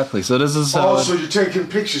 Exactly. So this is how. So you're taking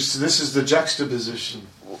pictures. So this is the juxtaposition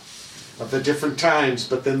of the different times,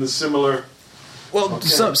 but then the similar. Well,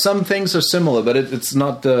 okay. some things are similar, but it's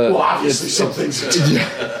not the. Well, obviously, some things are.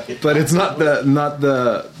 Yeah, but it's not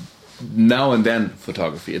the now and then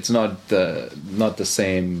photography. It's not the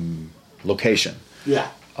same location. Yeah.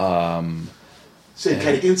 Same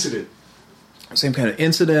kind of incident. Same kind of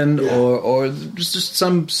incident, yeah. or just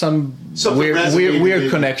some weird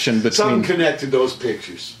connection between. Some connected those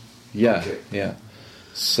pictures. Yeah, okay. Yeah.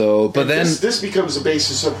 So, but then this becomes the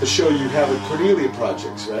basis of the show you have at Cornelia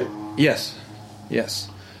Projects, right? Yes.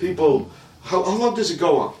 People, how long does it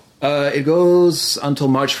go on? It goes until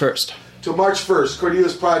March 1st. Till March 1st,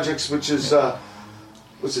 Cornelius Projects, which is,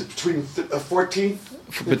 was it between 14th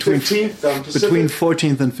and 15th on Pacific? Between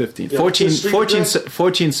 14th and 15th. Yeah,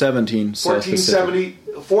 1417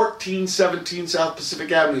 1417 South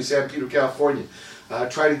Pacific Avenue, San Pedro, California.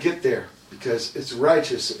 Try to get there because it's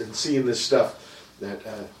righteous in seeing this stuff that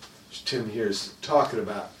Tim here is talking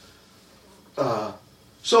about.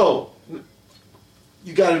 So,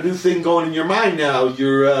 you got a new thing going in your mind now.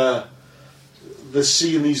 You're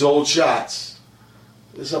seeing these old shots.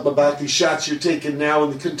 There's something about these shots you're taking now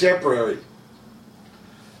in the contemporary.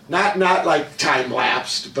 Not like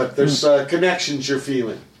time-lapsed, but there's connections you're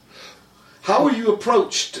feeling. How were you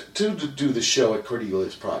approached to do the show at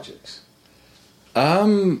Cornelius Projects?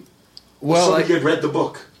 Well, somebody had read the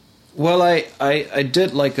book. Well, I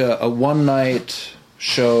did like a one-night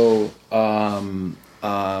show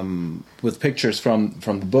with pictures from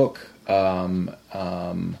the book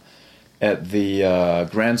at the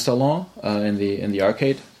Grand Salon in the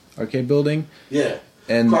arcade building. Yeah,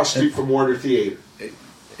 across the street from Warner Theater.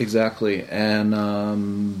 Exactly, and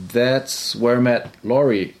that's where I met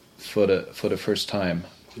Laurie for the first time.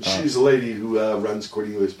 She's the lady who runs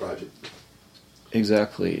Cornelius Project.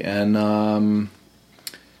 Exactly,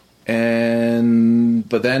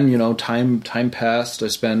 but then time passed. I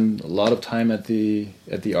spent a lot of time at the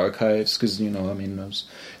archives because it was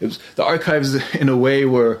the archives in a way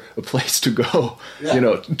were a place to go.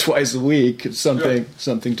 Yeah. Twice a week, something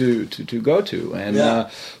to go to. And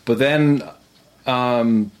but then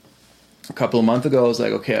a couple of months ago, I was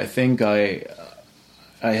like, okay, I think I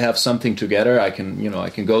have something together. I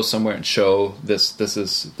can go somewhere and show this. This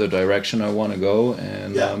is the direction I want to go,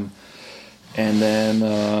 and. And then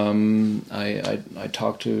I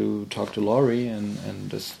talked to Laurie, and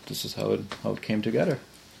this is how it came together.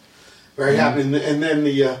 Very happy. And then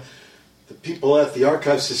the people at the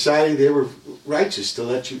Archive Society, they were righteous to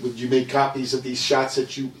let you. Would you make copies of these shots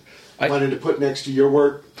that you wanted to put next to your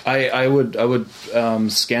work? I would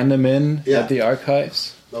scan them in at the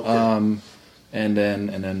archives, okay. And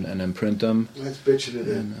then print them. That's bitching it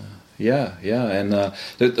in. Yeah, and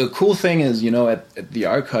the cool thing is, at the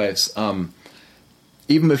archives,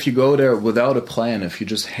 even if you go there without a plan, if you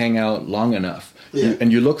just hang out long enough,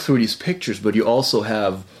 and you look through these pictures, but you also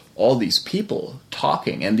have all these people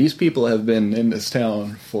talking, and these people have been in this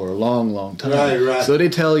town for a long, long time. Right. So they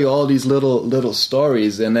tell you all these little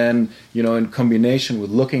stories, and then in combination with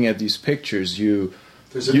looking at these pictures,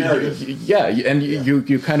 there's a narrative.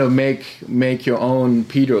 You kind of make your own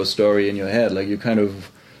Pedro story in your head, like you kind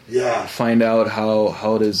of find out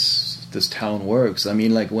how this town works. I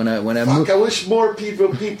mean, like when I moved, I wish more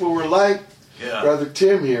people were like Brother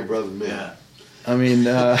Tim here, Brother Man. Yeah. I mean,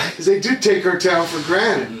 because they do take our town for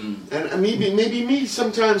granted, and maybe me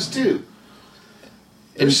sometimes too.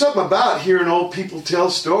 There's something about hearing old people tell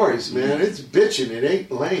stories, man. It's bitching. It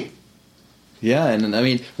ain't lame. Yeah, and I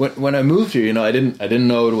mean, when I moved here, I didn't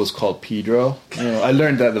know it was called Pedro. I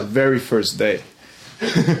learned that the very first day.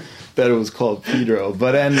 that it was called Pedro.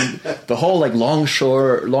 But then the whole like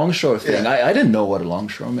longshore thing, I didn't know what a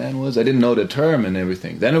longshoreman was. I didn't know the term and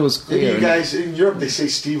everything. Then it was clear. You guys in Europe, they say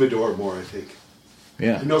stevedore more, I think.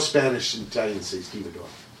 Yeah. I know Spanish and Italian say stevedore.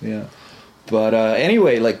 Yeah. But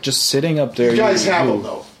anyway, like just sitting up there. You guys have them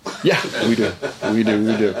though. Yeah, we do. We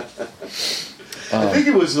do. I think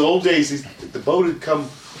it was the old days. The boat had come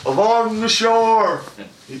along the shore.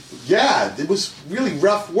 Yeah, it was really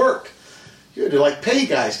rough work. You had to like pay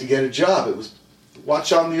guys to get a job. It was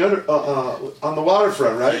watch on the other on the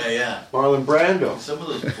waterfront, right? Yeah. Marlon Brando. Some of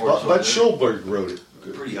those ports. Bud Schulberg wrote it.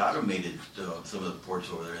 Pretty automated. Some of the ports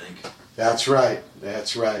over there, I think. That's right.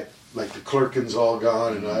 Like the Clerkins all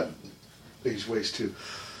gone and these ways too.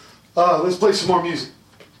 Let's play some more music,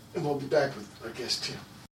 and we'll be back with our guest Tim.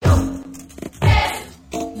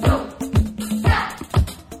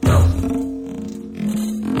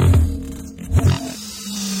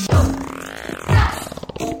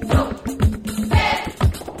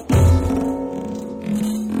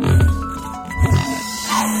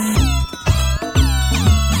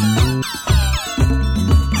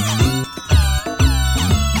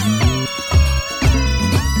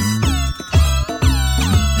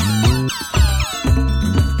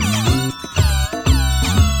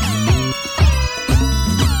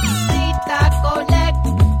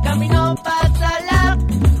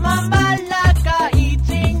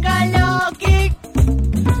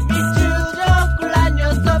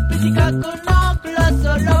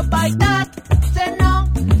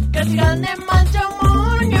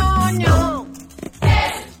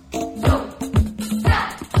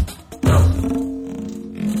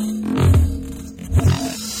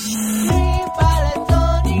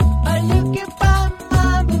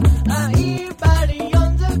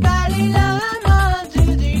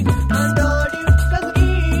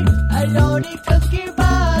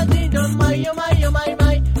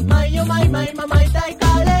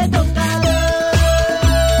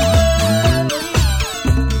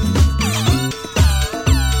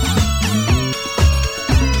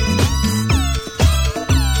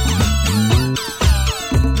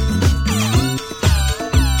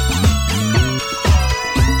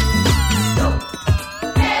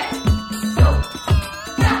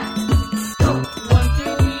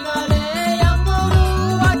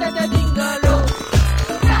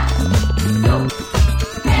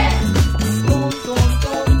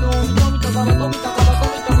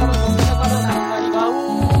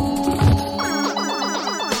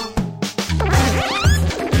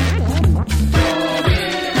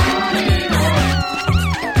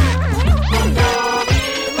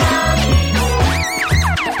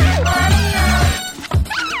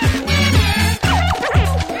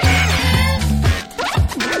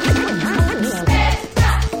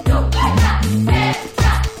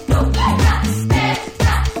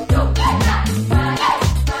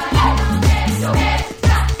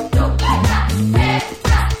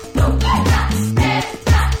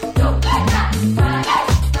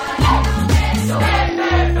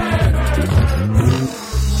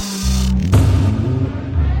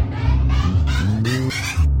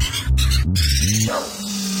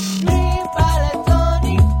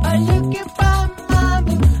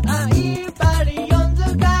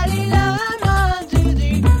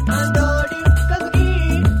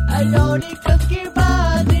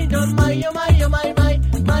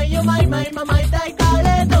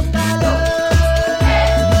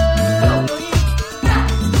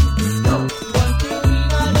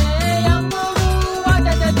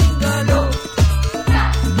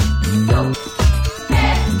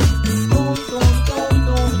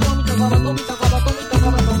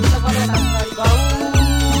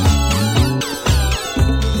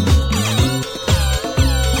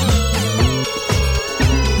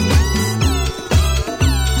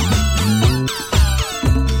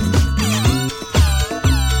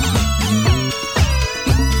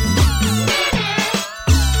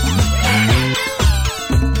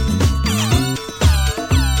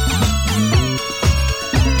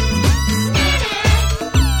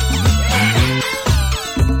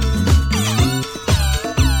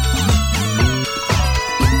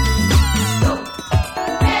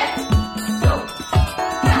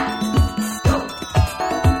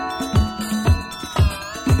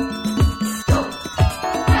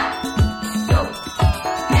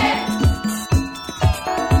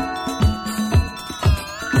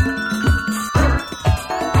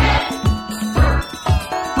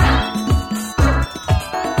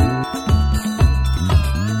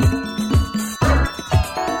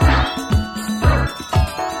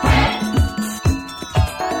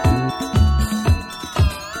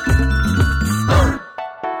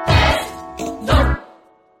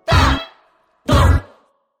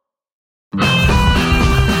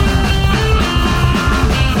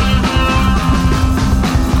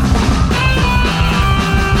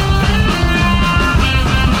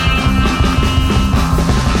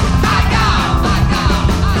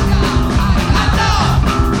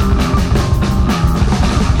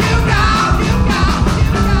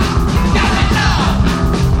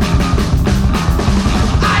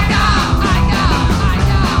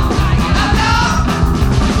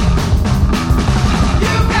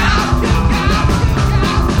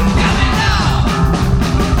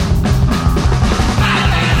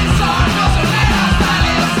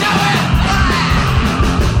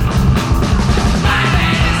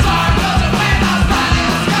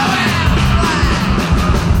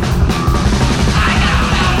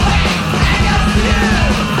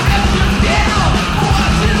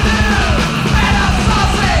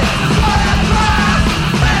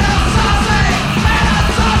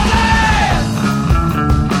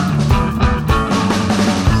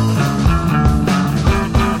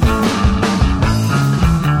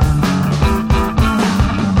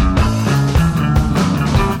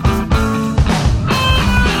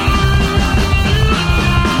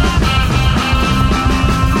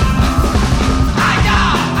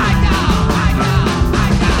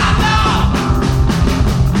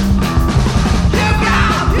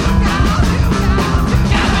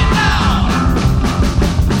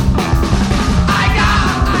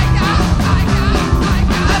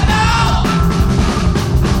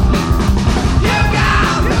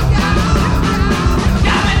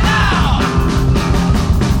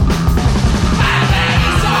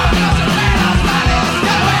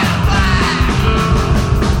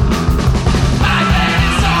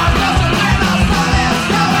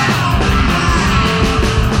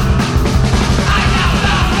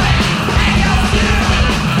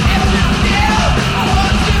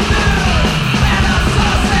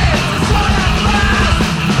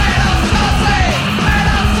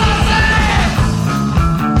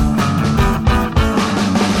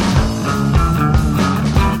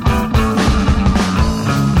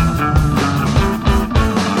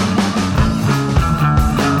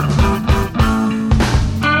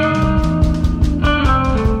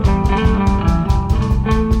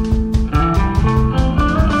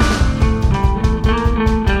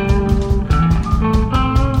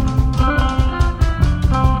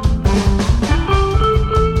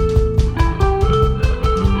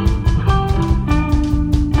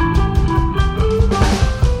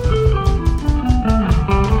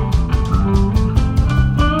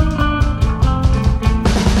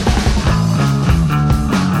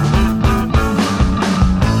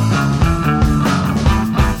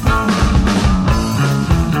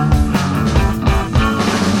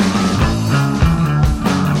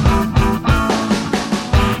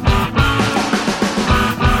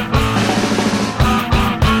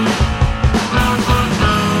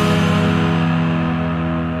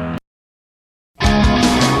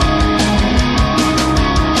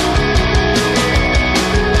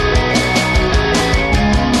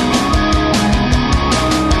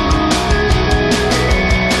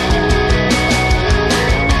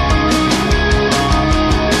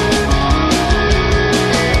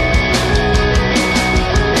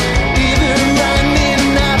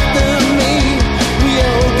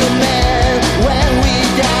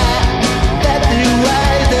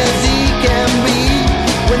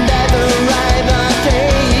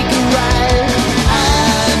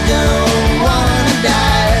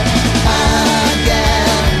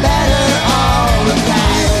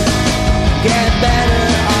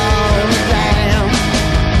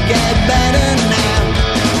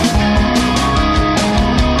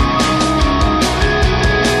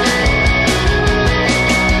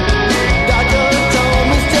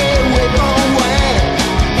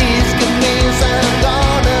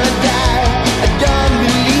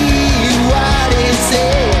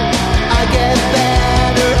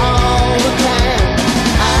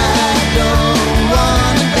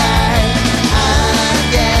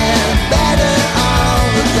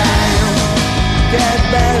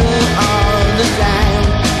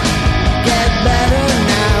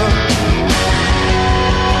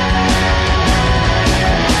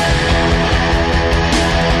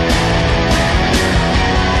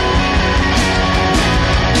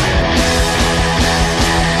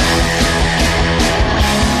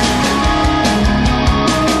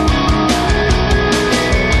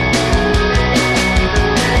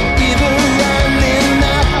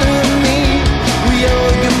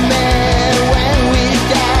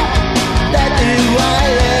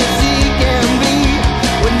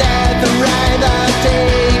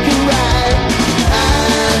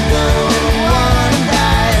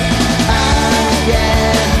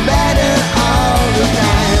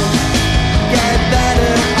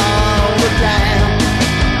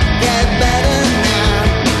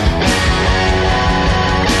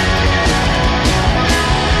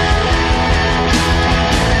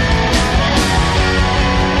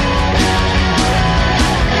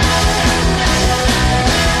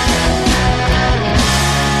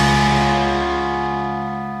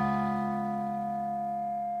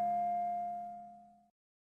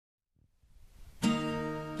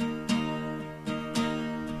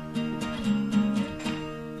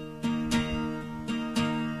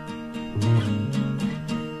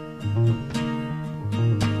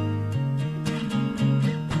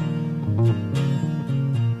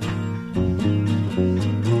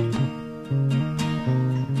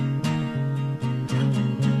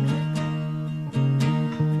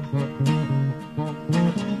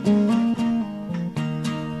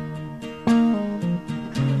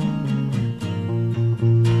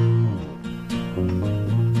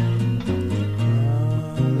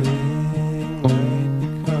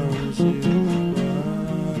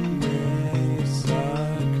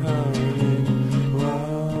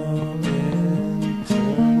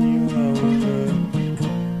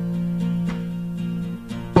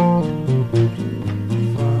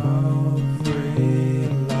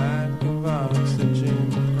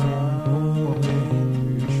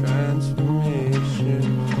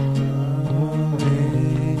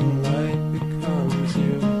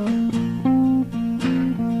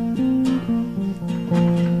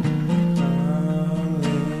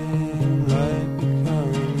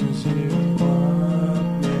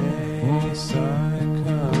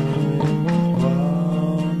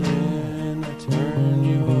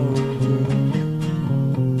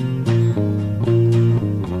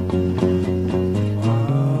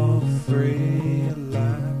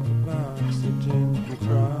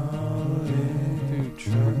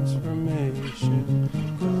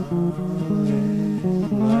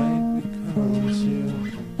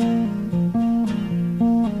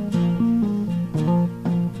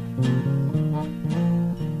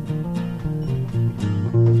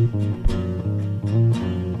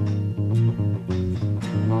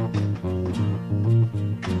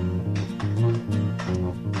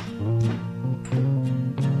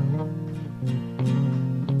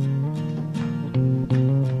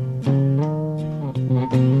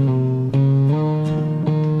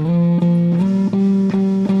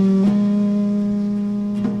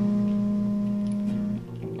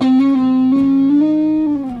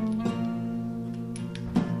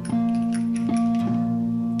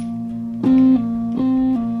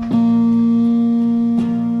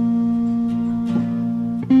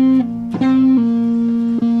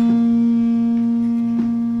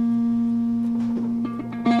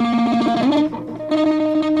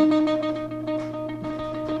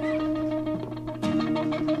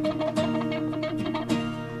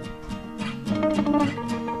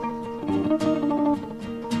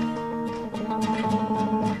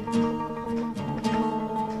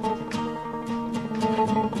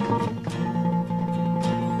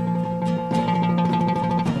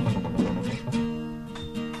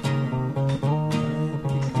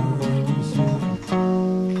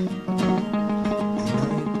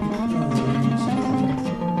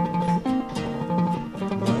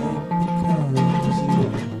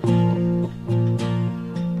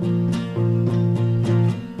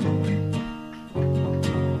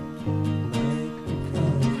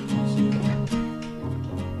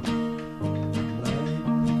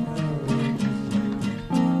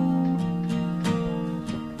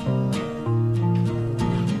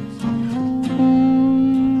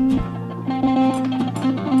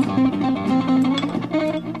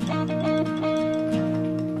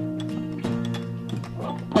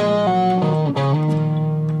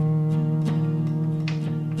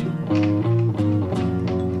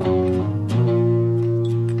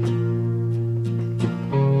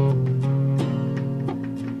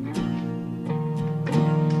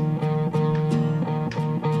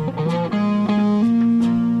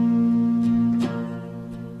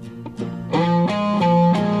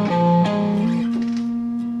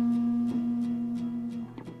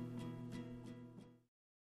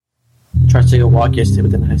 Tried to take a walk yesterday,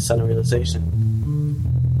 but then I had a sudden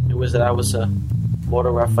realization. It was that I was a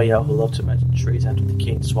mortal Raphael who loved to imagine trees after the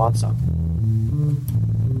King's swan song.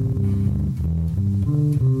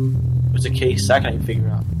 It was a case I can't even figure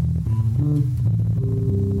out.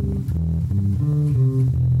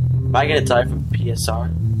 Am I gonna die from PSR?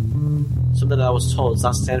 Something that I was told does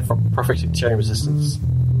not stand for perfect sectarian resistance.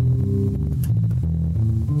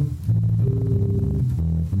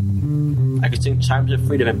 I could sing Chimes of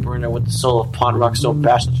Freedom and burn out with the soul of Pond Rockstone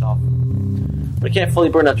Bashnishoff. But I can't fully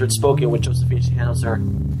burn after it's spoken when Josephine handles her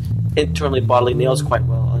internally bodily nails quite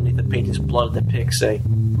well underneath the painting's blood that depicts a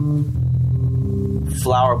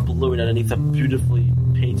flower blooming underneath a beautifully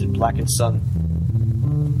painted blackened sun.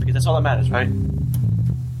 Because that's all that matters, right?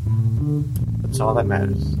 That's all that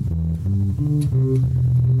matters.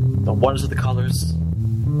 The wonders of the colors,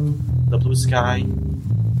 the blue sky,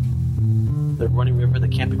 the running river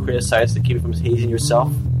that can't be criticized to keep you from hazing yourself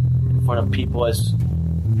in front of people as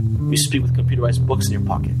you speak with computerized books in your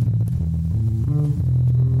pocket.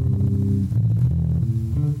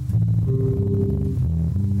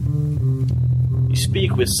 You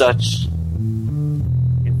speak with such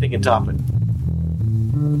thinking topic.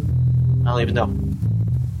 I don't even know.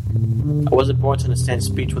 I wasn't born to understand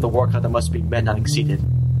speech with a war cloud that must be met, not exceeded.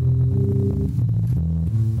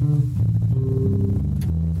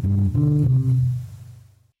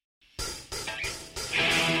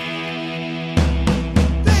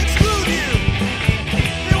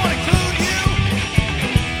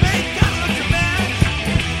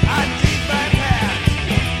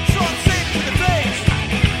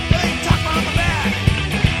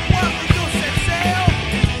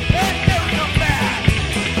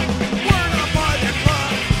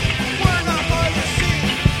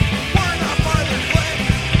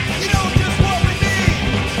 You know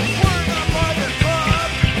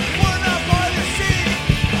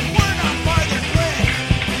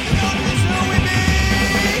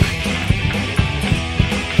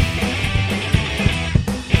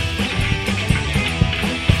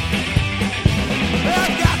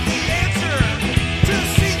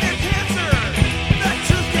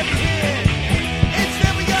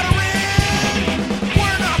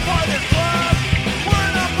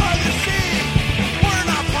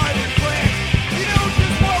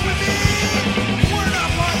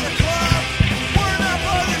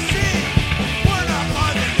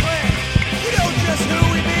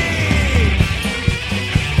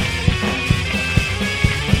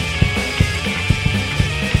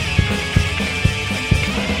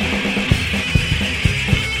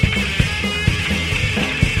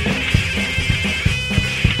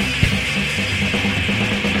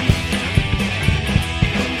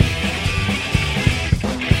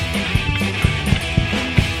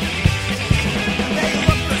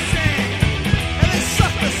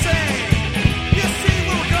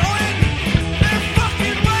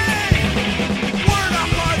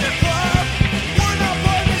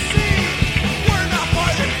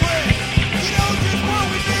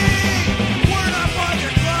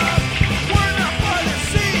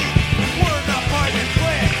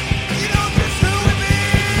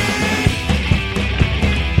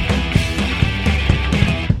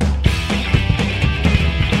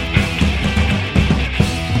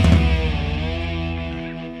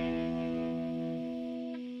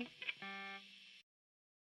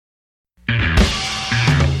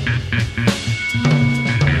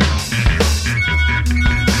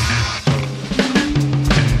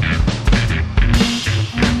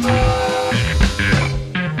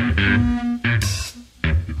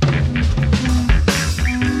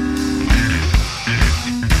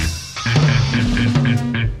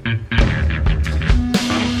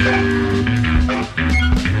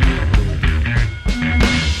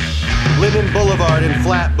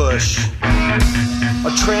bush.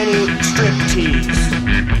 A tranny striptease.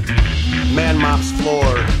 Man mops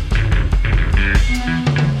floor.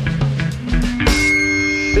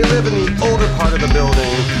 They live in the older part of the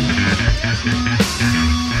building.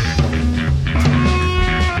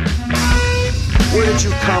 Where did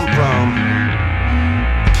you come from?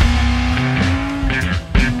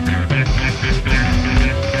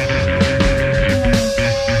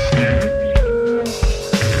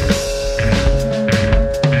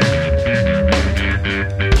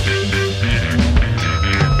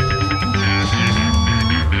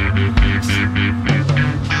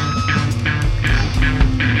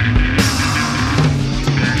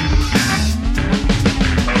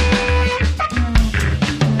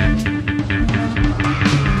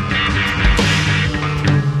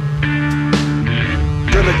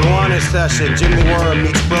 Session, Jimmy Worm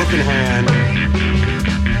meets Broken Hand.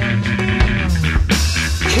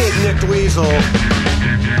 Kid nicked Weasel.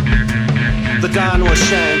 The Don was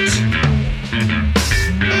shanked.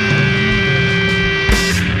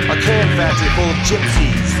 A can factory full of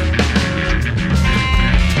gypsies.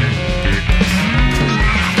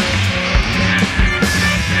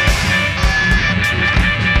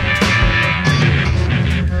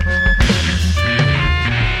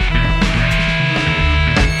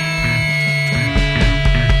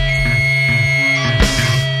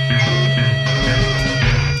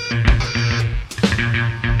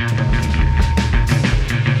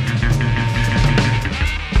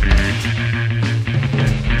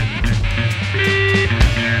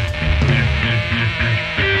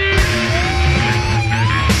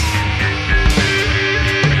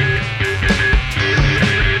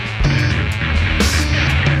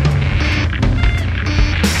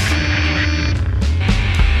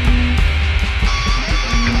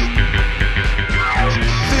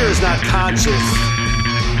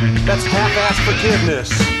 That's half-ass forgiveness.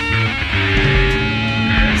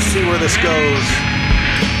 See where this goes.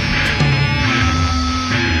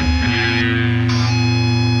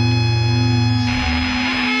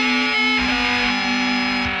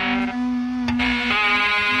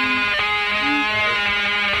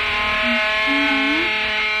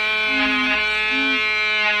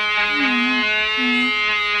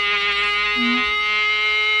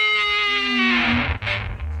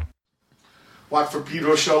 For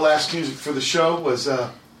Pedro Show, last music for the show was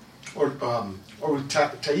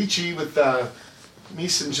Taichi with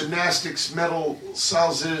Misan Gymnastics, metal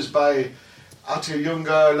salsas by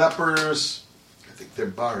Atayunga Lepers. I think they're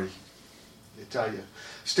Bari, Italia.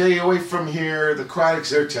 Stay away from here. The Chronics,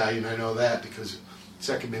 they're Italian. I know that because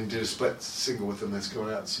Second Man did a split single with them that's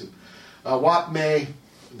going out soon. Wap May,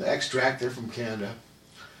 The Extract, they're from Canada.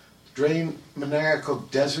 Drain Maniacal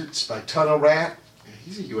Deserts by Tunnel Rat. Yeah,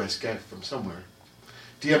 he's a U.S. guy from somewhere.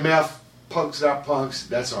 DMF, Punks Not Punks,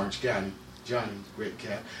 that's Orange County. Johnny, great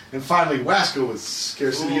cat. And finally, Wasco with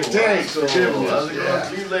Scarcity of Tanks.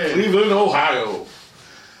 Cleveland, Ohio.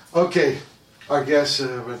 Okay, our guest,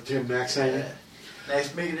 Tim Max.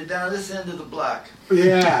 Nice making it down this end of the block.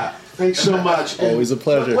 Yeah, thanks so much. Always a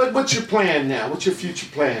pleasure. What's your plan now? What's your future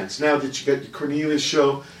plans? Now that you got your Cornelius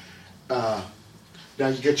show, now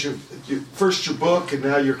you get your book, and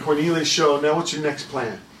now your Cornelius show. Now what's your next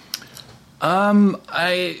plan?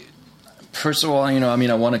 First of all, I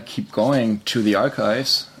want to keep going to the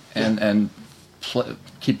archives and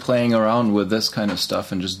keep playing around with this kind of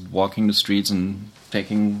stuff and just walking the streets and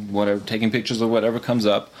taking pictures of whatever comes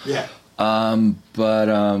up. Yeah. But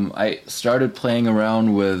I started playing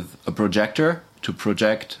around with a projector to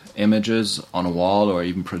project images on a wall or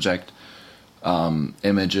even project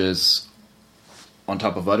images on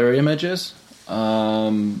top of other images,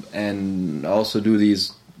 and also do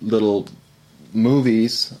these little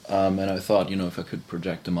movies, and I thought, if I could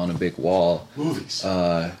project them on a big wall. Movies.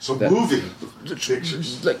 Movie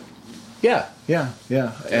pictures. Yeah.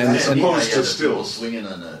 And opposed to still swinging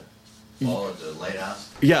on the wall at the lighthouse.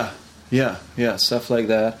 Yeah, stuff like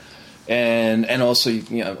that. And also,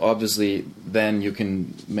 obviously, then you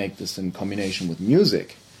can make this in combination with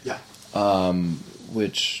music. Yeah.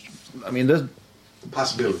 Which, there's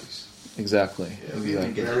possibilities. Exactly. Yeah,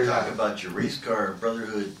 we get to talk about your race car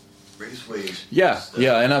brotherhood. Raceways. Yeah,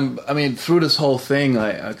 and through this whole thing,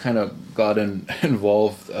 I kind of got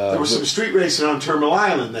involved. There was some street racing on Terminal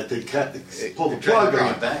Island that they pulled the plug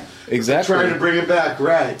on. Back. Exactly. Trying to bring it back,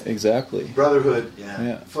 right? Exactly. Brotherhood.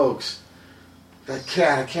 Yeah. Folks, that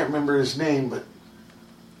cat, I can't remember his name, but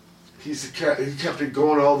he's the cat. He kept it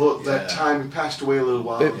going all that time. He passed away a little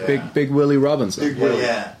while ago. Big Willie Robinson. Big Willie.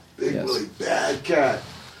 Yeah. Big Willie. Bad cat.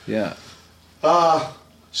 Yeah.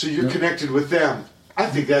 So you're connected with them. I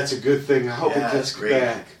think that's a good thing. I hope it gets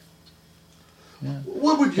back.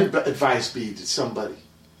 What would your advice be to somebody,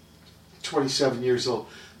 27 years old,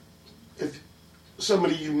 if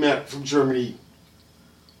somebody you met from Germany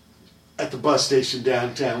at the bus station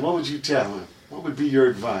downtown, what would you tell him? What would be your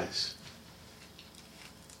advice?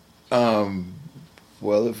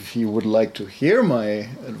 Well, if he would like to hear my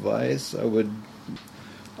advice, I would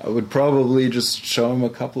probably just show him a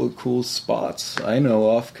couple of cool spots I know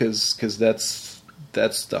of, because that's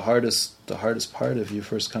the hardest part. If you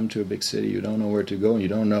first come to a big city, you don't know where to go, and you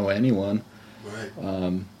don't know anyone. Right.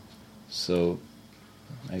 So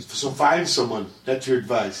find someone. That's your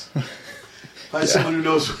advice. Find someone who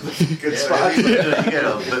knows where the good spot is.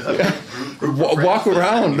 Walk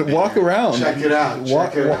around. Check it out.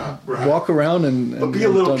 Right. Walk around and be a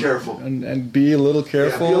little careful. And be a little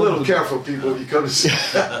careful. Yeah, be a little careful, people. You come to see.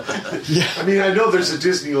 I mean, I know there's a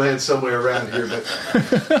Disneyland somewhere around here,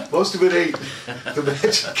 but most of it ain't the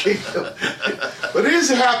Magic Kingdom. But it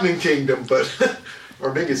is a happening kingdom.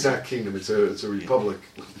 Or maybe it's not kingdom. It's a republic.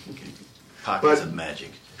 Pockets of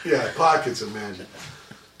magic. Yeah, pockets of magic.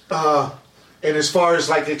 And as far as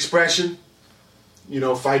like expression,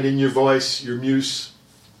 finding your voice, your muse.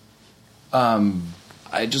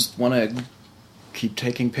 I just want to keep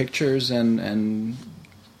taking pictures and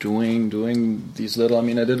doing these little. I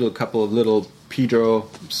mean, I did a couple of little Pedro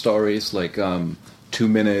stories, like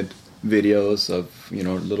 2-minute videos of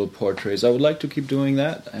little portraits. I would like to keep doing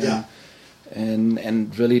that,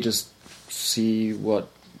 and really just see what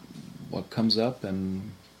comes up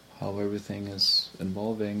and how everything is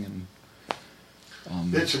evolving and.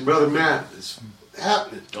 Mitch and Brother Matt, it's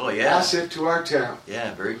happening. Oh, yeah. Asset to our town.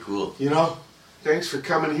 Yeah, very cool. Thanks for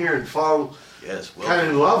coming here and following. Yes, well. Kind of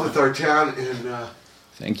in love with our town and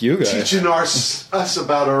thank you guys. Teaching us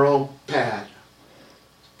about our own pad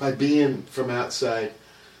by being from outside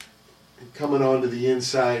and coming on to the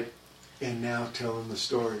inside and now telling the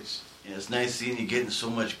stories. Yeah, it's nice seeing you getting so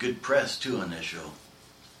much good press too on this show.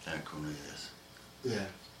 Kind of cool, this. Yeah.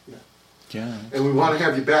 And we want to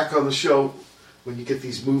have you back on the show when you get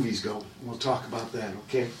these movies going. We'll talk about that,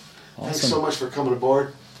 okay? Awesome. Thanks so much for coming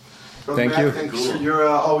aboard. Thank you. Thanks for your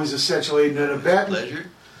always essential aid and abetting. Pleasure.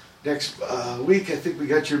 Next week, I think we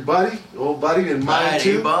got your buddy, old buddy, and mine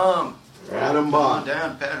too. Bomb. Adam Bomb. Come on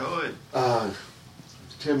down, Pat Hood.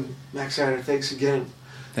 Tim Maxiner, thanks again.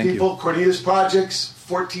 Thank People, Cornelius Projects,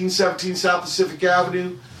 1417 South Pacific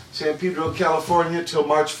Avenue, San Pedro, California, till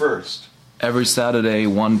March 1st. Every Saturday,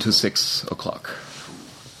 1 to 6 o'clock.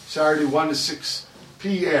 Saturday, 1 to 6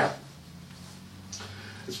 p.m.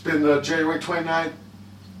 It's been January 29th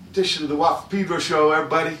edition of the Pedro Show,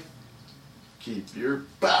 everybody. Keep your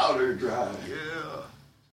powder dry. Yeah.